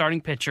 10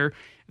 starting pitcher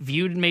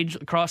viewed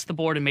across the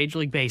board in Major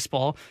League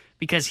Baseball,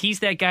 because he's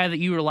that guy that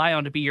you rely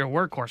on to be your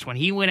workhorse. When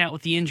he went out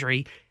with the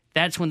injury,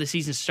 that's when the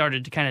season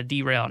started to kind of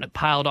derail, and it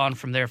piled on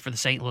from there for the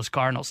St. Louis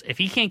Cardinals. If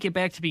he can't get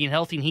back to being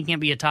healthy and he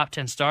can't be a top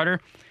 10 starter,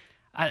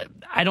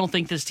 I don't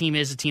think this team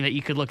is a team that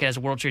you could look at as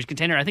a World Series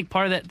contender. I think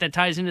part of that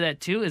ties into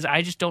that, too, is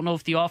I just don't know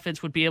if the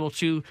offense would be able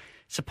to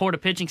support a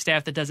pitching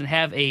staff that doesn't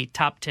have a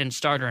top 10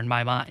 starter in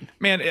my mind.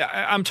 Man,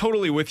 I'm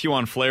totally with you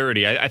on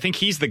Flaherty. I think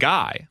he's the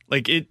guy.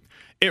 Like, it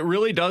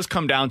really does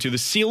come down to the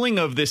ceiling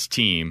of this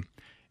team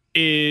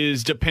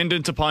is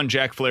dependent upon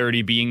Jack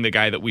Flaherty being the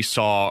guy that we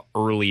saw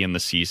early in the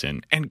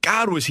season. And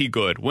God, was he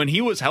good. When he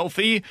was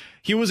healthy,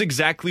 he was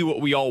exactly what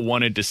we all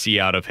wanted to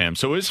see out of him.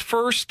 So his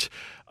first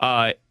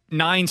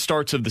 9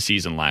 starts of the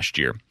season last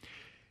year,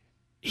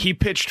 he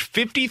pitched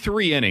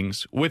 53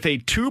 innings with a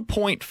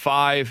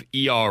 2.5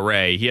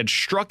 ERA. He had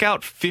struck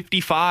out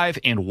 55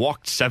 and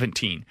walked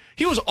 17.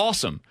 He was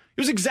awesome.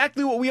 He was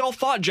exactly what we all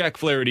thought Jack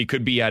Flaherty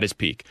could be at his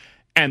peak.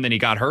 And then he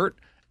got hurt,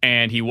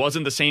 and he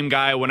wasn't the same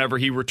guy whenever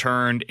he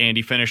returned, and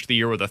he finished the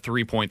year with a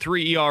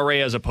 3.3 ERA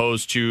as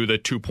opposed to the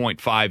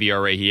 2.5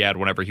 ERA he had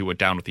whenever he went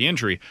down with the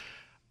injury.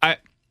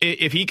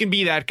 If he can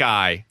be that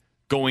guy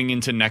going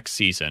into next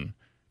season,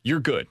 you're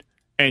good.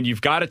 And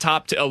you've got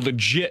a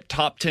legit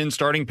top 10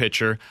 starting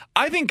pitcher.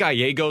 I think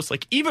Gallegos,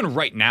 like, even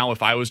right now,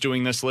 if I was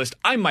doing this list,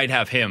 I might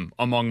have him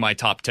among my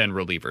top 10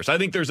 relievers. I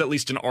think there's at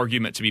least an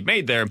argument to be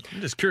made there.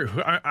 I'm just curious.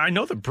 I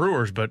know the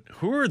Brewers, but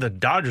who are the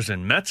Dodgers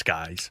and Mets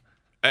guys?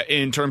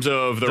 In terms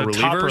of the relievers?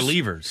 Top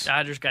relievers.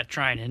 Dodgers got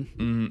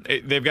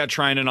Trinan. They've got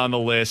Trinan on the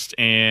list,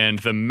 and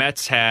the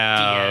Mets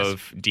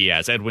have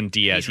Diaz. Edwin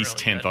Diaz. He's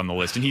really 10th on the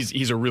list, and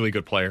he's a really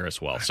good player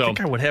as well. I think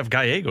I would have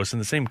Gallegos in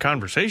the same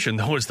conversation,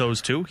 though, as those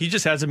two. He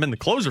just hasn't been the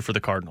closer for the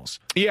Cardinals.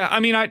 Yeah,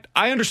 I mean,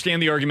 I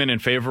understand the argument in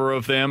favor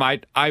of them. I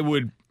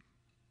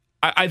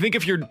think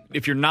if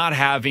you're not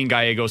having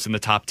Gallegos in the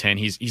top 10,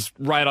 he's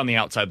right on the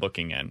outside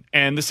looking in.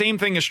 And the same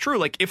thing is true.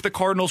 Like, if the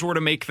Cardinals were to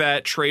make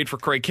that trade for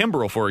Craig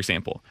Kimbrell, for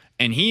example,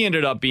 and he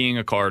ended up being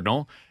a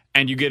Cardinal,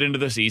 and you get into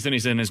the season,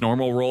 he's in his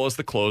normal role as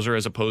the closer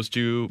as opposed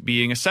to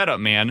being a setup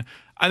man,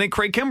 I think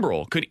Craig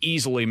Kimbrell could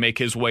easily make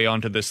his way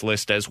onto this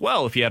list as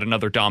well if he had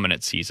another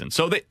dominant season.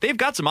 So they've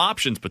got some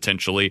options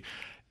potentially.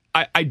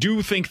 I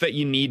do think that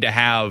you need to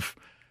have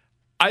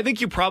I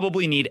think you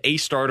probably need a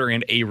starter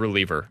and a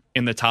reliever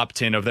in the top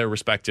 10 of their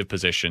respective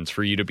positions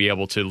for you to be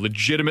able to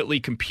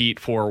legitimately compete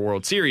for a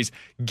World Series,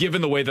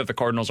 given the way that the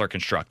Cardinals are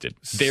constructed.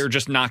 They're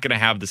just not going to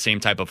have the same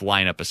type of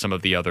lineup as some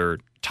of the other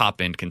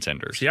top-end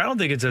contenders. See, I don't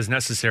think it's as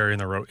necessary in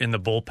the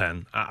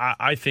bullpen.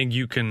 I think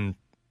you can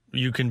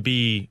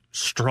be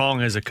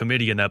strong as a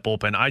committee in that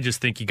bullpen. I just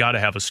think you got to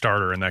have a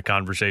starter in that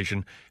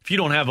conversation. If you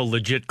don't have a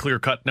legit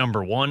clear-cut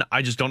number one,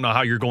 I just don't know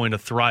how you're going to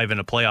thrive in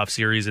a playoff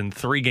series in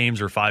 3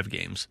 games or 5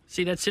 games.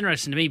 See, that's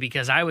interesting to me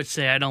because I would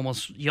say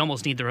you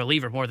almost need the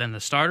reliever more than the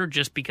starter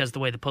just because the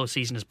way the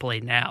postseason is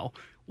played now,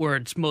 where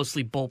it's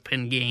mostly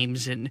bullpen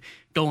games and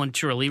going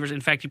to relievers. In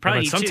fact, you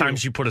probably need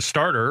sometimes you put a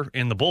starter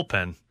in the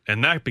bullpen,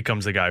 and that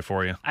becomes the guy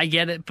for you. I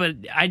get it, but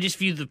I just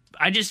view the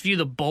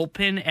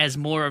bullpen as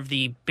more of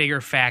the bigger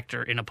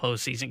factor in a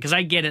postseason. Because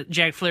I get it,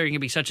 Jack Flaherty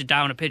can be such a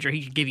dominant pitcher;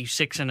 he could give you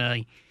 6 in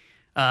a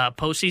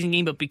postseason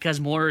game. But because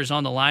more is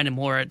on the line and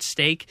more at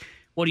stake,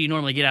 what do you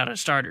normally get out of a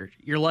starter?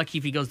 You're lucky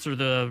if he goes through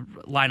the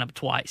lineup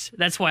twice.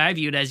 That's why I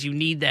view it as you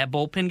need that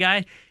bullpen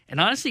guy. And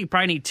honestly, you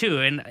probably need 2.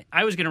 And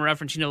I was going to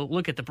reference,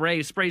 look at the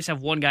Braves. The Braves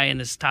have one guy in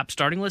this top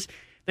starting list.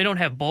 They don't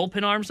have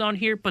bullpen arms on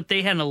here, but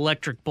they had an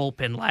electric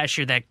bullpen last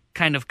year that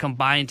kind of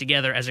combined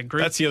together as a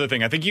group. That's the other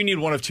thing. I think you need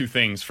one of 2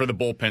 things for the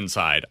bullpen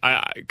side.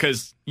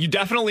 Because you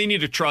definitely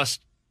need to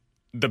trust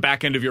the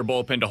back end of your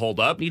bullpen to hold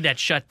up. Need that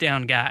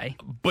shutdown guy.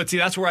 But see,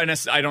 that's where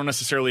I don't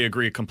necessarily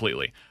agree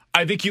completely.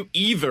 I think you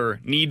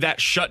either need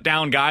that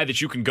shutdown guy that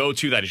you can go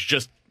to that is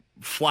just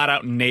flat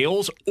out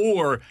nails,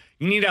 or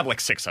you need to have like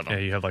 6 of them. Yeah,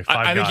 you have like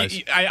 5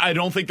 guys. I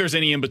don't think there's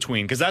any in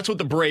between because that's what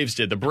the Braves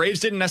did. The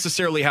Braves didn't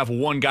necessarily have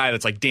one guy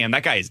that's like, damn,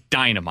 that guy is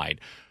dynamite.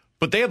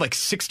 But they had like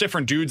 6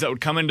 different dudes that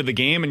would come into the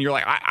game, and you're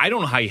like, I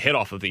don't know how you hit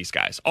off of these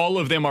guys. All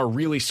of them are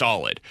really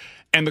solid.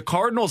 And the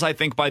Cardinals, I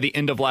think, by the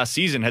end of last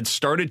season had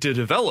started to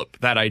develop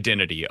that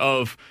identity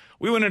of,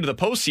 we went into the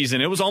postseason,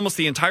 it was almost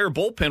the entire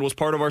bullpen was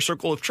part of our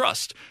circle of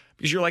trust.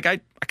 Because you're like, I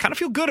kind of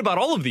feel good about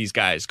all of these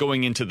guys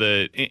going into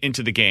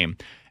the game.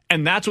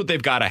 And that's what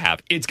they've got to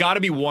have. It's got to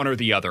be one or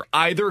the other.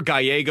 Either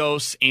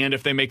Gallegos, and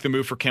if they make the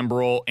move for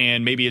Kimbrel,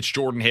 and maybe it's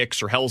Jordan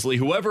Hicks or Helsley,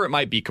 whoever it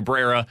might be,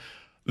 Cabrera,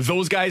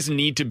 those guys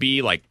need to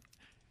be like,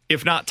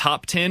 if not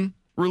top 10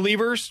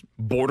 relievers,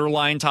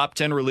 borderline top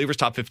 10 relievers,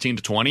 top 15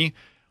 to 20.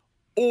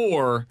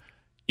 Or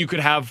you could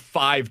have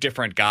 5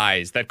 different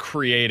guys that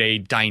create a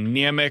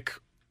dynamic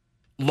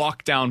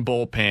lockdown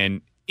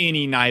bullpen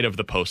any night of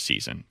the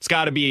postseason. It's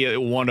got to be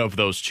one of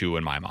those 2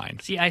 in my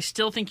mind. See, I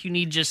still think you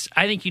need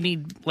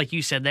like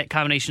you said, that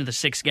combination of the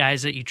 6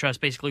 guys that you trust,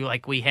 basically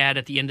like we had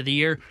at the end of the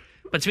year.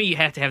 But to me, you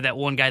have to have that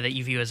one guy that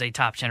you view as a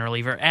top 10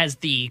 reliever, as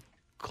the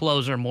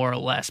closer, more or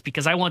less.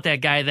 Because I want that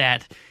guy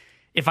that,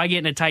 if I get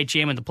in a tight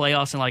jam in the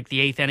playoffs in like the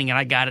 8th inning and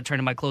I got to turn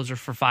to my closer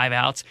for 5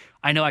 outs,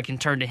 I know I can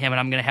turn to him and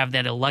I'm going to have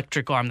that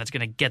electric arm that's going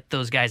to get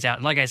those guys out.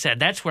 And like I said,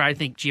 that's where I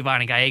think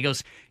Giovanni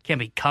Gallegos can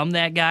become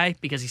that guy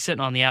because he's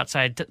sitting on the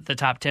outside, the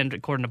top 10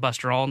 according to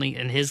Buster Olney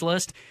in his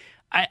list.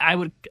 I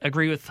would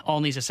agree with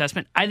Olney's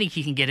assessment. I think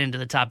he can get into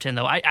the top 10,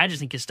 though. I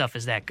just think his stuff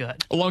is that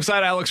good.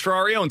 Alongside Alex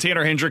Ferrario and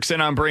Tanner Hendrickson,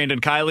 I'm Brandon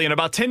Kiley. In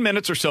about 10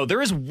 minutes or so,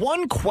 there is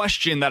one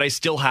question that I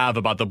still have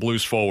about the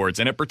Blues forwards,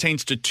 and it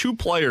pertains to 2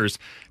 players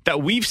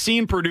that we've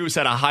seen produce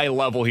at a high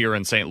level here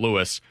in St.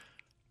 Louis.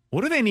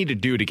 What do they need to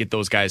do to get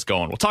those guys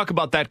going? We'll talk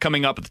about that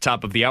coming up at the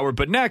top of the hour.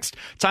 But next,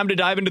 time to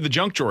dive into the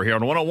junk drawer here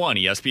on 101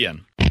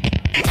 ESPN.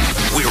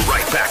 We're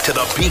right back to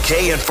the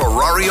BK and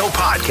Ferrario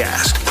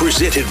podcast,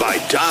 presented by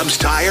Dobbs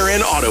Tire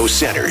and Auto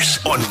Centers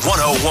on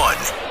 101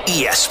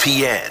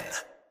 ESPN.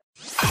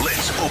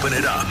 Let's open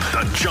it up.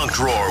 The junk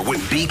drawer with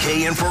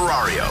BK and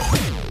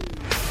Ferrario.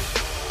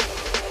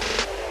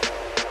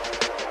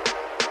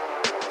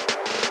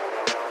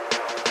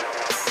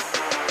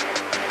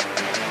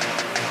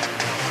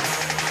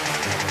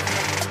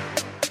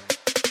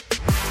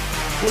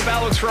 With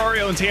Alex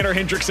Ferrario and Tanner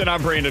Hendrickson,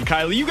 I'm Brandon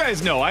Kiley. You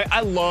guys know I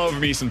love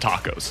me some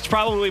tacos. It's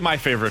probably my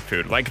favorite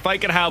food. Like, if I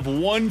could have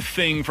one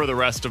thing for the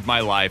rest of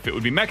my life, it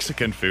would be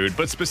Mexican food.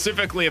 But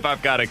specifically, if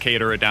I've got to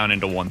cater it down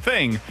into one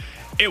thing,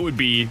 it would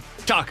be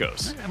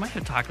tacos. I might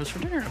have tacos for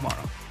dinner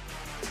tomorrow.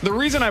 The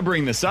reason I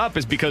bring this up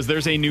is because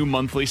there's a new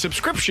monthly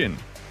subscription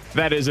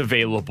that is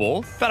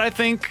available that I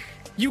think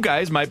you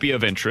guys might be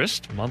of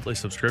interest. Monthly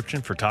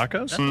subscription for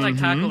tacos? That's like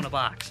taco in a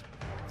box.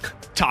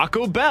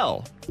 Taco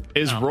Bell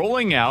is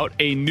rolling out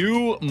a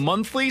new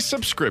monthly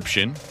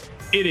subscription.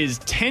 It is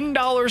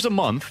 $10 a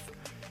month.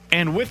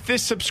 And with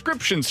this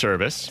subscription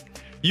service,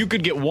 you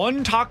could get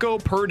 1 taco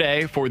per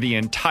day for the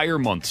entire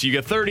month. So you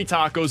get 30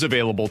 tacos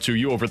available to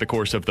you over the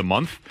course of the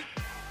month.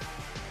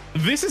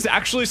 This is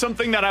actually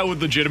something that I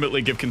would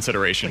legitimately give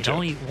consideration to.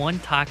 Only 1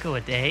 taco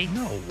a day?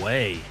 No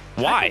way.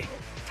 Why?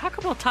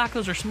 Taco Bell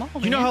tacos are small.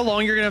 You know how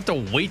long you're going to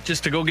have to wait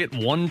just to go get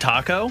 1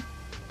 taco?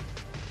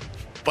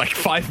 Like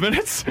 5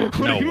 minutes? What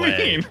do you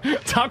mean?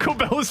 Taco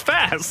Bell is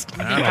fast.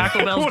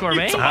 Taco Bell's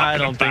gourmet? I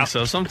don't think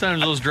so.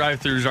 Sometimes those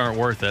drive-thrus aren't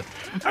worth it.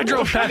 I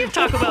drove past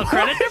Taco Bell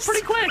credit. They're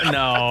pretty quick.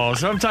 No,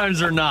 sometimes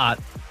they're not.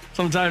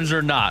 Sometimes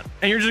they're not.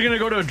 And you're just going to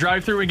go to a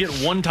drive-thru and get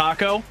one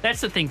taco?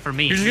 That's the thing for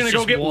me. You're just going to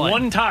go get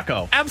one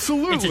taco.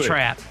 Absolutely. It's a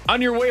trap.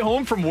 On your way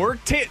home from work,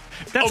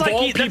 that's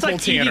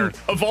like Tanner.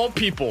 Of all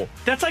people.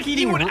 That's like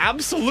eating... You would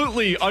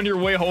absolutely, on your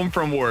way home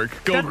from work,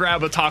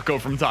 grab a taco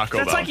from Taco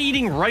Bell. That's like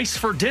eating rice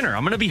for dinner.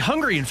 I'm going to be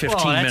hungry in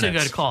 15 minutes. That's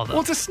a good call, though.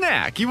 Well, it's a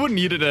snack. You wouldn't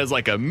eat it as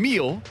like a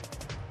meal.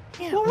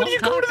 Yeah, what do you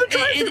go to the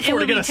drive-thru for? It would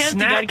to get be a tempting.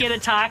 snack? I'd get a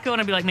taco, and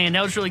I'd be like, man,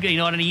 that was really good. You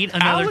know what? I need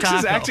another Alex taco.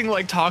 is acting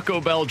like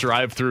Taco Bell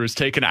drive-thrus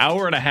take an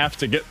hour and a half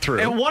to get through.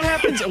 And what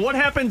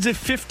happens if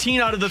 15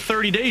 out of the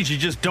 30 days you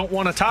just don't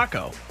want a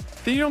taco?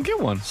 Then you don't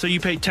get one. So you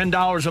pay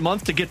 $10 a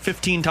month to get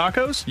 15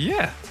 tacos?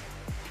 Yeah.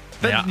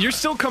 You're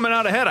still coming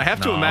out ahead. I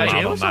have to imagine.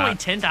 It was only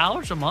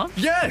 $10 a month?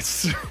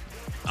 Yes.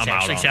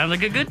 Actually sounds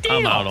like a good deal.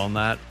 I'm out on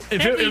that.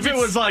 If it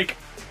was like...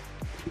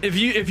 If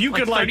you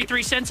could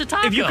 33 cents a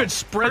taco. If you could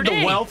spread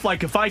the wealth,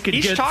 like if I could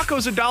each get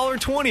taco's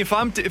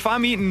 $1.20. If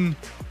I'm eating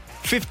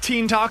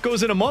 15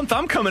 tacos in a month,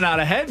 I'm coming out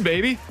ahead,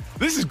 baby.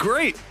 This is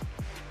great.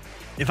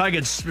 If I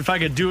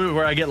could do it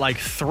where I get like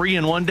 3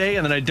 in one day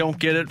and then I don't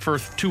get it for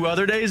 2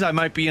 other days, I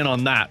might be in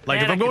on that.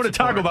 Like if I'm going to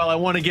Taco Bell, I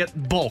want to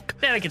get bulk.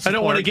 I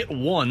don't want to get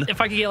one.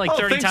 If I could get like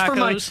 30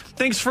 tacos.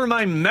 Thanks for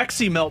my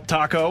Mexi Melt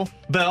Taco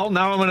Bell.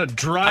 Now I'm going to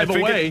drive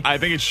away. I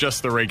think it's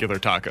just the regular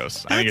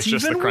tacos. I think it's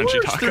That's just the even crunchy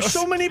worse. tacos. There's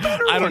so many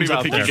better I don't ones even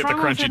out think there. you get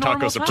the crunchy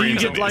taco supreme.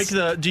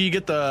 Do you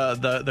get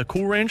the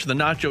Cool Ranch, the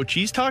nacho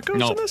cheese tacos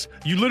No. in this?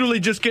 You literally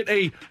just get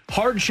a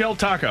hard shell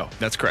taco.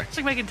 That's correct. It's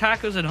like making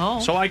tacos at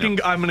home. So I'm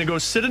going to go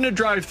sit in a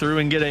drive-thru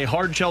and get a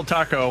hard shell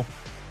taco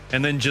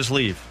and then just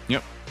leave.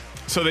 Yep.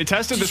 So they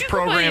tested this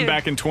program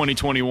back in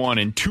 2021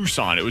 in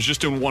Tucson. It was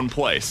just in one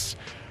place.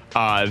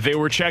 They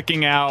were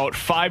checking out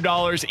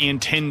 $5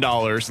 and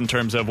 $10 in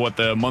terms of what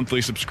the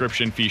monthly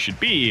subscription fee should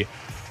be.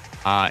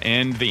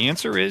 And the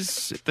answer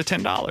is the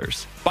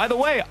 $10. By the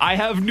way, I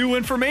have new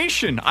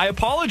information. I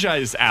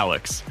apologize,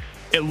 Alex.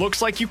 It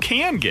looks like you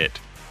can get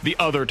the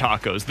other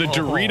tacos. The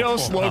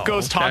Doritos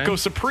Locos Taco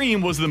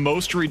Supreme was the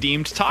most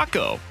redeemed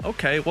taco.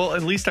 Okay, well,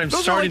 at least I'm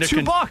Those starting are like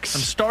to $2.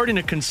 I'm starting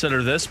to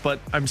consider this,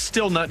 but I'm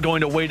still not going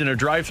to wait in a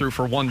drive-thru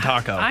for one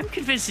taco. I'm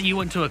convinced that you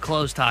went to a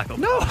closed Taco Bell.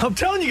 No, I'm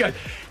telling you guys.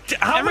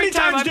 How many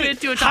times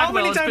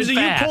do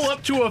you pull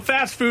up to a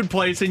fast food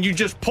place and you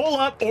just pull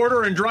up,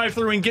 order, and drive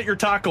through and get your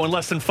taco in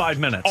less than 5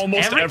 minutes?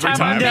 Almost every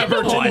time.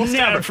 Almost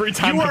Never. every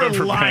time. You are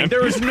lying.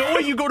 There is no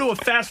way you go to a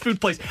fast food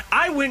place.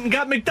 I went and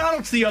got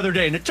McDonald's the other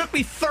day, and it took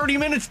me 30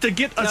 minutes to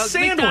get a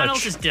sandwich.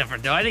 McDonald's is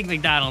different, though. I think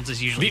McDonald's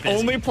is usually the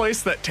only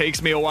place that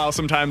takes me a while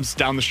sometimes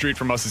down the street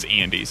from us is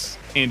Andy's.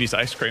 Andy's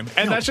ice cream.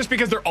 And that's just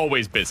because they're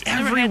always busy.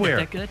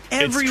 Everywhere.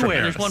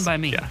 Everywhere. There's one by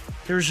me. Yeah.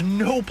 There's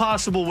no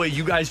possible way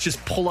you guys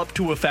just pull up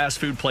to a fast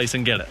food place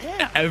and get it.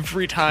 Yeah.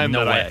 Every time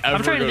No that way. I ever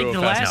I'm trying to go think to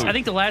a fast food. I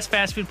think the last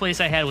fast food place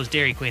I had was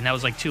Dairy Queen. That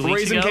was like 2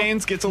 weeks ago. Raising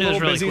Cane's gets a little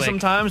really busy quick.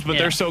 sometimes, but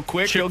they're so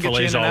quick, they'll get you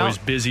in and always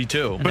out. busy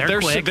too. But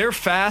quick. they're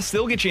fast.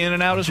 They'll get you in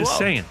and out as well. Just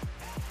saying.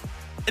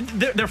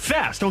 They're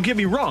fast, don't get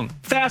me wrong.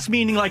 Fast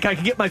meaning like I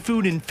can get my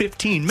food in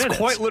 15 minutes. It's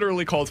quite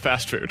literally called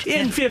fast food.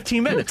 In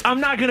 15 minutes.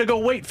 I'm not going to go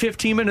wait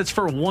 15 minutes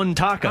for one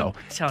taco.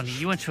 I'm telling you,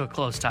 you went to a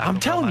closed Taco I'm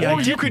Bell, telling by you, the Or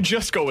way. you could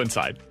just go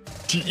inside.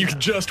 You could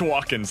just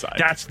walk inside.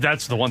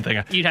 That's the one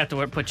thing. You'd have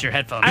to put your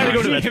headphones I had to on.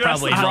 go to That's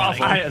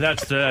probably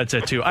that's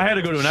it too. I had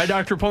to go to an eye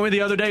doctor appointment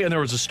the other day, and there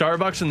was a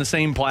Starbucks in the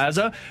same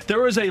plaza.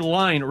 There was a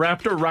line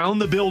wrapped around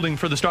the building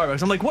for the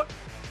Starbucks. I'm like, what?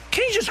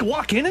 Can you just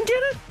walk in and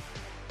get it?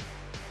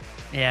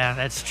 Yeah,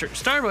 that's true.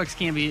 Starbucks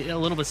can be a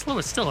little bit slow,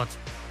 but still, it's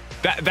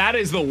That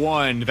is the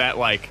one that,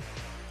 like,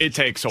 it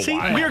takes a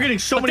while. We are getting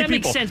so but many that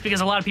people. makes sense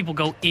because a lot of people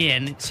go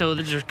in, so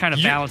they're just kind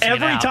of balancing it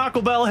Every out.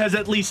 Taco Bell has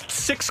at least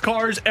 6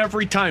 cars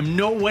every time.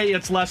 No way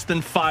it's less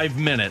than 5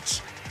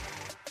 minutes.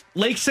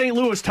 Lake St.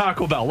 Louis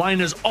Taco Bell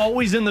line is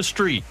always in the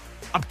street.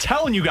 I'm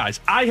telling you guys,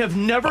 I have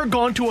never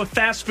gone to a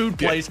fast food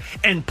place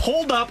and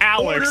pulled up,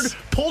 ordered,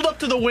 pulled up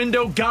to the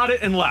window, got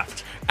it, and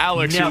left.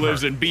 Alex, Never. who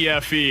lives in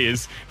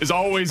BFE, is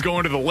always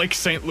going to the Lake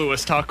St.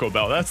 Louis Taco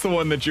Bell. That's the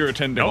one that you're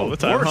attending all the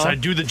time. Worse, huh? I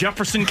do the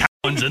Jefferson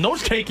ones, and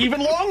those take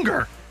even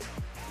longer.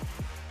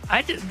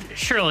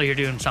 Surely you're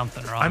doing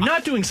something wrong. I'm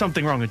not doing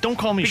something wrong. Don't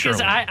call me because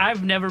Shirley.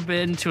 I've never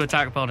been to a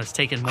Taco Bell and it's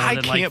taken more I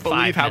than like 5 can't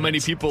believe how many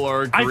minutes. people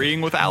are agreeing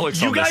with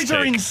Alex on You this guys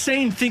are take.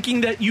 insane thinking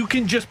that you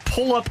can just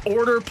pull up,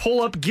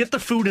 get the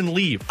food, and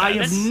leave. I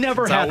have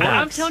never had that.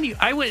 I'm telling you,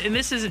 I went, and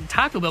this isn't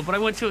Taco Bell, but I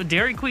went to a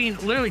Dairy Queen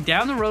literally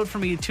down the road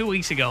from me 2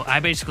 weeks ago. I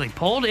basically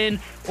pulled in,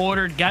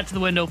 ordered, got to the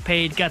window,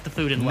 paid, got the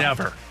food, and left.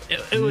 Never.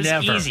 It was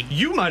Never. easy.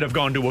 You might have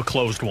gone to a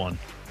closed one.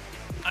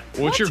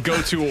 What's your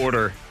go-to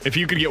order? If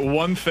you could get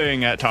one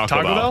thing at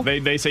Taco Bell?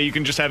 They say you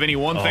can just have any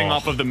one thing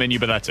off of the menu,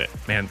 but that's it.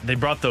 Man, they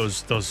brought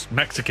those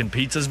Mexican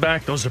pizzas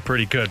back. Those are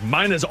pretty good.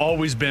 Mine has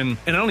always been,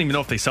 and I don't even know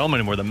if they sell them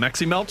anymore, the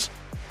Mexi Melts.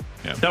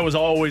 Yeah. That was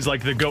always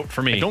like the GOAT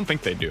for me. I don't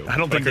think they do. I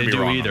don't think they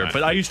do either.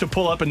 But I used to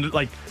pull up and,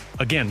 like,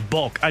 again,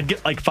 bulk. I'd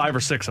get like 5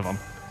 or 6 of them.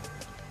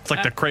 It's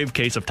like the crave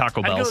case of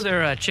Taco Bells. I'd go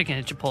their chicken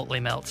and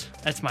Chipotle melts.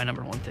 That's my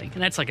number one thing,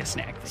 and that's like a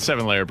snack thing.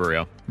 7-layer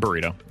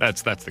burrito.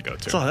 That's the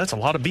go-to. So that's a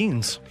lot of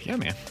beans. Yeah,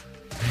 man.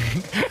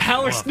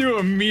 Alex knew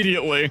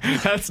immediately.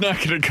 That's not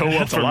going to go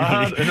up for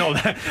me. No,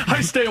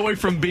 I stay away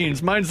from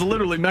beans. Mine's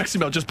literally Mexi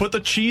Melt. Just put the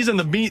cheese and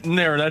the meat in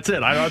there. That's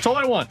it. That's all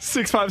I want.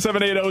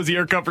 65780 is the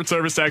Air Comfort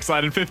Service text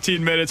line. In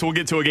 15 minutes, we'll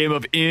get to a game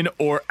of in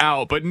or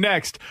out. But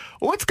next,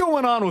 what's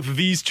going on with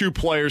these two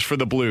players for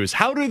the Blues?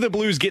 How do the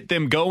Blues get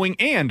them going?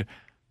 And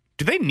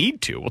do they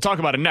need to? We'll talk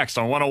about it next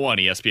on 101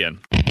 ESPN.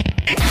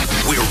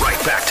 We're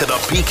right back to the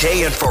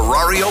BK and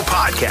Ferrario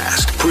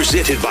podcast,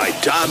 presented by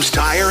Dobbs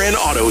Tire and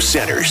Auto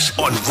Centers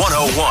on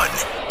 101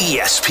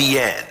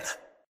 ESPN.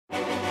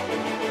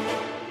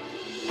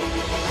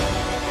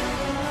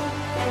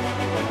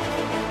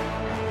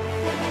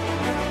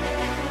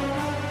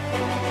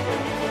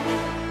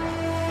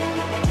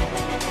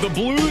 The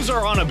Blues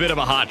are on a bit of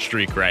a hot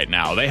streak right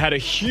now. They had a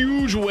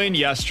huge win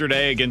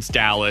yesterday against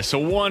Dallas. It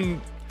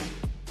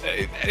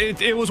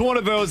was one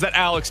of those that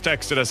Alex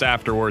texted us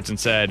afterwards and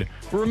said,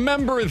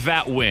 remember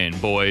that win,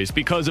 boys,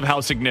 because of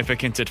how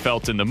significant it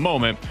felt in the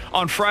moment.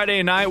 On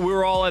Friday night, we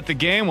were all at the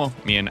game. Well,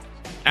 me and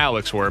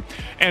Alex were.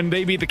 And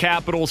they beat the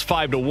Capitals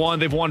 5-1.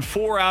 They've won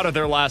 4 out of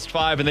their last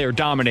 5, and they are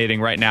dominating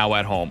right now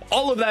at home.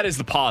 All of that is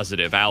the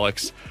positive,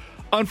 Alex.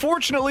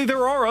 Unfortunately,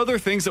 there are other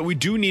things that we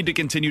do need to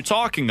continue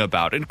talking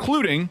about,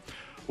 including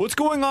what's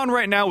going on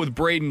right now with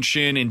Brayden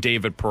Schenn and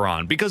David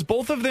Perron, because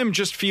both of them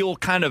just feel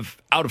kind of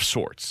out of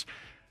sorts.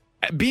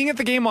 Being at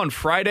the game on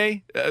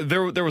Friday,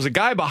 there was a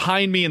guy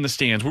behind me in the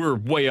stands. We were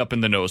way up in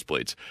the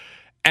nosebleeds.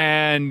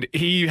 And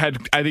he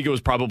had, I think it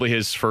was probably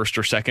his first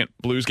or second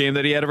Blues game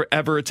that he had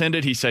ever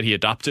attended. He said he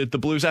adopted the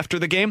Blues after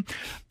the game.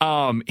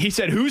 He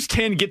said, who's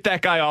 10? Get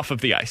that guy off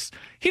of the ice.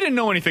 He didn't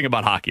know anything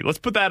about hockey. Let's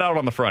put that out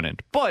on the front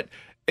end. But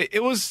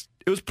it was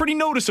pretty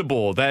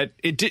noticeable that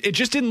it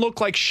just didn't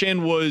look like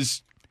Schenn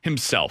was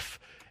himself.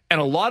 And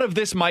a lot of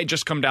this might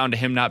just come down to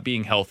him not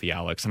being healthy,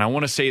 Alex. And I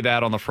want to say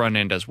that on the front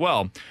end as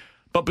well.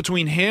 But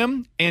between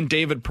him and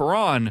David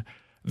Perron,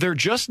 they're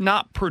just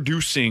not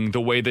producing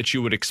the way that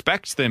you would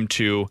expect them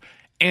to.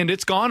 And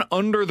it's gone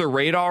under the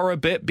radar a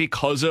bit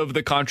because of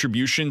the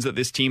contributions that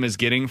this team is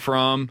getting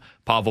from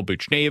Pavel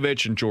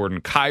Buchnevich and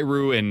Jordan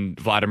Kyrou and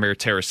Vladimir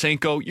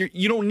Tarasenko.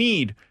 You don't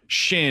need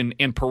Schenn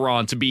and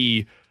Perron to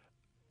be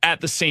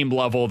at the same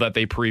level that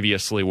they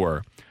previously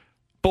were.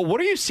 But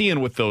what are you seeing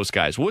with those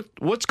guys?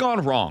 What's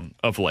gone wrong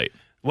of late?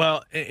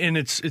 Well, and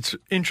it's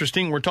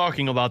interesting we're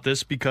talking about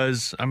this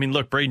because, I mean,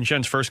 look, Brayden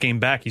Schenn's first game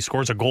back, he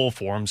scores a goal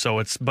for him, so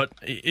it's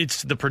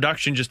the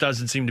production just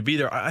doesn't seem to be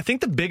there. I think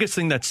the biggest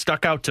thing that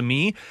stuck out to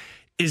me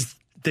is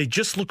they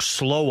just look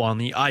slow on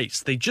the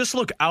ice. They just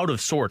look out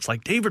of sorts.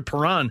 Like David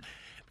Perron,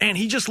 man,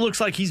 he just looks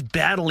like he's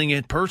battling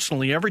it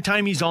personally. Every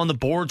time he's on the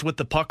boards with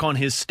the puck on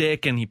his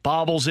stick and he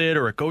bobbles it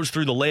or it goes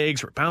through the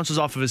legs or it bounces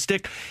off of his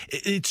stick,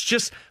 it's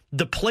just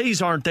the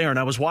plays aren't there. And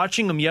I was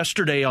watching him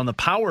yesterday on the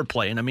power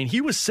play, and I mean,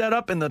 he was set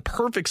up in the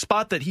perfect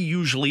spot that he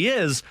usually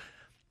is,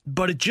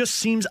 but it just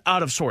seems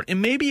out of sort.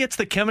 And maybe it's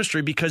the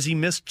chemistry because he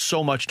missed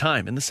so much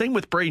time. And the same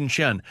with Brayden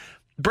Schenn.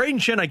 Brayden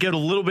Schenn, I get a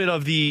little bit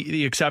of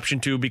the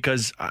exception to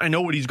because I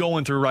know what he's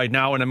going through right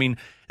now. And I mean,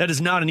 that is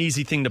not an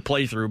easy thing to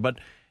play through.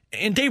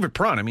 And David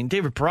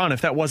Perron,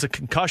 if that was a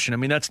concussion, I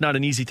mean, that's not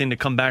an easy thing to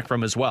come back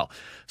from as well.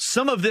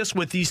 Some of this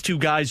with these two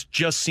guys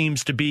just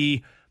seems to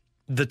be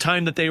the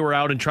time that they were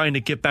out and trying to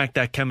get back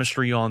that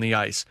chemistry on the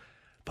ice.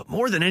 But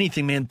more than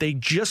anything, man, they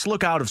just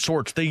look out of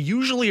sorts. They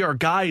usually are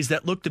guys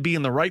that look to be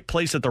in the right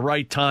place at the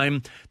right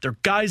time. They're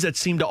guys that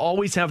seem to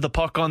always have the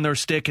puck on their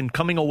stick and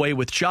coming away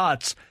with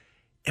shots.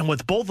 And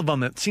with both of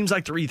them, it seems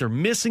like they're either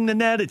missing the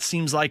net, it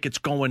seems like it's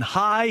going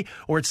high,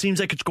 or it seems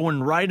like it's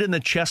going right in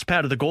the chest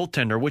pad of the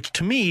goaltender, which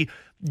to me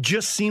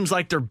just seems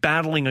like they're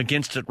battling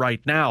against it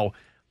right now.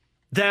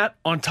 That,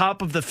 on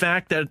top of the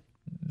fact that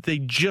they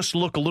just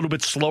look a little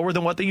bit slower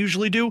than what they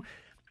usually do,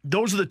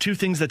 those are the two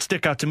things that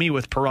stick out to me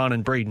with Perron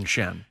and Brayden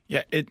Schenn.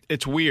 Yeah,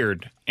 it's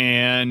weird.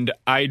 And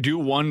I do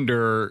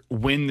wonder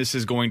when this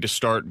is going to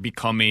start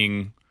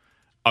becoming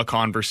a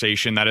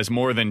conversation that is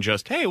more than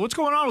just, hey, what's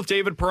going on with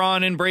David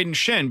Perron and Brayden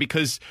Schenn?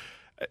 Because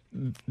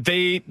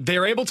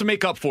they're able to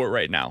make up for it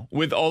right now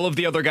with all of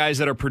the other guys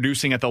that are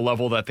producing at the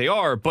level that they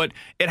are. But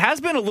it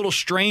has been a little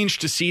strange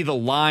to see the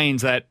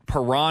lines that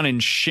Perron and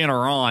Schenn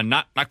are on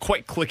not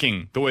quite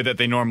clicking the way that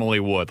they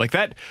normally would. Like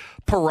that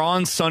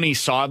Perron Sonny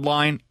Sod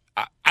line,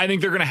 I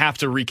think they're going to have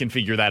to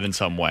reconfigure that in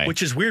some way.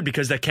 Which is weird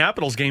because that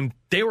Capitals game,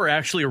 they were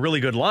actually a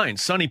really good line.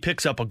 Sonny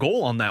picks up a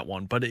goal on that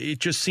one, but it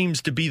just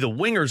seems to be the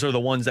wingers are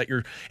the ones that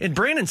you're... And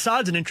Brandon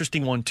Saad's an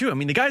interesting one, too. I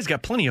mean, the guy's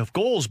got plenty of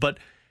goals, but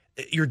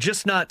you're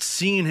just not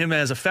seeing him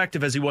as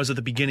effective as he was at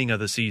the beginning of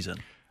the season.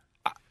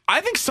 I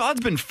think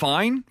Saad's been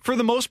fine for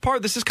the most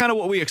part. This is kind of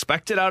what we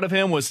expected out of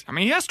him was, I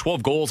mean, he has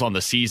 12 goals on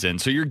the season,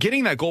 so you're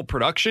getting that goal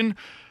production,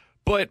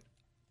 but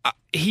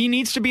he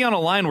needs to be on a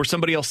line where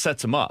somebody else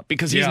sets him up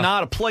because he's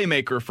not a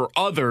playmaker for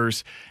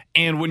others.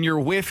 And when you're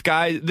with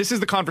guys, this is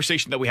the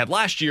conversation that we had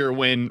last year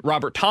when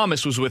Robert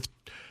Thomas was with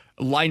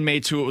line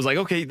mates who it was like,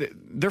 okay,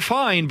 they're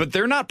fine, but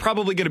they're not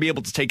probably going to be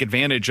able to take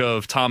advantage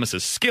of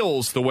Thomas's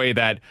skills the way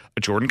that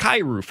a Jordan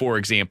Kyrou, for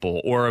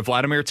example, or a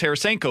Vladimir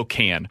Tarasenko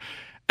can.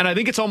 And I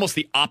think it's almost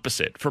the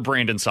opposite for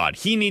Brandon Saad.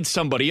 He needs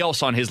somebody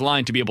else on his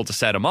line to be able to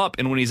set him up.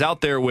 And when he's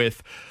out there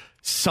with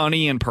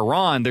Sonny and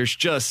Perron, there's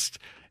just...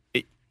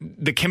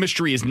 the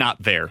chemistry is not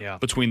there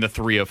between the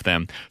three of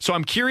them. So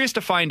I'm curious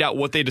to find out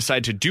what they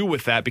decide to do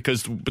with that,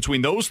 because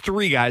between those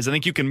three guys, I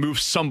think you can move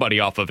somebody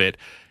off of it.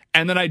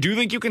 And then I do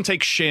think you can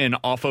take Shin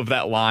off of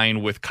that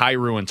line with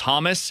Kyrou and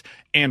Thomas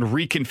and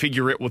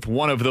reconfigure it with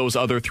one of those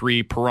other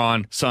three,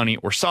 Perron, Sonny,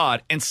 or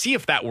Saad, and see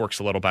if that works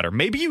a little better.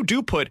 Maybe you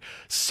do put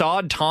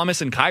Saad,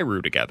 Thomas, and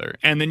Kyrou together,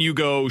 and then you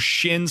go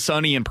Shin,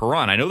 Sonny, and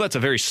Perron. I know that's a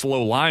very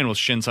slow line with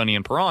Shin, Sonny,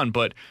 and Perron,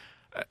 but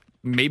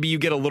maybe you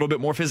get a little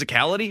bit more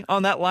physicality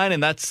on that line,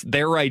 and that's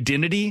their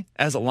identity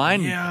as a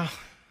line. Yeah.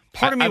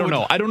 Part of me I don't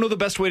know. I don't know the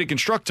best way to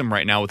construct them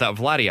right now without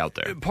Vladdy out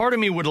there. Part of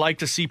me would like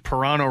to see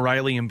Perron,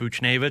 O'Reilly, and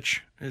Buchnevich,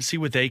 see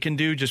what they can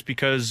do, just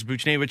because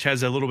Buchnevich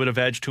has a little bit of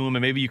edge to him,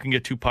 and maybe you can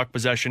get two puck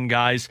possession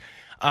guys.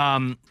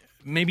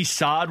 Maybe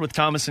Saad with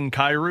Thomas and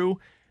Kyrou.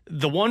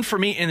 The one for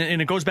me,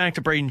 and it goes back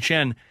to Braden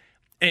Chen,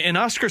 and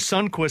Oscar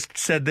Sundqvist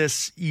said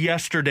this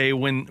yesterday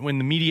when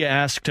the media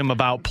asked him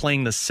about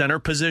playing the center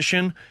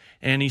position.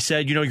 And he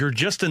said, you're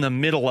just in the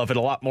middle of it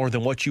a lot more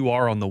than what you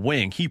are on the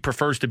wing. He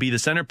prefers to be the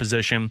center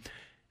position.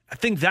 I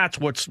think that's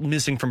what's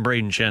missing from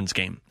Braden Shen's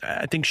game.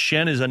 I think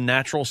Shen is a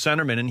natural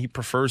centerman, and he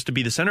prefers to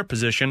be the center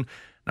position.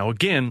 Now,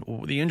 again,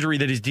 the injury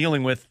that he's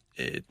dealing with,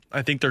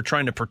 I think they're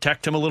trying to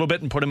protect him a little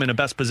bit and put him in a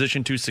best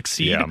position to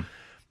succeed. Yeah.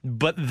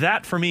 But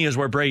that, for me, is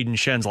where Braden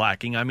Shen's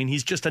lacking. I mean,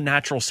 he's just a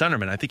natural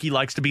centerman. I think he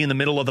likes to be in the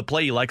middle of the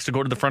play. He likes to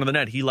go to the front of the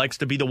net. He likes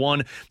to be the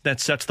one that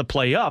sets the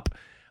play up.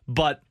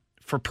 But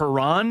for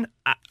Perron,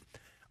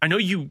 I know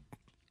you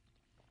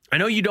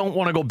don't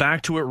want to go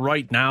back to it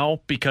right now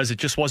because it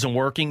just wasn't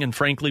working, and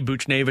frankly,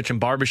 Buchnevich and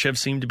Barbashev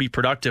seem to be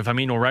productive. I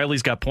mean,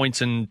 O'Reilly's got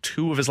points in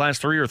 2 of his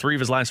last 3 or 3 of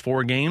his last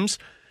 4 games,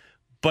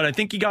 but I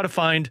think you got to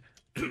find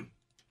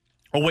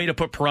a way to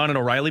put Perron and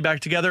O'Reilly back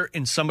together,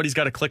 and somebody's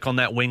got to click on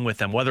that wing with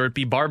them, whether it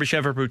be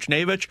Barbashev or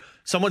Buchnevich.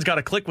 Someone's got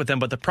to click with them,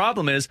 but the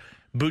problem is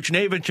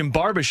Buchnevich and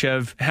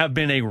Barbashev have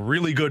been a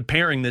really good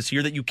pairing this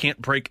year that you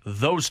can't break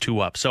those two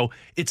up. So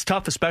it's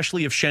tough,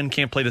 especially if Shen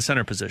can't play the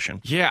center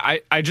position. Yeah,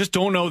 I just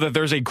don't know that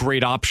there's a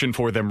great option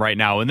for them right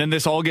now. And then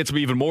this all gets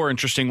even more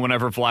interesting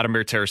whenever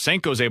Vladimir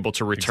Tarasenko is able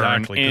to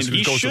return. Exactly, and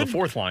he goes to the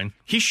fourth line.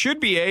 He should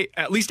be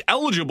at least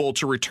eligible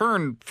to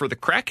return for the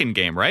Kraken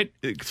game, right?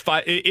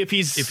 If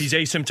he's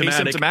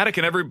asymptomatic,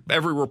 and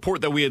every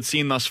report that we had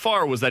seen thus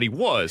far was that he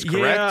was,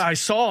 correct? Yeah, I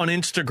saw on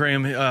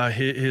Instagram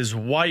his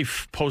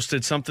wife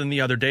posted something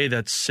the other day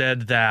that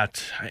said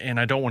that, and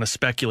I don't want to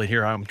speculate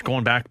here, I'm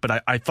going back,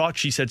 but I thought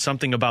she said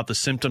something about the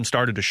symptoms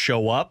started to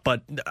show up.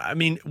 But I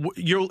mean,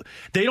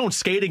 they don't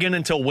skate again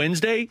until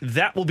Wednesday.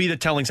 That will be the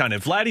telling sign.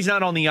 If Vladdy's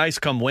not on the ice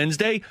come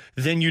Wednesday,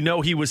 then you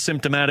know he was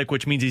symptomatic,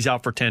 which means he's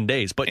out for 10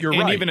 days. But you're right.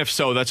 And even if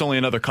so, that's only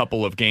another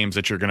couple of games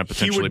that you're going to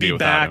potentially be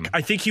without him.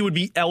 I think he would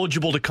be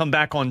eligible to come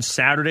back on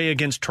Saturday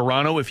against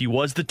Toronto if he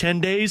was the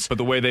 10 days. But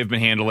the way they've been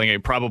handling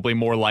it, probably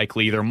more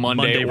likely either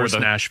Monday or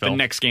Nashville. The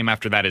next game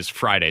after that is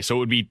Friday. So it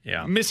would be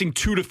missing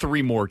 2 to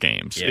 3 more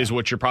games is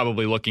what you're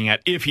probably looking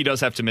at if he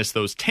does have to miss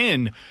those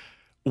 10.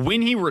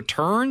 When he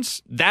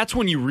returns, that's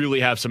when you really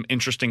have some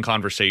interesting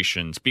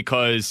conversations,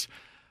 because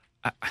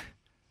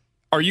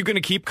are you going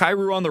to keep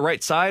Kyrou on the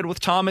right side with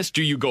Thomas?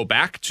 Do you go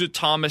back to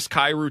Thomas,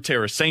 Kyrou,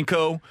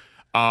 Tarasenko?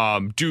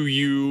 Do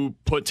you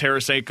put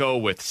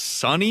Tarasenko with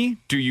Sonny?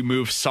 Do you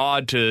move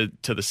Saad to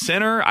the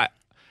center?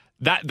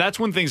 That's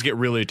when things get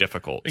really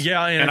difficult.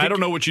 Yeah, and I don't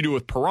know what you do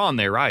with Perron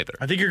there either.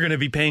 I think you're going to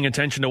be paying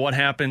attention to what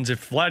happens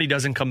if Vladdy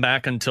doesn't come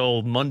back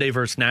until Monday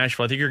versus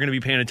Nashville. I think you're going to be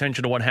paying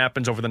attention to what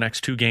happens over the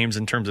next 2 games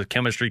in terms of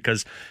chemistry,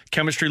 because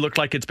chemistry looked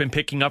like it's been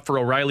picking up for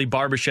O'Reilly,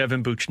 Barbashev,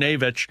 and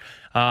Buchnevich.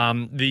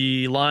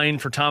 The line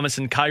for Thomas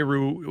and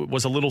Kyrou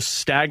was a little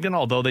stagnant,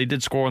 although they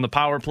did score on the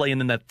power play.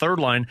 And then that third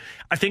line,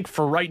 I think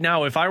for right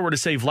now, if I were to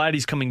say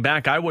Vladdy's coming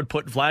back, I would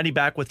put Vladdy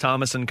back with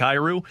Thomas and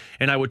Kyrou,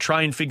 and I would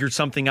try and figure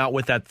something out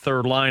with that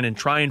third line and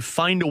try and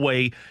find a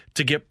way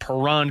to get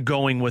Perron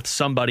going with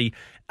somebody.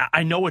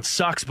 I know it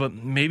sucks, but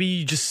maybe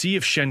you just see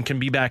if Shen can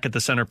be back at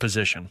the center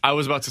position. I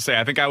was about to say,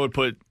 I think I would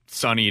put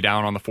Sonny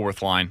down on the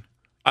fourth line.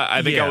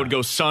 I think I would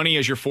go Sonny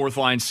as your fourth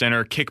line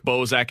center, kick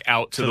Bozak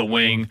out to the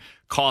wing.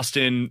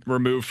 Kostin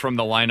removed from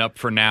the lineup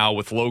for now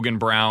with Logan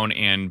Brown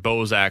and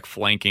Bozak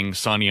flanking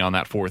Sonny on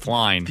that fourth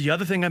line. The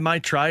other thing I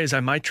might try is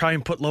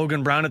and put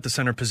Logan Brown at the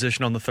center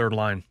position on the third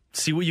line.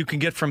 See what you can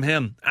get from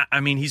him.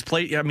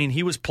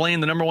 He was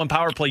playing the number 1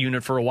 power play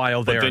unit for a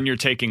while there. But then you're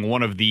taking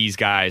one of these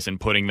guys and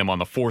putting them on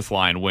the fourth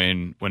line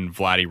when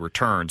Vladdy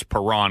returns.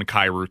 Perron,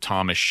 Kyrou,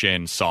 Thomas,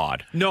 Shin,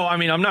 Saad. No,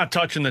 I'm not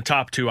touching the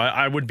top 2.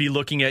 I would be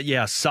looking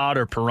at, Saad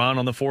or Perron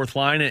on the fourth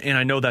line, and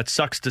I know that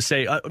sucks to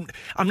say.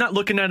 I'm not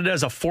looking at it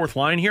as a fourth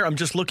line here. I'm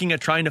just looking at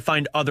trying to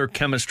find other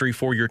chemistry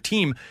for your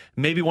team.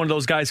 Maybe one of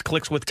those guys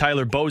clicks with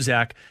Tyler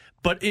Bozak.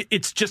 but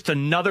it's just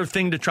another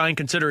thing to try and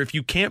consider. If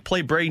you can't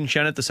play Braden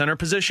Shen at the center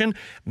position,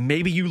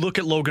 maybe you look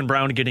at Logan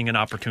Brown getting an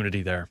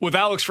opportunity there. With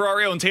Alex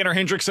Ferrario and Tanner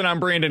Hendrickson, I'm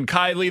Brandon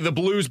Kiley. The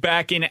Blues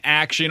back in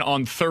action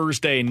on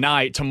Thursday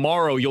night.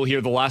 Tomorrow, you'll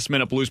hear the Last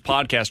Minute Blues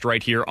podcast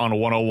right here on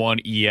 101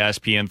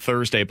 ESPN.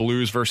 Thursday,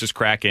 Blues versus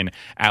Kraken.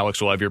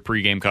 Alex will have your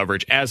pregame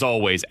coverage, as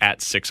always,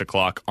 at 6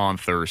 o'clock on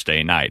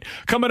Thursday night.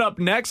 Coming up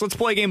next, let's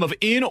play a game of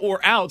in or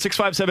out.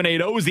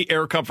 65780 is the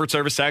Air Comfort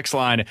Service X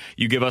line.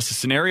 You give us a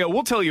scenario,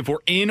 we'll tell you if we're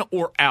in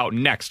or out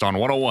next on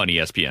 101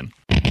 ESPN.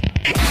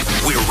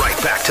 We're right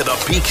back to the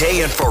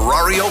BK and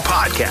Ferrario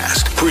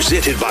podcast,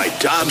 presented by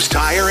Dobbs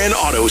Tire and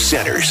Auto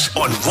Centers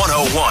on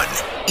 101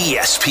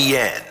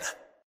 ESPN.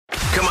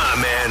 Come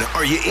on, man.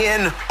 Are you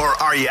in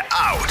or are you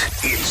out?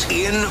 It's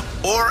in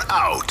or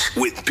out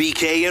with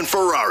BK and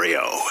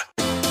Ferrario.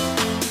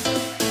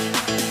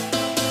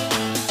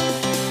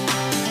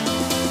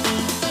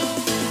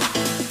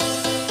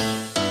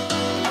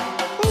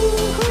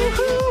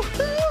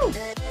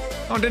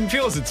 Oh, it didn't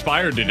feel as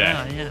inspired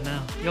today.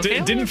 No. You okay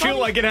didn't feel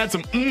like it had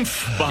some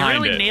oomph behind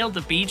you really it. nailed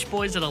the Beach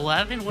Boys at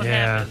 11? What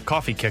Yeah, happened?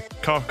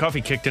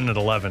 coffee kicked in at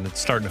 11. It's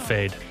starting to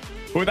fade.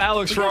 With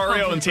Alex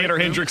Ferrario and Tanner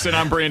Hendrickson,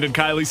 I'm Brandon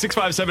Kiley.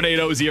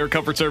 65780 is the Air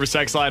Comfort Service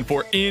text line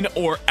for in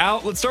or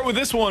out. Let's start with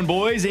this one,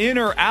 boys. In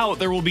or out,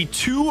 there will be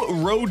two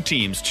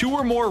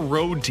or more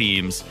road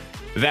teams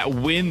that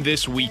win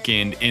this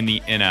weekend in the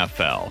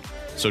NFL.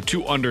 So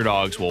two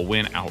underdogs will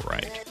win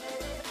outright.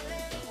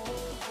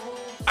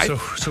 So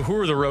who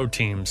are the road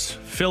teams?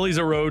 Philly's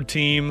a road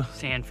team.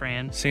 San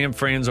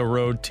Fran's a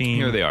road team.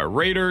 Here they are.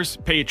 Raiders,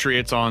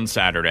 Patriots on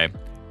Saturday.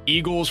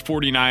 Eagles,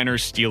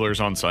 49ers, Steelers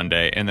on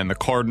Sunday. And then the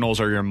Cardinals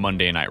are your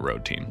Monday night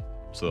road team.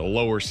 So the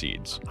lower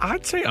seeds.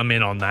 I'd say I'm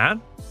in on that.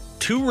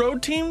 Two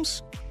road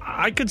teams?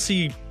 I could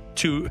see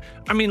two.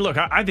 I mean, look,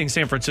 I think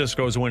San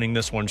Francisco is winning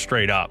this one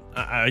straight up.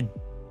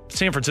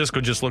 San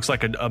Francisco just looks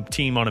like a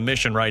team on a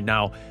mission right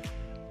now.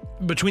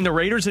 Between the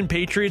Raiders and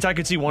Patriots, I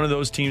could see one of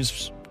those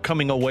teams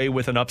coming away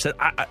with an upset.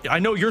 I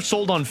know you're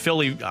sold on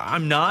Philly.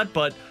 I'm not,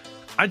 but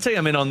I'd say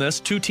I'm in on this.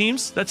 Two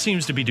teams, that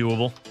seems to be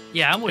doable.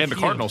 Yeah, I'm with you. And the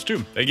Cardinals,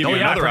 too. They give you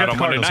another out on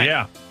Monday night.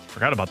 Yeah,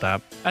 forgot about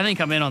that. I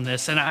think I'm in on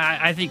this, and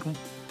I think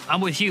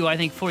I'm with you. I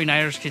think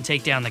 49ers can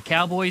take down the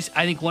Cowboys.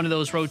 I think one of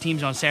those road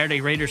teams on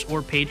Saturday, Raiders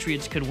or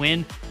Patriots, could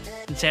win.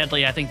 And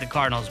sadly, I think the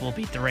Cardinals will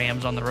beat the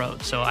Rams on the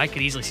road. So I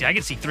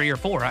could see 3 or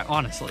 4,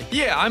 honestly.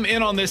 Yeah, I'm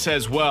in on this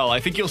as well. I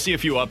think you'll see a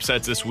few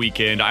upsets this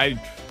weekend. I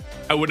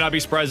would not be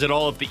surprised at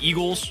all if the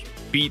Eagles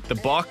beat the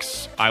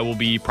Bucs. I will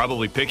be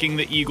probably picking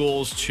the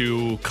Eagles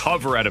to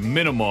cover at a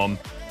minimum.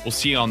 We'll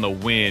see on the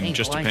win. Dang,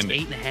 just the line's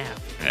depending.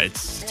 8.5.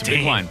 It's a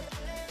big line.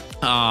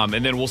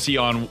 And then we'll see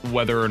on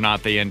whether or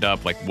not they end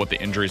up, like what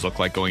the injuries look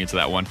like going into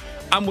that one.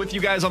 I'm with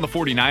you guys on the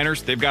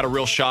 49ers. They've got a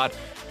real shot.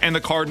 And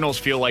the Cardinals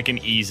feel like an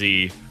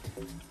easy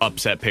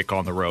upset pick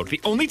on the road.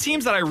 The only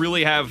teams that I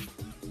really have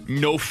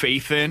no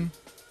faith in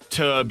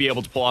to be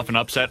able to pull off an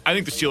upset, I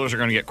think the Steelers are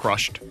going to get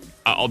crushed.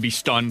 I'll be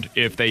stunned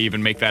if they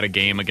even make that a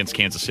game against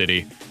Kansas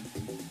City.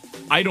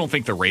 I don't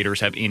think the Raiders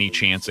have any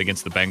chance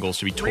against the Bengals,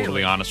 to be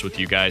totally honest with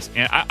you guys.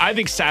 And I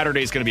think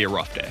Saturday is going to be a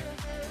rough day.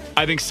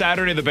 I think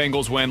Saturday the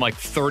Bengals win like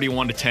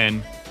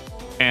 31-10,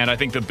 and I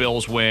think the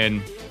Bills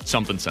win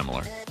something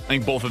similar. I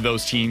think both of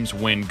those teams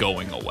win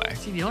going away.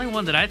 See, the only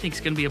one that I think is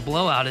going to be a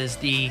blowout is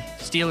the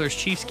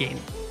Steelers-Chiefs game.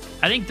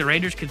 I think the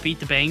Raiders could beat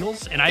the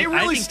Bengals, and it really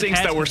I think stinks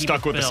that we're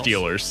stuck with the Bills.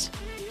 Steelers.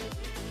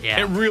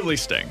 Yeah. It really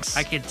stinks.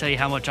 I can't tell you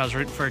how much I was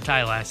rooting for a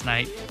tie last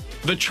night.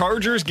 The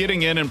Chargers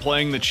getting in and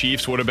playing the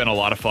Chiefs would have been a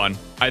lot of fun.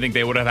 I think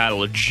they would have had a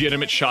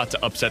legitimate shot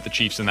to upset the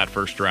Chiefs in that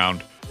first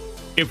round.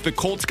 If the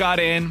Colts got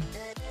in,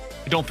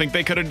 I don't think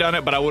they could have done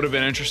it, but I would have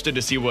been interested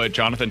to see what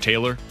Jonathan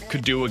Taylor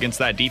could do against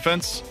that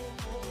defense.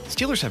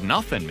 Steelers have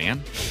nothing,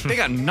 man. They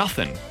got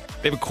nothing.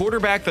 They have a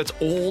quarterback that's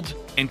old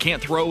and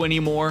can't throw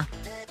anymore.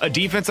 A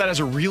defense that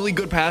has a really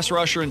good pass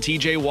rusher in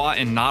TJ Watt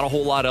and not a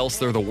whole lot else.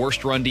 They're the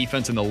worst run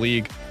defense in the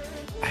league.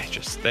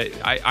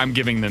 I'm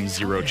giving them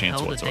zero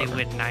chance whatsoever. How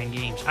did they win 9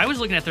 games? I was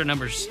looking at their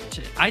numbers.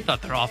 I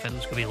thought their offense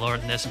was going to be lower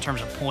than this in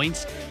terms of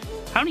points.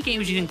 How many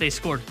games do you think they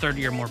scored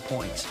 30 or more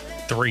points?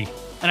 3.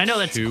 And I know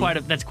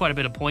that's quite a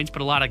bit of points,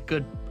 but a lot of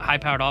good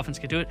high-powered offense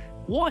could do it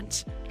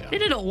once. Yeah. They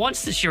did it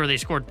once this year where they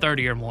scored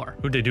 30 or more.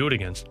 Who'd they do it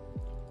against?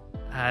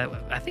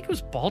 I think it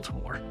was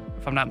Baltimore,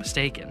 if I'm not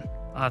mistaken.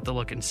 I'll have to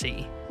look and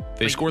see.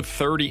 They scored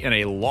 30 in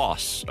a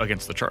loss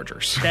against the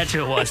Chargers. That's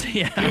who it was,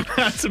 yeah.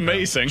 That's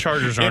amazing.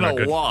 Chargers aren't a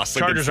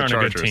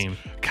good team.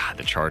 God,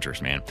 the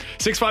Chargers, man.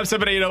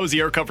 65780 is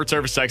the Air Comfort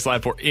Service text line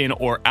for in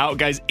or out.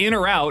 Guys, in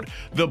or out,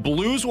 the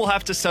Blues will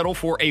have to settle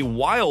for a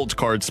wild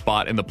card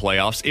spot in the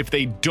playoffs if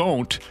they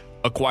don't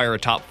acquire a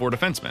top 4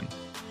 defenseman.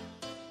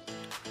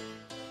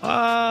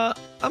 I'm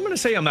going to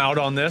say I'm out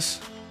on this.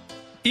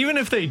 Even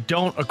if they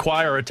don't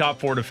acquire a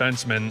top 4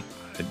 defenseman,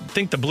 I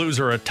think the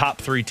Blues are a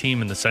top 3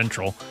 team in the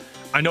Central.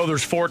 I know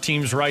there's 4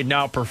 teams right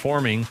now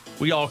performing.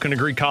 We all can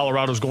agree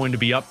Colorado's going to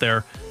be up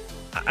there.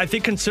 I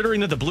think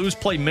considering that the Blues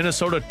played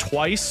Minnesota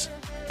twice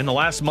in the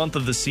last month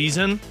of the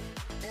season,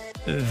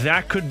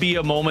 that could be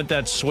a moment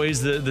that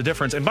sways the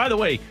difference. And by the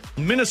way,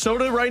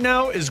 Minnesota right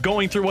now is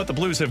going through what the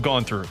Blues have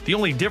gone through. The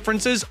only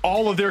difference is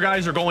all of their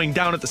guys are going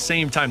down at the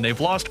same time. They've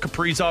lost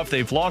Kaprizov.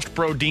 They've lost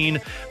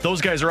Brodin.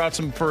 Those guys are out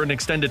for an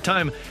extended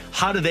time.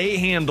 How do they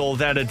handle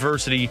that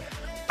adversity?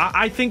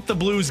 I think the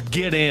Blues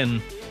get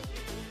in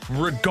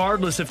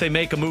regardless if they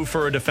make a move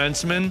for a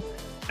defenseman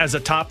as a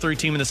top 3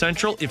 team in the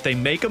Central. If they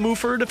make a move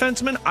for a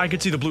defenseman, I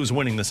could see the Blues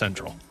winning the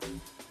Central.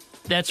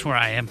 That's where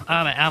I am.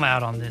 I'm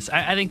out on this.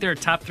 I think they're a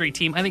top 3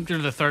 team. I think they're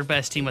the 3rd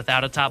best team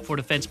without a top 4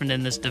 defenseman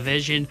in this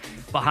division,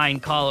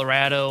 behind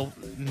Colorado,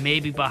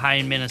 maybe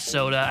behind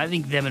Minnesota. I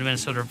think them and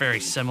Minnesota are very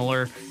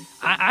similar.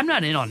 I'm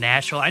not in on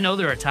Nashville. I know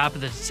they're at top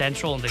of the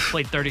Central and they've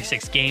played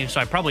 36 games,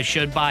 so I probably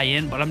should buy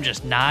in, but I'm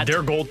just not.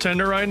 Their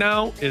goaltender right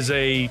now is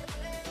a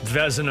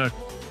Vezina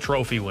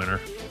Trophy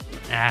winner.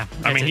 That's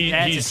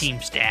a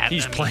team stat.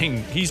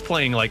 He's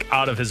playing like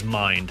out of his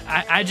mind.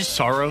 I just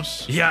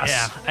Saros. Yes.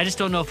 Yeah. I just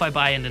don't know if I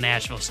buy into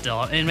Nashville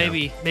still, and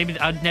maybe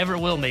I never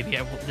will. Maybe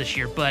I will this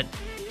year, but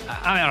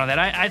I don't know that.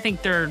 I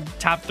think they're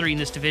top 3 in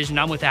this division.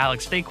 I'm with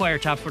Alex. If they acquire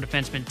top 4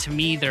 defensemen, to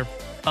me, they're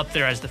up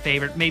there as the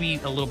favorite, maybe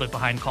a little bit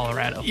behind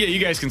Colorado. Yeah, you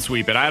guys can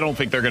sweep it. I don't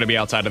think they're going to be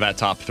outside of that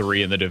top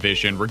 3 in the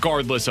division,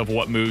 regardless of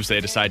what moves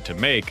they decide to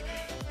make.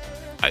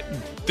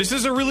 This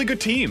is a really good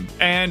team,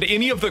 and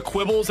any of the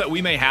quibbles that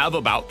we may have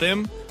about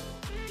them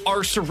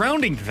are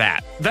surrounding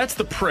that. That's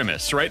the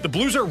premise, right? The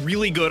Blues are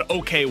really good.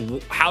 Okay,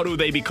 how do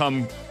they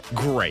become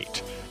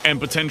great and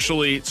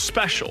potentially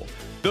special?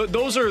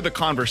 Those are the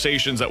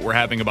conversations that we're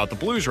having about the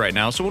Blues right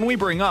now. So when we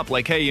bring up,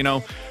 like, hey,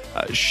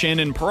 Shin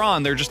and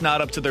Perron, they're just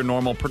not up to their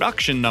normal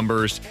production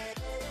numbers.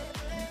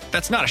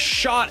 That's not a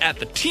shot at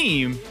the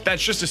team.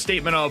 That's just a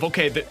statement of,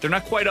 okay, they're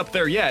not quite up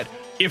there yet.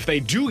 If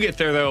they do get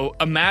there, though,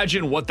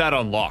 imagine what that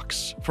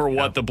unlocks for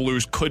what the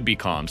Blues could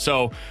become.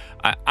 So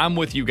I'm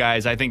with you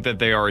guys. I think that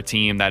they are a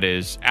team that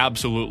is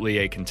absolutely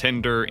a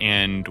contender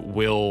and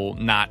will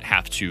not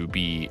have to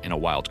be in a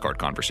wild card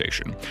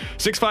conversation.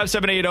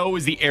 65780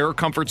 is the Air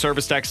Comfort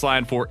Service text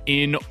line for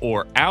in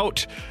or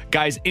out.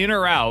 Guys, in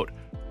or out,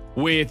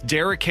 with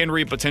Derrick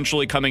Henry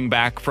potentially coming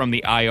back from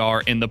the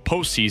IR in the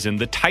postseason,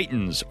 the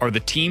Titans are the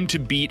team to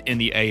beat in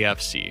the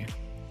AFC.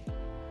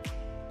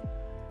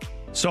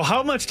 So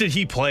how much did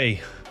he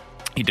play?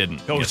 He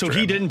didn't. Oh, yesterday. So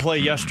he didn't play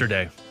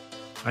yesterday.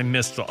 I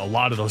missed a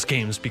lot of those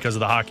games because of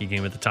the hockey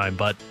game at the time,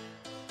 but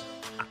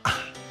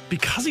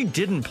because he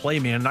didn't play,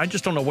 man, I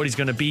just don't know what he's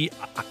going to be.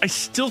 I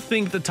still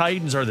think the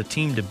Titans are the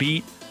team to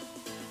beat.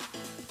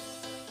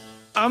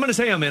 I'm going to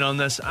say I'm in on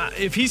this.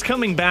 If he's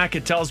coming back,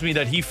 it tells me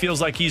that he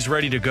feels like he's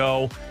ready to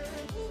go.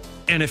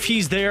 And if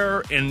he's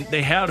there and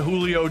they had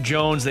Julio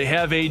Jones, they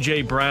have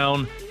A.J.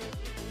 Brown,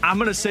 I'm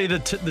going to say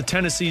that the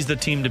Tennessee's the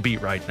team to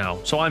beat right now.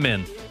 So I'm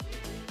in.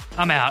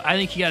 I'm out. I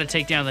think you got to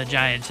take down the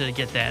Giants to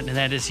get that, and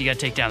that is you got to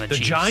take down the Chiefs.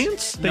 The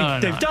Giants?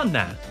 They've done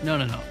that. No,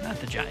 not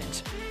the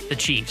Giants. The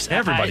Chiefs.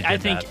 Everybody I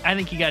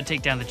think you got to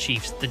take down the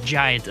Chiefs, the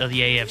giant of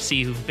the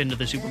AFC, who've been to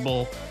the Super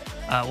Bowl.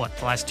 The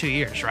last 2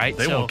 years, right?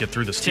 They won't get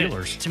through the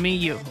Steelers. To me,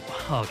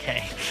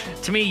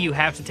 you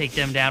have to take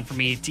them down for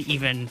me to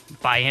even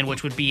buy in,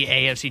 which would be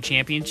AFC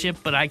Championship.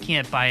 But I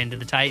can't buy into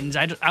the Titans.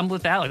 I'm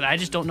with Alex. I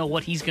just don't know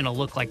what he's going to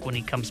look like when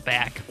he comes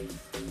back.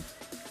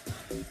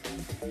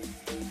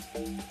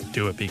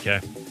 Do it,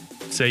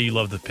 PK. Say you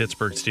love the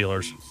Pittsburgh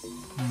Steelers.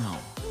 No,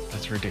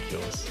 that's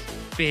ridiculous.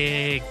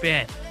 Big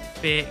Ben.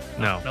 Big.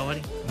 No.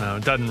 Nobody? No,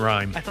 it doesn't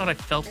rhyme. I thought I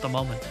felt the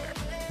moment there.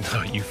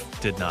 No, you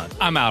did not.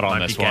 I'm out on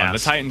this one. The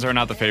Titans are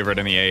not the favorite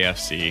in the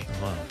AFC.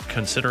 Well,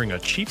 considering a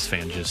Chiefs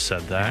fan just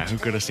said that. Yeah, who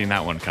could have seen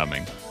that one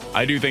coming?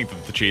 I do think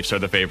that the Chiefs are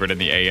the favorite in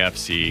the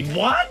AFC.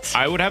 What?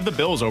 I would have the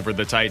Bills over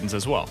the Titans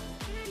as well.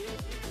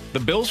 The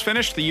Bills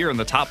finished the year in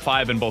the top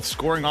 5 in both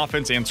scoring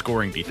offense and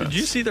scoring defense. Did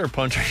you see their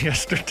punter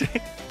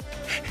yesterday?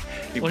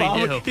 He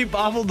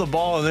bobbled the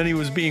ball, and then he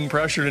was being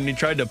pressured, and he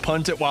tried to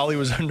punt it while he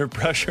was under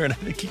pressure, and I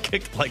think he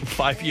kicked like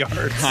 5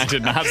 yards. I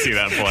did not see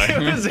that play.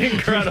 It was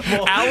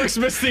incredible. Alex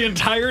missed the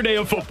entire day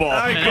of football.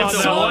 I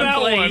saw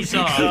that one. He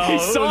saw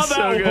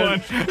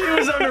that one. He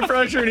was under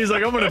pressure, and he's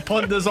like, I'm going to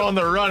punt this on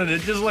the run, and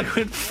it just like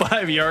went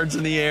 5 yards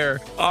in the air.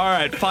 All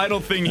right,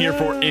 final thing here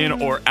for in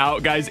or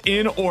out. Guys,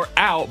 in or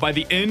out, by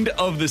the end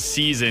of the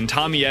season,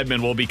 Tommy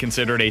Edman will be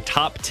considered a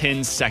top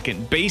 10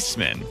 second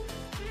baseman.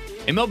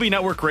 MLB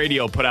Network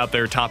Radio put out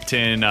their top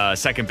 10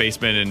 second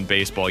baseman in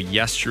baseball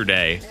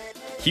yesterday.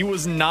 He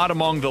was not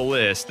among the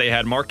list. They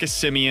had Marcus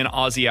Semien,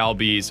 Ozzie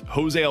Albies,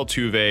 Jose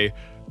Altuve,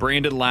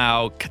 Brandon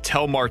Lau,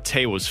 Ketel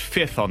Marte was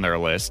 5th on their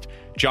list.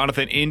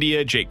 Jonathan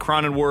India, Jake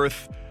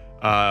Cronenworth,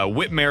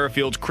 Whit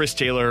Merrifield, Chris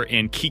Taylor,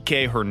 and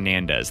Kike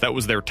Hernandez. That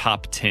was their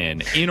top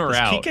 10. In or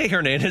out. Kike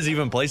Hernandez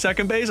even play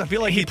second base? I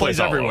feel like he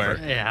plays everywhere.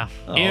 Yeah.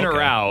 In or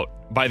out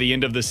by the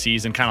end of the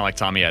season, kind of like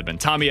Tommy Edman.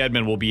 Tommy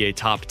Edman will be a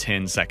top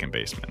 10 second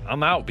baseman.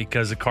 I'm out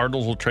because the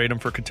Cardinals will trade him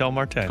for Ketel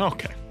Marte.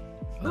 Okay.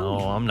 No,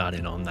 I'm not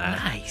in on that.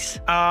 Nice.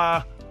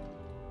 I'm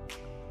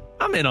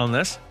in on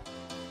this.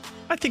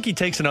 I think he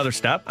takes another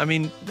step. I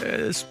mean,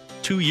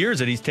 2 years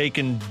that he's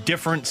taken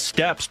different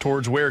steps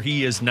towards where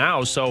he is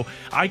now. So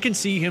I can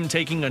see him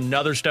taking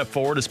another step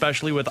forward,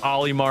 especially with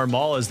Ali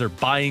Marmol as they're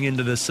buying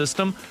into this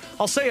system.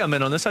 I'll say I'm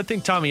in on this. I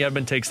think Tommy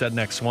Edman takes that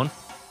next one.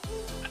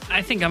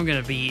 I think I'm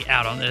going to be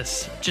out on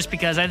this just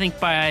because I think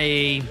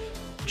by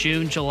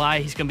June, July,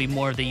 he's going to be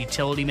more of the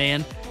utility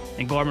man.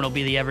 And Gorman will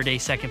be the everyday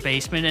second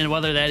baseman. And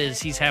whether that is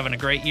he's having a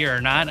great year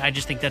or not, I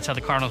just think that's how the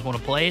Cardinals want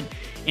to play it.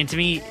 And to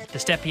me, the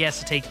step he has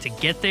to take to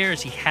get there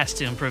is he has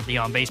to improve the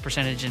on-base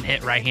percentage and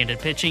hit right-handed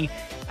pitching.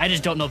 I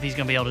just don't know if he's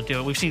going to be able to do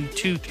it. We've seen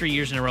 2-3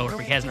 years in a row where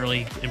he hasn't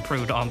really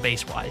improved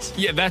on-base-wise.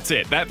 Yeah, that's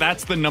it.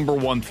 That's the number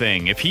one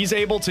thing. If he's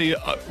able to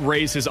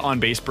raise his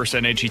on-base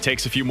percentage, he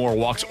takes a few more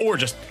walks, or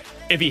just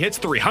if he hits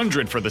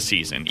 300 for the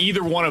season,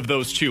 either one of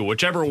those two,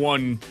 whichever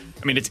one.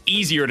 I mean, it's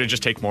easier to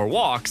just take more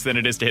walks than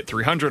it is to hit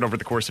 300 over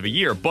the course of a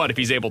year. But if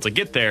he's able to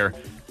get there,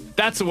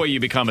 that's the way you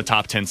become a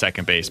top 10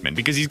 second baseman,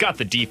 because he's got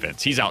the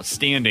defense. He's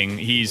outstanding.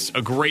 He's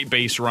a great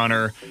base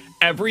runner.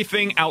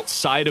 Everything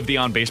outside of the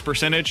on-base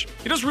percentage,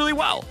 he does really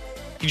well.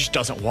 He just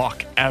doesn't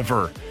walk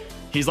ever.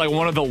 He's like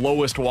one of the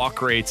lowest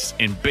walk rates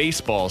in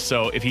baseball.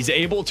 So if he's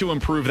able to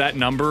improve that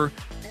number,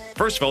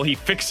 first of all, he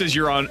fixes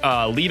your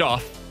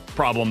leadoff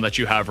problem that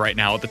you have right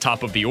now at the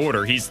top of the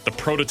order. He's the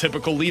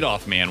prototypical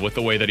leadoff man with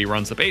the way that he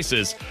runs the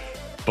bases.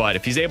 But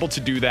if he's able to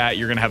do that,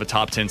 you're going to have a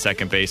top 10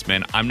 second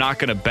baseman. I'm not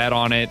going to bet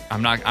on it.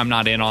 I'm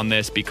not in on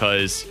this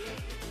because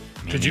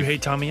Did you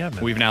hate Tommy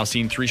Edman? We've now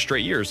seen 3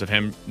 straight years of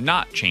him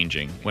not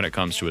changing when it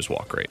comes to his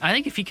walk rate. I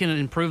think if he can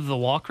improve the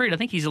walk rate, I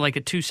think he's like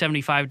a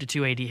 275 to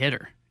 280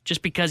 hitter.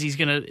 Just because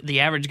the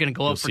average is going to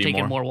go up for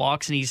taking more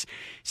walks and he's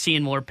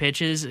seeing more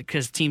pitches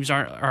because teams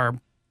are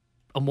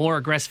more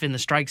aggressive in the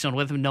strike zone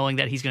with him, knowing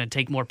that he's going to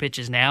take more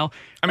pitches now.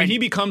 I mean, he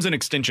becomes an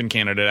extension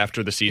candidate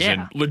after the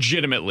season,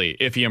 legitimately,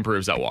 if he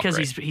improves that walk rate.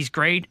 Because he's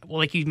great. Well,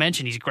 like you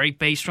mentioned, he's a great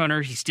base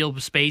runner. He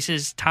steals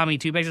spaces. Tommy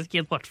Two Bags, I think he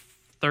had,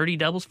 30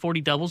 doubles,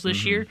 40 doubles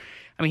this year?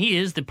 I mean, he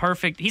is the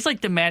perfect. He's like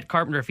the Matt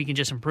Carpenter if he can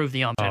just improve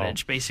the on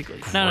percentage, basically.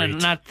 No,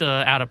 not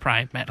the out of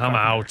prime Matt Carpenter.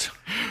 I'm out.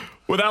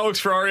 With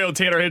Alex Ferrario and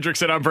Tanner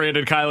Hendrickson, I'm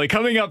Brandon Kiley.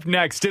 Coming up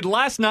next, did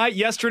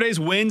yesterday's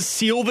win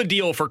seal the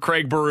deal for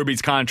Craig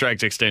Berube's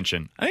contract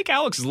extension? I think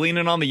Alex is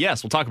leaning on the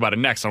yes. We'll talk about it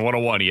next on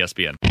 101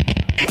 ESPN.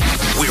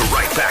 We're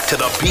right back to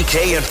the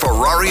BK and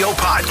Ferrario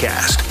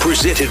podcast,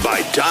 presented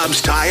by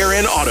Dobbs Tire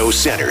and Auto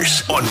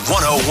Centers on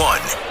 101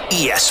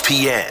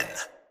 ESPN.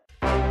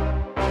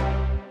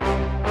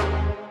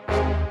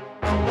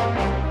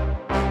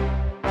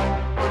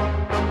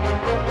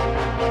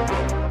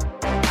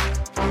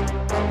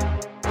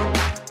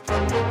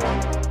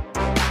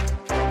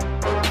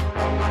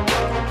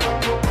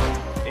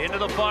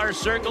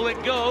 Circle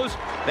it goes.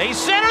 They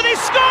center. They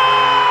score!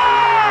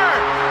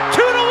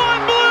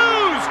 2-1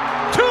 Blues.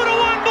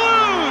 2-1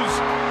 Blues.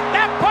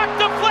 That puck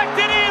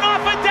deflected in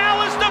off a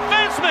Dallas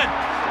defenseman,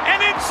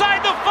 and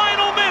inside the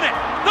final minute,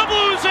 the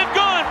Blues have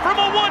gone from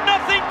a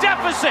 1-0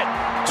 deficit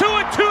to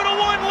a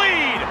 2-1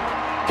 lead.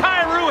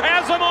 Kyrou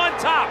has them on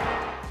top.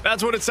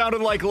 That's what it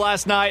sounded like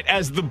last night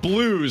as the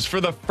Blues,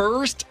 for the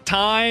first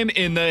time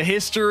in the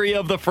history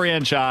of the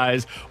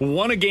franchise,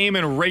 won a game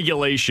in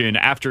regulation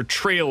after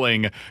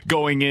trailing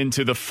going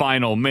into the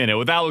final minute.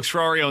 With Alex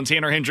Ferrario and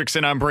Tanner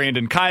Hendrickson, I'm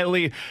Brandon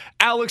Kiley.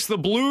 Alex, the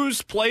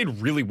Blues played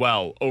really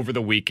well over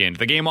the weekend.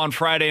 The game on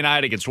Friday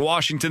night against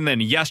Washington,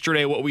 then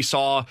yesterday what we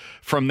saw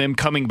from them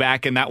coming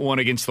back in that one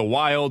against the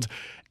Wild.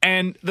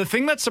 And the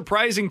thing that's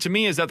surprising to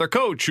me is that their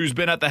coach, who's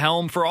been at the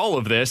helm for all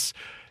of this,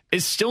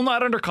 is still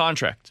not under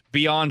contract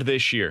beyond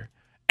this year.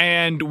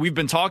 And we've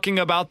been talking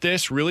about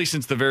this really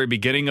since the very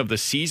beginning of the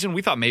season.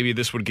 We thought maybe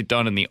this would get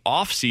done in the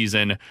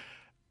offseason.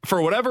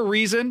 For whatever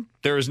reason,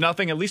 there is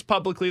nothing, at least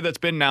publicly, that's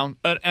been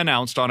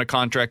announced on a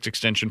contract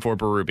extension for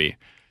Berube.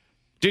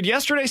 Did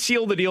yesterday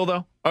seal the deal,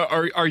 though?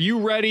 Are you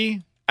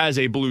ready as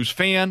a Blues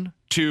fan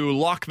to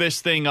lock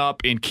this thing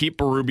up and keep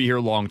Berube here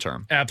long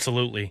term?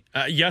 Absolutely.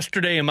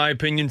 Yesterday, in my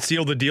opinion,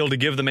 sealed the deal to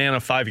give the man a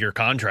 5-year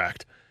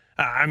contract.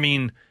 I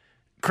mean,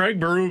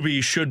 Craig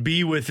Berube should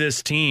be with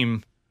this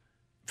team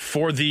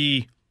for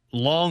the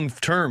long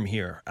term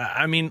here.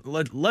 I mean,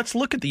 let's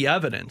look at the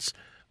evidence.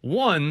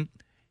 One,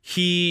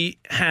 he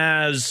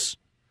has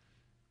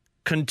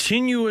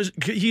continued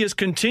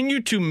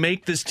to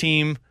make this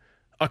team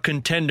a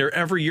contender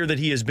every year that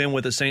he has been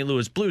with the St.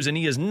 Louis Blues, and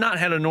he has not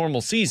had a normal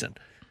season.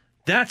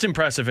 That's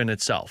impressive in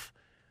itself.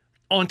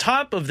 On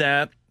top of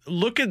that,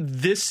 look at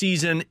this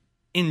season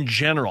in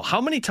general. How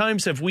many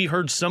times have we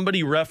heard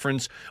somebody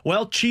reference,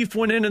 well, Chief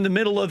went in the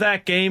middle of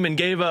that game and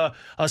gave a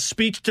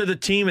speech to the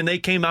team and they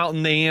came out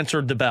and they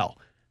answered the bell?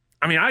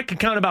 I mean, I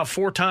could count about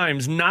 4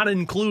 times, not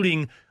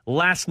including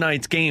last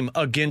night's game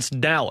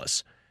against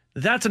Dallas.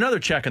 That's another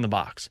check in the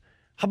box.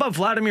 How about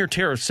Vladimir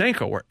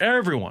Tarasenko, where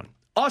everyone,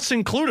 us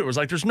included, was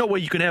like, there's no way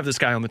you can have this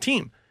guy on the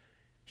team.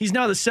 He's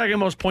now the second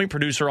most point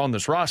producer on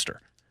this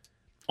roster.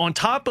 On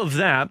top of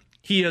that,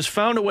 he has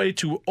found a way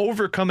to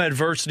overcome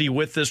adversity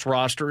with this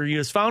roster. He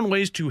has found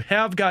ways to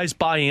have guys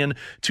buy in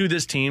to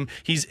this team.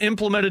 He's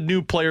implemented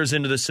new players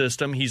into the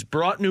system. He's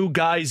brought new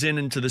guys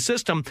into the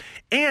system,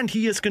 and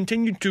he has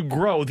continued to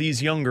grow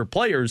these younger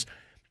players.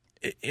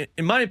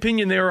 in my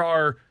opinion,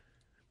 there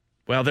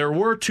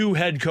were two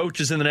head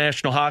coaches in the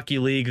National Hockey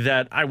League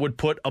that I would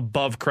put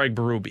above Craig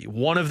Berube.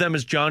 One of them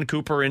is John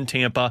Cooper in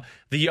Tampa.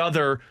 The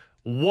other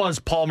was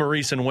Paul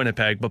Maurice in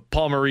Winnipeg, but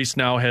Paul Maurice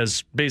now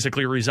has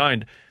basically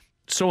resigned.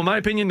 So in my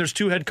opinion, there's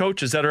two head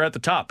coaches that are at the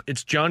top.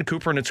 It's John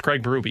Cooper and it's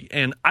Craig Berube.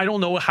 And I don't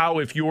know how,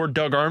 if you're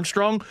Doug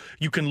Armstrong,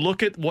 you can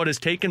look at what has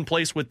taken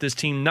place with this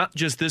team, not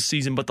just this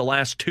season, but the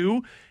last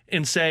two,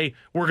 and say,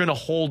 we're going to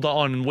hold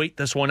on and wait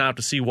this one out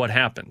to see what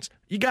happens.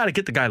 You got to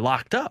get the guy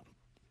locked up.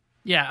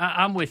 Yeah,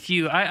 I'm with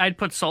you. I'd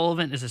put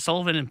Sullivan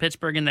in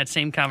Pittsburgh in that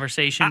same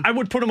conversation. I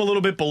would put him a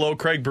little bit below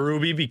Craig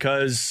Berube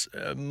because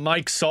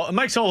Mike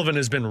Sullivan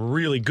has been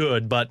really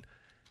good, but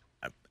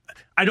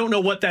I don't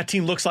know what that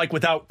team looks like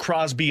without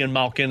Crosby and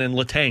Malkin and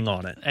Letang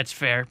on it. That's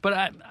fair, but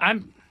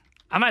I'm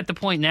at the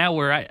point now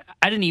where I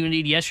didn't even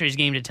need yesterday's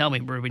game to tell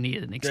me Berube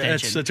needed an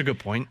extension. That's a good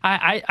point.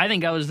 I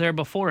think I was there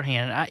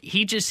beforehand.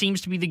 He just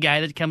seems to be the guy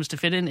that comes to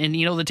fit in, and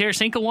the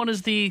Tarasenko one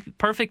is the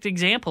perfect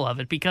example of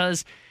it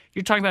because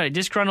you're talking about a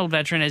disgruntled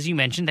veteran, as you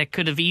mentioned, that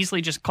could have easily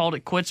just called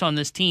it quits on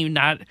this team.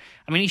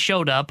 He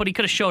showed up, but he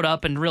could have showed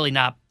up and really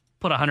not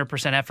put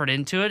 100% effort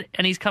into it,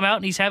 and he's come out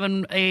and he's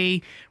having a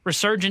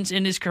resurgence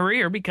in his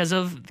career because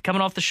of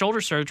coming off the shoulder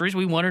surgeries.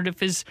 We wondered if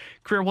his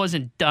career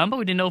wasn't done, but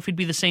we didn't know if he'd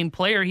be the same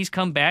player. He's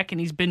come back, and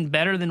he's been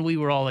better than we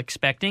were all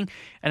expecting,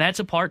 and that's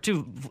a part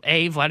to,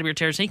 A, Vladimir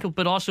Tarasenko,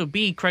 but also,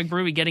 B, Craig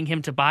Berube getting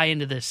him to buy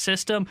into this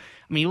system.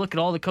 I mean, you look at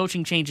all the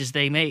coaching changes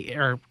they make,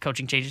 you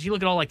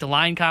look at all the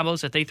line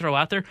combos that they throw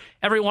out there,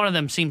 every one of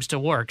them seems to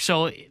work.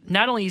 So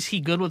not only is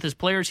he good with his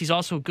players, he's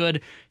also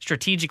good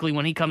strategically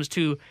when he comes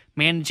to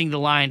managing the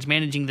lines,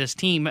 managing this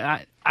team.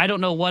 I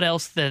don't know what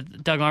else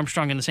that Doug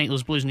Armstrong and the St.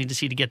 Louis Blues need to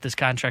see to get this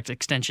contract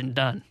extension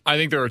done. I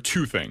think there are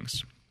two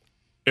things.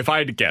 If I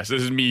had to guess,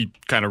 this is me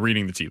kind of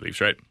reading the tea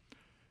leaves, right?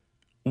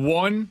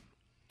 One,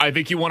 I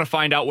think you want to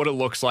find out what it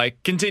looks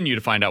like, continue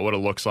to find out what it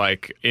looks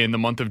like in the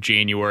month of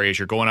January as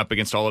you're going up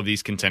against all of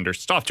these contenders.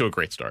 It's off to a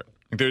great start.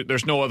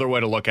 There's no other way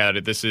to look at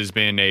it. This has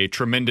been a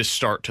tremendous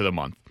start to the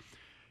month.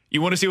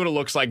 You want to see what it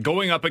looks like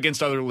going up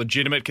against other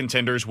legitimate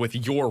contenders with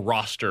your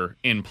roster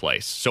in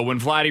place. So when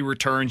Vladdy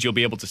returns, you'll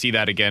be able to see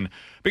that again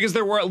because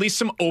there were at least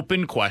some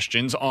open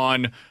questions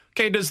on,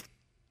 okay, does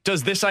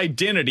this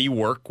identity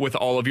work with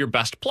all of your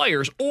best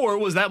players, or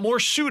was that more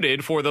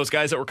suited for those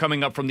guys that were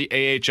coming up from the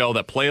AHL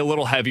that play a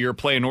little heavier,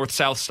 play a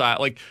north-south style?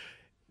 Like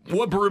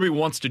what Berube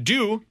wants to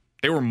do,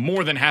 they were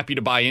more than happy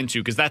to buy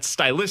into because that's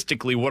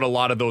stylistically what a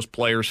lot of those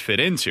players fit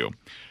into.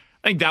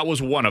 I think that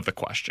was one of the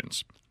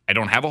questions. I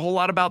don't have a whole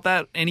lot about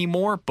that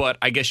anymore, but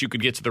I guess you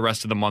could get to the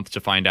rest of the month to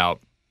find out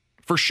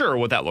for sure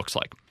what that looks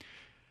like.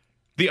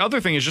 The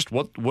other thing is just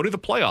what do the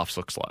playoffs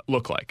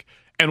look like?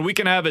 And we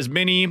can have as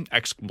many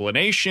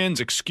explanations,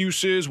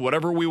 excuses,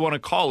 whatever we want to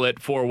call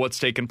it for what's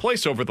taken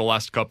place over the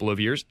last couple of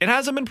years. It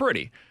hasn't been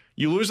pretty.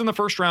 You lose in the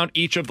first round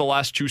each of the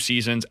last two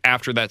seasons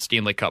after that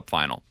Stanley Cup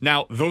final.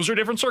 Now, those are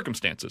different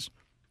circumstances.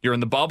 You're in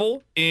the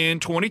bubble in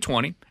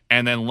 2020,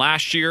 and then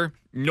last year,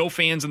 no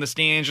fans in the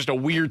stands, just a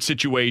weird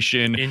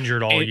situation.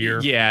 Injured all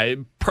year. Yeah,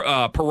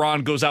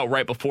 Perron goes out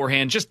right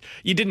beforehand. Just,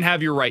 you didn't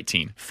have your right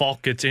team.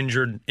 Falk gets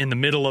injured in the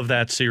middle of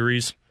that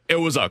series. It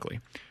was ugly.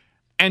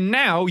 And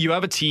now you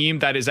have a team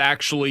that is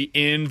actually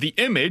in the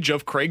image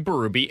of Craig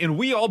Berube, and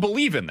we all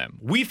believe in them.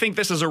 We think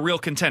this is a real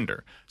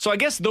contender. So I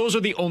guess those are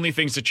the only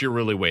things that you're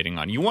really waiting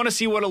on. You want to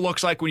see what it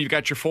looks like when you've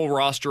got your full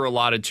roster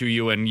allotted to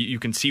you, and you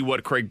can see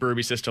what Craig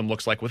Berube's system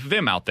looks like with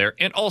them out there.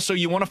 And also,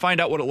 you want to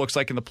find out what it looks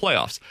like in the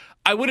playoffs.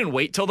 I wouldn't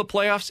wait till the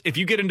playoffs. If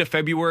you get into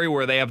February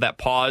where they have that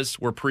pause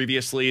where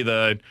previously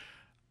the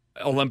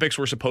Olympics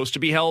were supposed to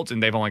be held,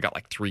 and they've only got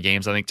like 3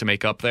 games, I think, to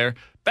make up there,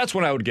 that's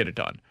when I would get it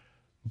done.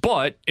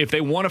 But if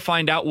they want to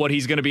find out what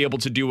he's going to be able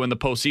to do in the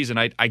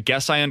postseason, I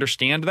guess I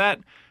understand that.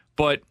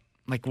 But,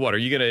 like, what? Are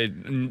you going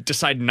to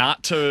decide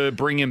not to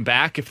bring him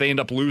back if they end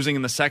up losing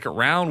in the second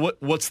round?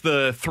 What's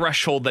the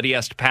threshold that he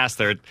has to pass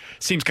there? It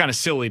seems kind of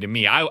silly to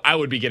me. I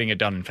would be getting it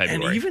done in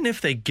February. And even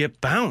if they get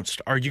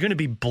bounced, are you going to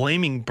be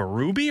blaming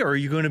Berube, or are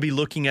you going to be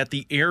looking at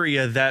the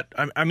area that,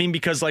 I mean,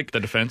 because, like... The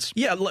defense?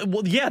 Yeah,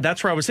 well, yeah,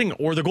 that's where I was thinking.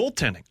 Or the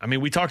goaltending. I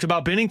mean, we talked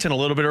about Binnington a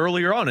little bit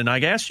earlier on, and I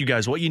asked you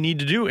guys what you need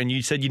to do, and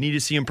you said you need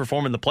to see him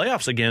perform in the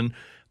playoffs again.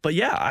 But,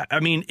 yeah, I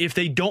mean, if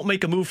they don't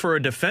make a move for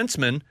a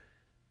defenseman...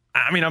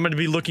 I mean, I'm going to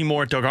be looking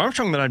more at Doug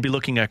Armstrong than I'd be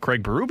looking at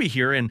Craig Berube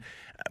here. And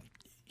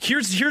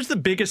here's the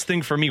biggest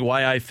thing for me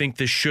why I think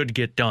this should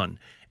get done.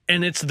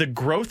 And it's the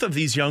growth of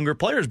these younger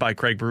players by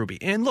Craig Berube.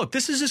 And look,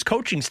 this is his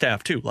coaching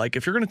staff too. Like,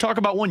 if you're going to talk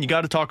about one, you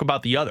got to talk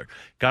about the other.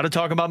 Got to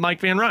talk about Mike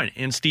Van Ryn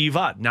and Steve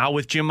Ott, now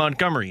with Jim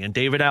Montgomery and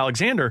David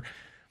Alexander.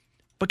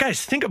 But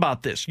guys, think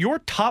about this. Your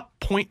top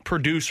point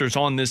producers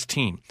on this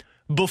team,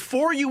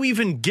 before you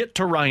even get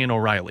to Ryan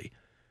O'Reilly,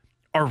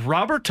 are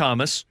Robert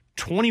Thomas,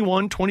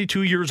 21,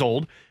 22 years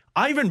old,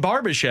 Ivan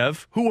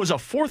Barbashev, who was a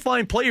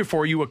fourth-line player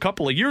for you a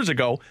couple of years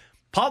ago,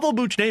 Pavel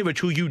Buchnevich,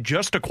 who you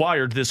just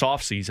acquired this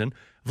offseason,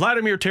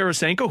 Vladimir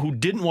Tarasenko, who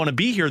didn't want to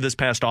be here this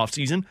past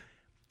offseason,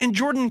 and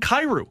Jordan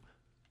Kyrou.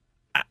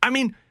 I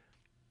mean,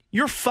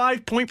 your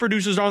 5 point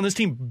producers on this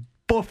team,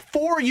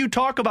 before you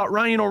talk about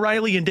Ryan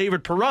O'Reilly and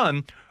David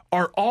Perron,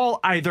 are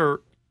all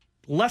either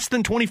less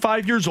than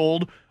 25 years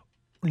old,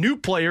 new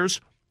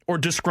players, or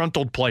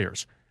disgruntled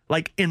players.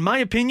 Like, in my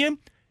opinion,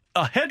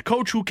 a head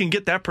coach who can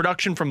get that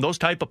production from those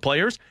type of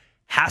players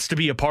has to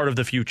be a part of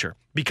the future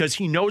because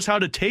he knows how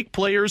to take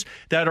players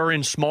that are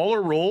in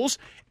smaller roles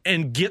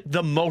and get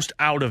the most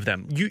out of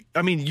them.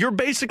 You're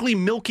basically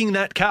milking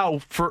that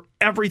cow for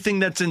everything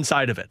that's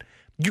inside of it.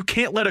 You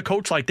can't let a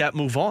coach like that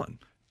move on.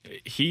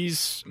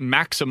 He's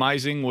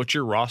maximizing what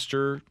your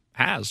roster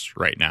has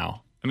right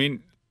now. I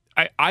mean,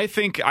 I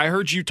think I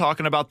heard you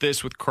talking about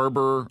this with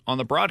Kerber on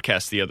the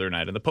broadcast the other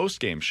night in the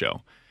postgame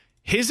show.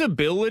 His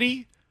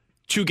ability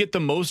to get the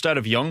most out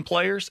of young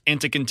players and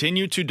to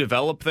continue to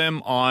develop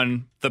them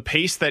on the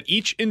pace that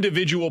each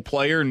individual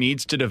player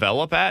needs to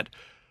develop at,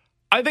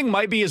 I think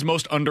might be his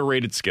most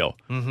underrated skill.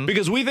 Mm-hmm.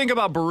 Because we think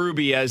about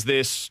Berube as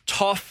this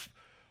tough,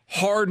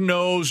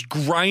 hard-nosed,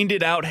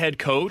 grinded-out head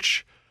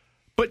coach,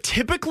 but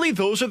typically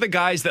those are the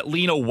guys that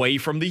lean away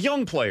from the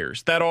young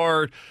players, that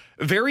are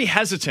very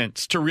hesitant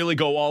to really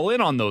go all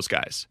in on those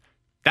guys.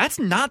 That's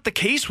not the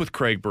case with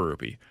Craig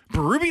Berube.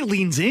 Berube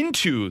leans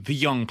into the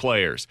young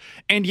players.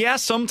 And yeah,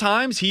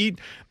 sometimes he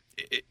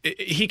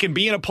can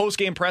be in a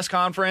post-game press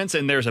conference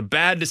and there's a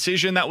bad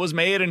decision that was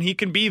made and he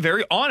can be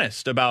very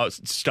honest about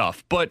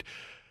stuff. But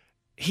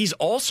he's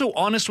also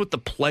honest with the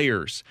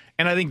players.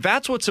 And I think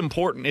that's what's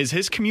important is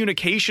his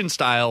communication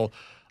style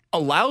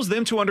allows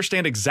them to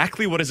understand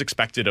exactly what is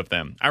expected of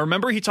them. I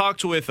remember he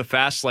talked with the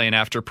Fast Lane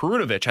after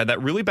Perunovic had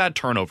that really bad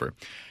turnover.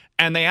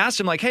 And they asked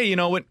him, like, hey, you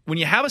know what? When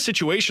you have a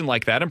situation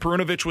like that, and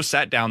Perunovic was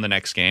sat down the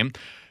next game,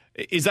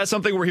 is that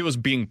something where he was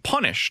being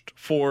punished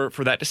for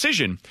that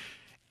decision?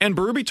 And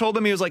Berube told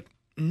them, he was like,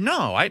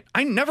 no,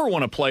 I never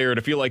want a player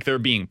to feel like they're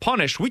being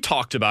punished. We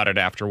talked about it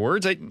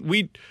afterwards.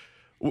 We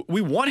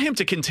want him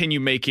to continue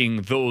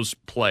making those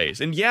plays.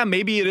 And yeah,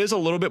 maybe it is a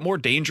little bit more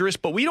dangerous,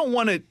 but we don't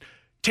want to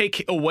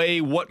take away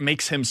what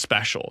makes him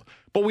special.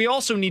 But we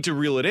also need to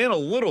reel it in a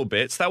little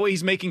bit so that way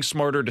he's making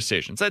smarter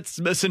decisions. That's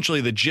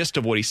essentially the gist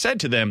of what he said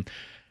to them.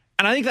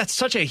 And I think that's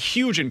such a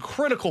huge and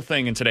critical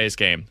thing in today's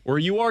game, where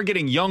you are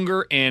getting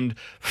younger and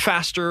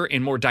faster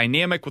and more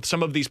dynamic with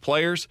some of these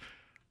players.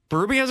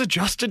 Berube has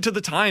adjusted to the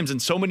times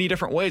in so many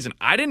different ways. And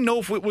I didn't know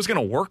if it was going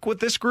to work with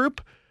this group,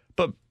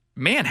 but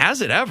man,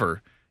 has it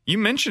ever. You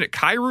mentioned it,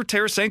 Kyrou,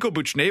 Tarasenko,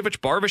 Buchnevich,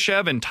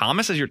 Barbashev, and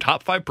Thomas as your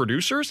top 5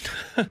 producers?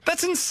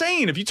 That's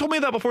insane. If you told me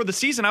that before the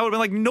season, I would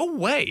have been like, no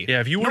way. Yeah,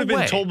 if you would have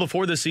been told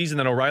before the season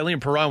that O'Reilly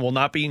and Perron will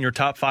not be in your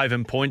top 5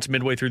 in points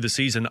midway through the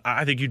season,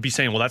 I think you'd be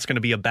saying, well, that's going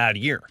to be a bad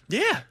year.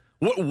 Yeah.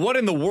 What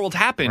in the world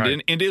happened?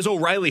 Right. And is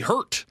O'Reilly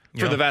hurt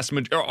for the vast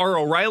majority? Are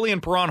O'Reilly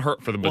and Perron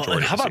hurt for the majority of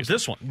the season? How about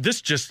this one?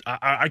 This just,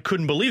 I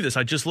couldn't believe this.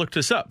 I just looked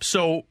this up.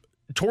 So,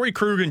 Torrey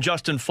Krug and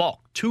Justin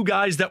Falk, 2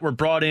 guys that were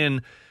brought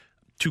in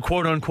to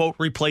quote-unquote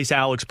replace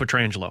Alex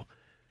Pietrangelo.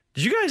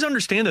 Did you guys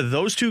understand that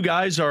those 2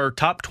 guys are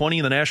top 20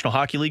 in the National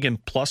Hockey League in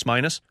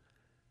plus-minus?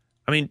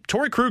 I mean,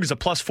 Torrey Krug is a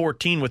plus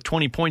 14 with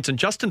 20 points, and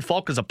Justin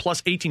Falk is a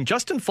plus 18.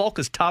 Justin Falk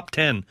is top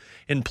 10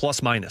 in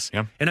plus-minus.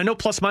 Yeah. And I know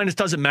plus-minus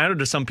doesn't matter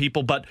to some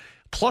people, but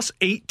plus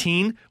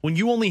 18, when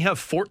you only have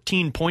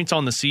 14 points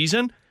on the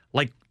season,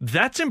 like,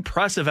 that's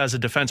impressive as a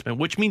defenseman,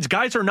 which means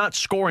guys are not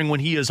scoring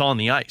when he is on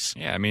the ice.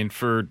 Yeah, I mean,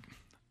 for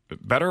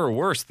better or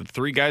worse, the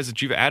 3 guys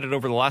that you've added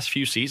over the last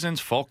few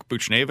seasons, Falk,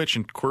 Buchnevich,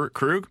 and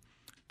Krug,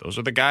 those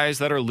are the guys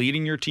that are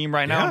leading your team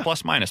right now in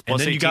plus-minus.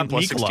 Plus 18,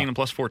 plus 16, and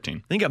plus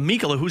 14. Then you got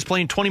Mikkola, who's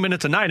playing 20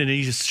 minutes a night, and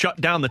he's shut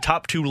down the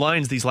top 2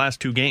 lines these last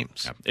 2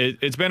 games. Yeah,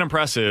 it's been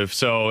impressive.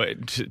 So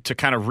to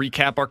kind of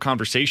recap our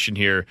conversation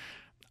here,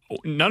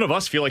 none of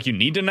us feel like you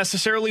need to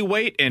necessarily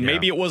wait, and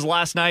maybe it was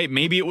last night,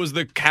 maybe it was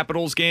the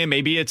Capitals game,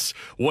 maybe it's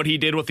what he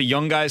did with the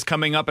young guys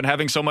coming up and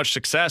having so much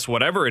success,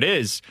 whatever it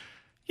is.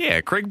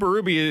 Yeah, Craig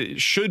Berube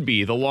should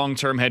be the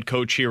long-term head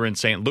coach here in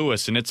St.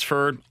 Louis, and it's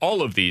for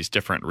all of these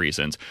different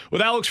reasons.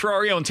 With Alex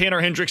Ferrario and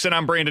Tanner Hendrickson,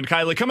 I'm Brandon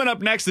Kiley. Coming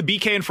up next, the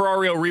BK and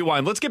Ferrario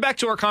Rewind. Let's get back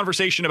to our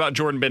conversation about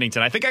Jordan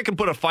Binnington. I think I can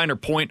put a finer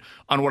point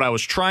on what I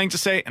was trying to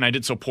say, and I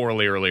did so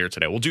poorly earlier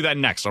today. We'll do that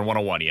next on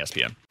 101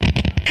 ESPN.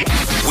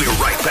 We're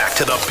right back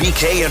to the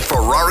BK and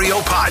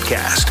Ferrario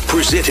podcast,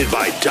 presented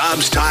by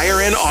Dobbs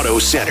Tire and Auto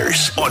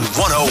Centers on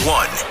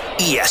 101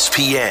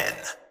 ESPN.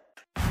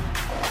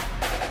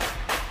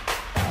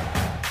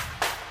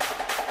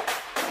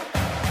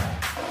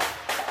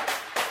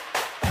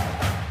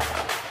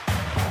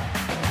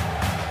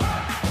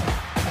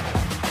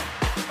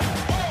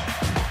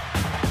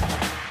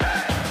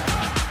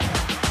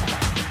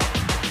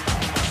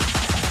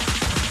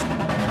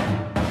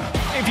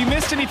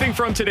 Anything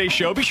from today's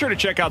show, be sure to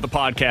check out the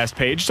podcast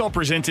page. It's all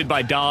presented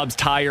by Dobbs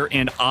Tire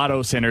and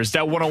Auto Centers.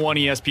 At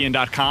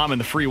 101ESPN.com and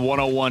the free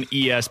 101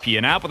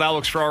 ESPN app. With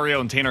Alex Ferrario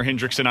and Tanner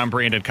Hendrickson, I'm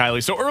Brandon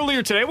Kiley. So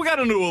earlier today, we got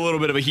into a little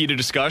bit of a heated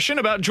discussion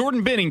about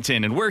Jordan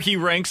Binnington and where he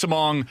ranks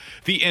among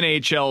the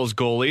NHL's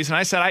goalies. And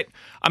I said,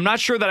 I'm not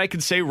sure that I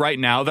can say right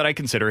now that I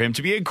consider him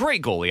to be a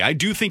great goalie. I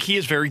do think he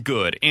is very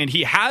good, and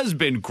he has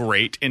been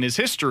great in his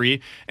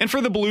history. And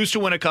for the Blues to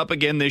win a cup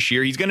again this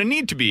year, he's going to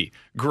need to be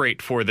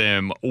great for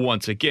them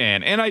once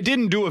again. And I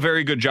didn't do a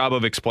very good job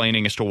of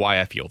explaining as to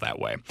why I feel that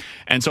way.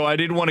 And so I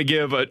did want to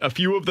give a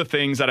few of the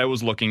things that I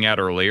was looking at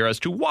earlier as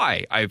to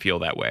why I feel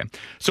that way.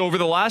 So over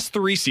the last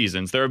 3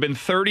 seasons, there have been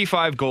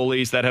 35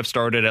 goalies that have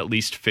started at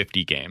least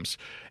 50 games.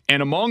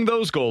 And among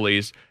those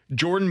goalies,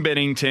 Jordan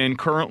Binnington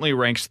currently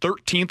ranks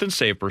 13th in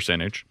save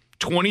percentage,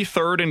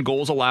 23rd in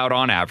goals allowed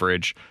on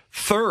average,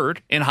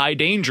 3rd in high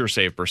danger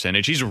save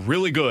percentage. He's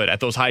really good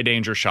at those high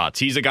danger shots.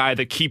 He's a guy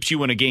that keeps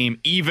you in a game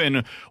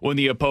even when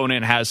the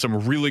opponent has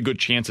some really good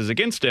chances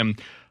against him.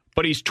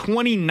 But he's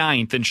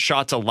 29th in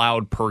shots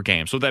allowed per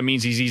game. So that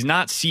means he's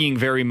not seeing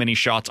very many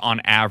shots on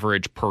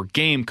average per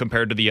game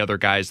compared to the other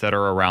guys that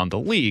are around the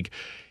league.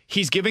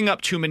 He's giving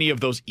up too many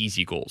of those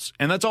easy goals.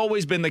 And that's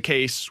always been the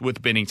case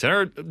with Binnington,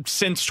 or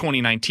since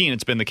 2019,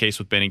 it's been the case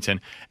with Binnington.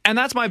 And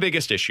that's my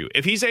biggest issue.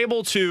 If he's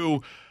able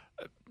to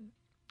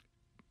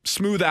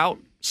smooth out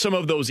some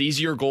of those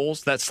easier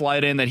goals that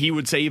slide in that he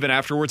would say even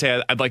afterwards,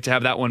 hey, I'd like to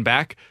have that one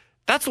back,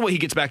 that's the way he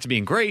gets back to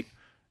being great.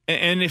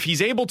 And if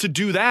he's able to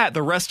do that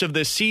the rest of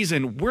this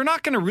season, we're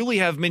not going to really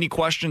have many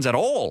questions at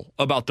all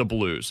about the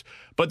Blues.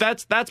 But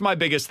that's my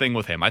biggest thing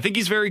with him. I think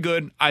he's very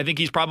good. I think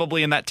he's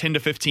probably in that 10 to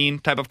 15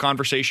 type of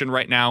conversation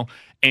right now.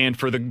 And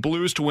for the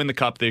Blues to win the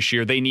Cup this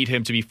year, they need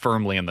him to be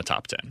firmly in the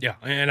top 10. Yeah,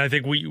 and I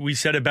think we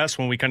said it best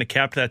when we kind of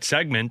capped that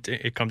segment.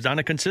 It comes down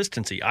to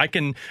consistency. I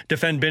can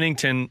defend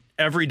Binnington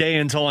every day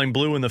until I'm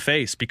blue in the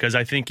face because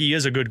I think he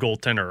is a good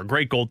goaltender, a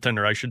great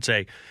goaltender, I should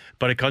say.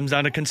 But it comes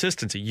down to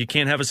consistency. You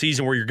can't have a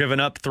season where you're giving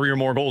up 3 or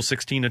more goals,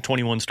 16 to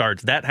 21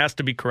 starts. That has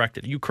to be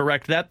corrected. You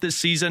correct that this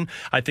season,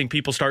 I think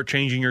people start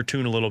changing your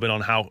tune a little bit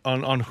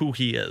on who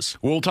he is.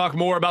 We'll talk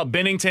more about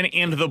Binnington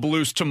and the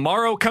Blues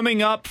tomorrow.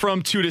 Coming up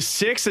from 2 to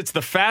 6, it's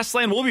the Fast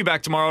Lane. We'll be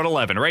back tomorrow at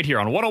 11 right here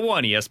on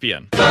 101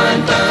 ESPN.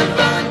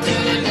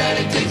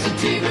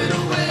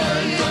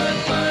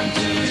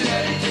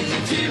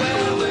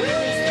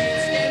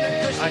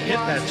 I hit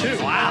that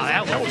too. Wow,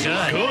 that was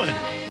good.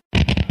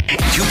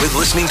 You've been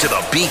listening to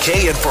the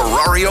BK and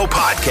Ferrario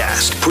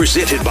podcast,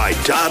 presented by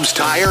Dobbs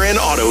Tire and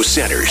Auto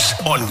Centers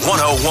on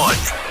 101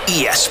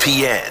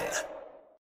 ESPN.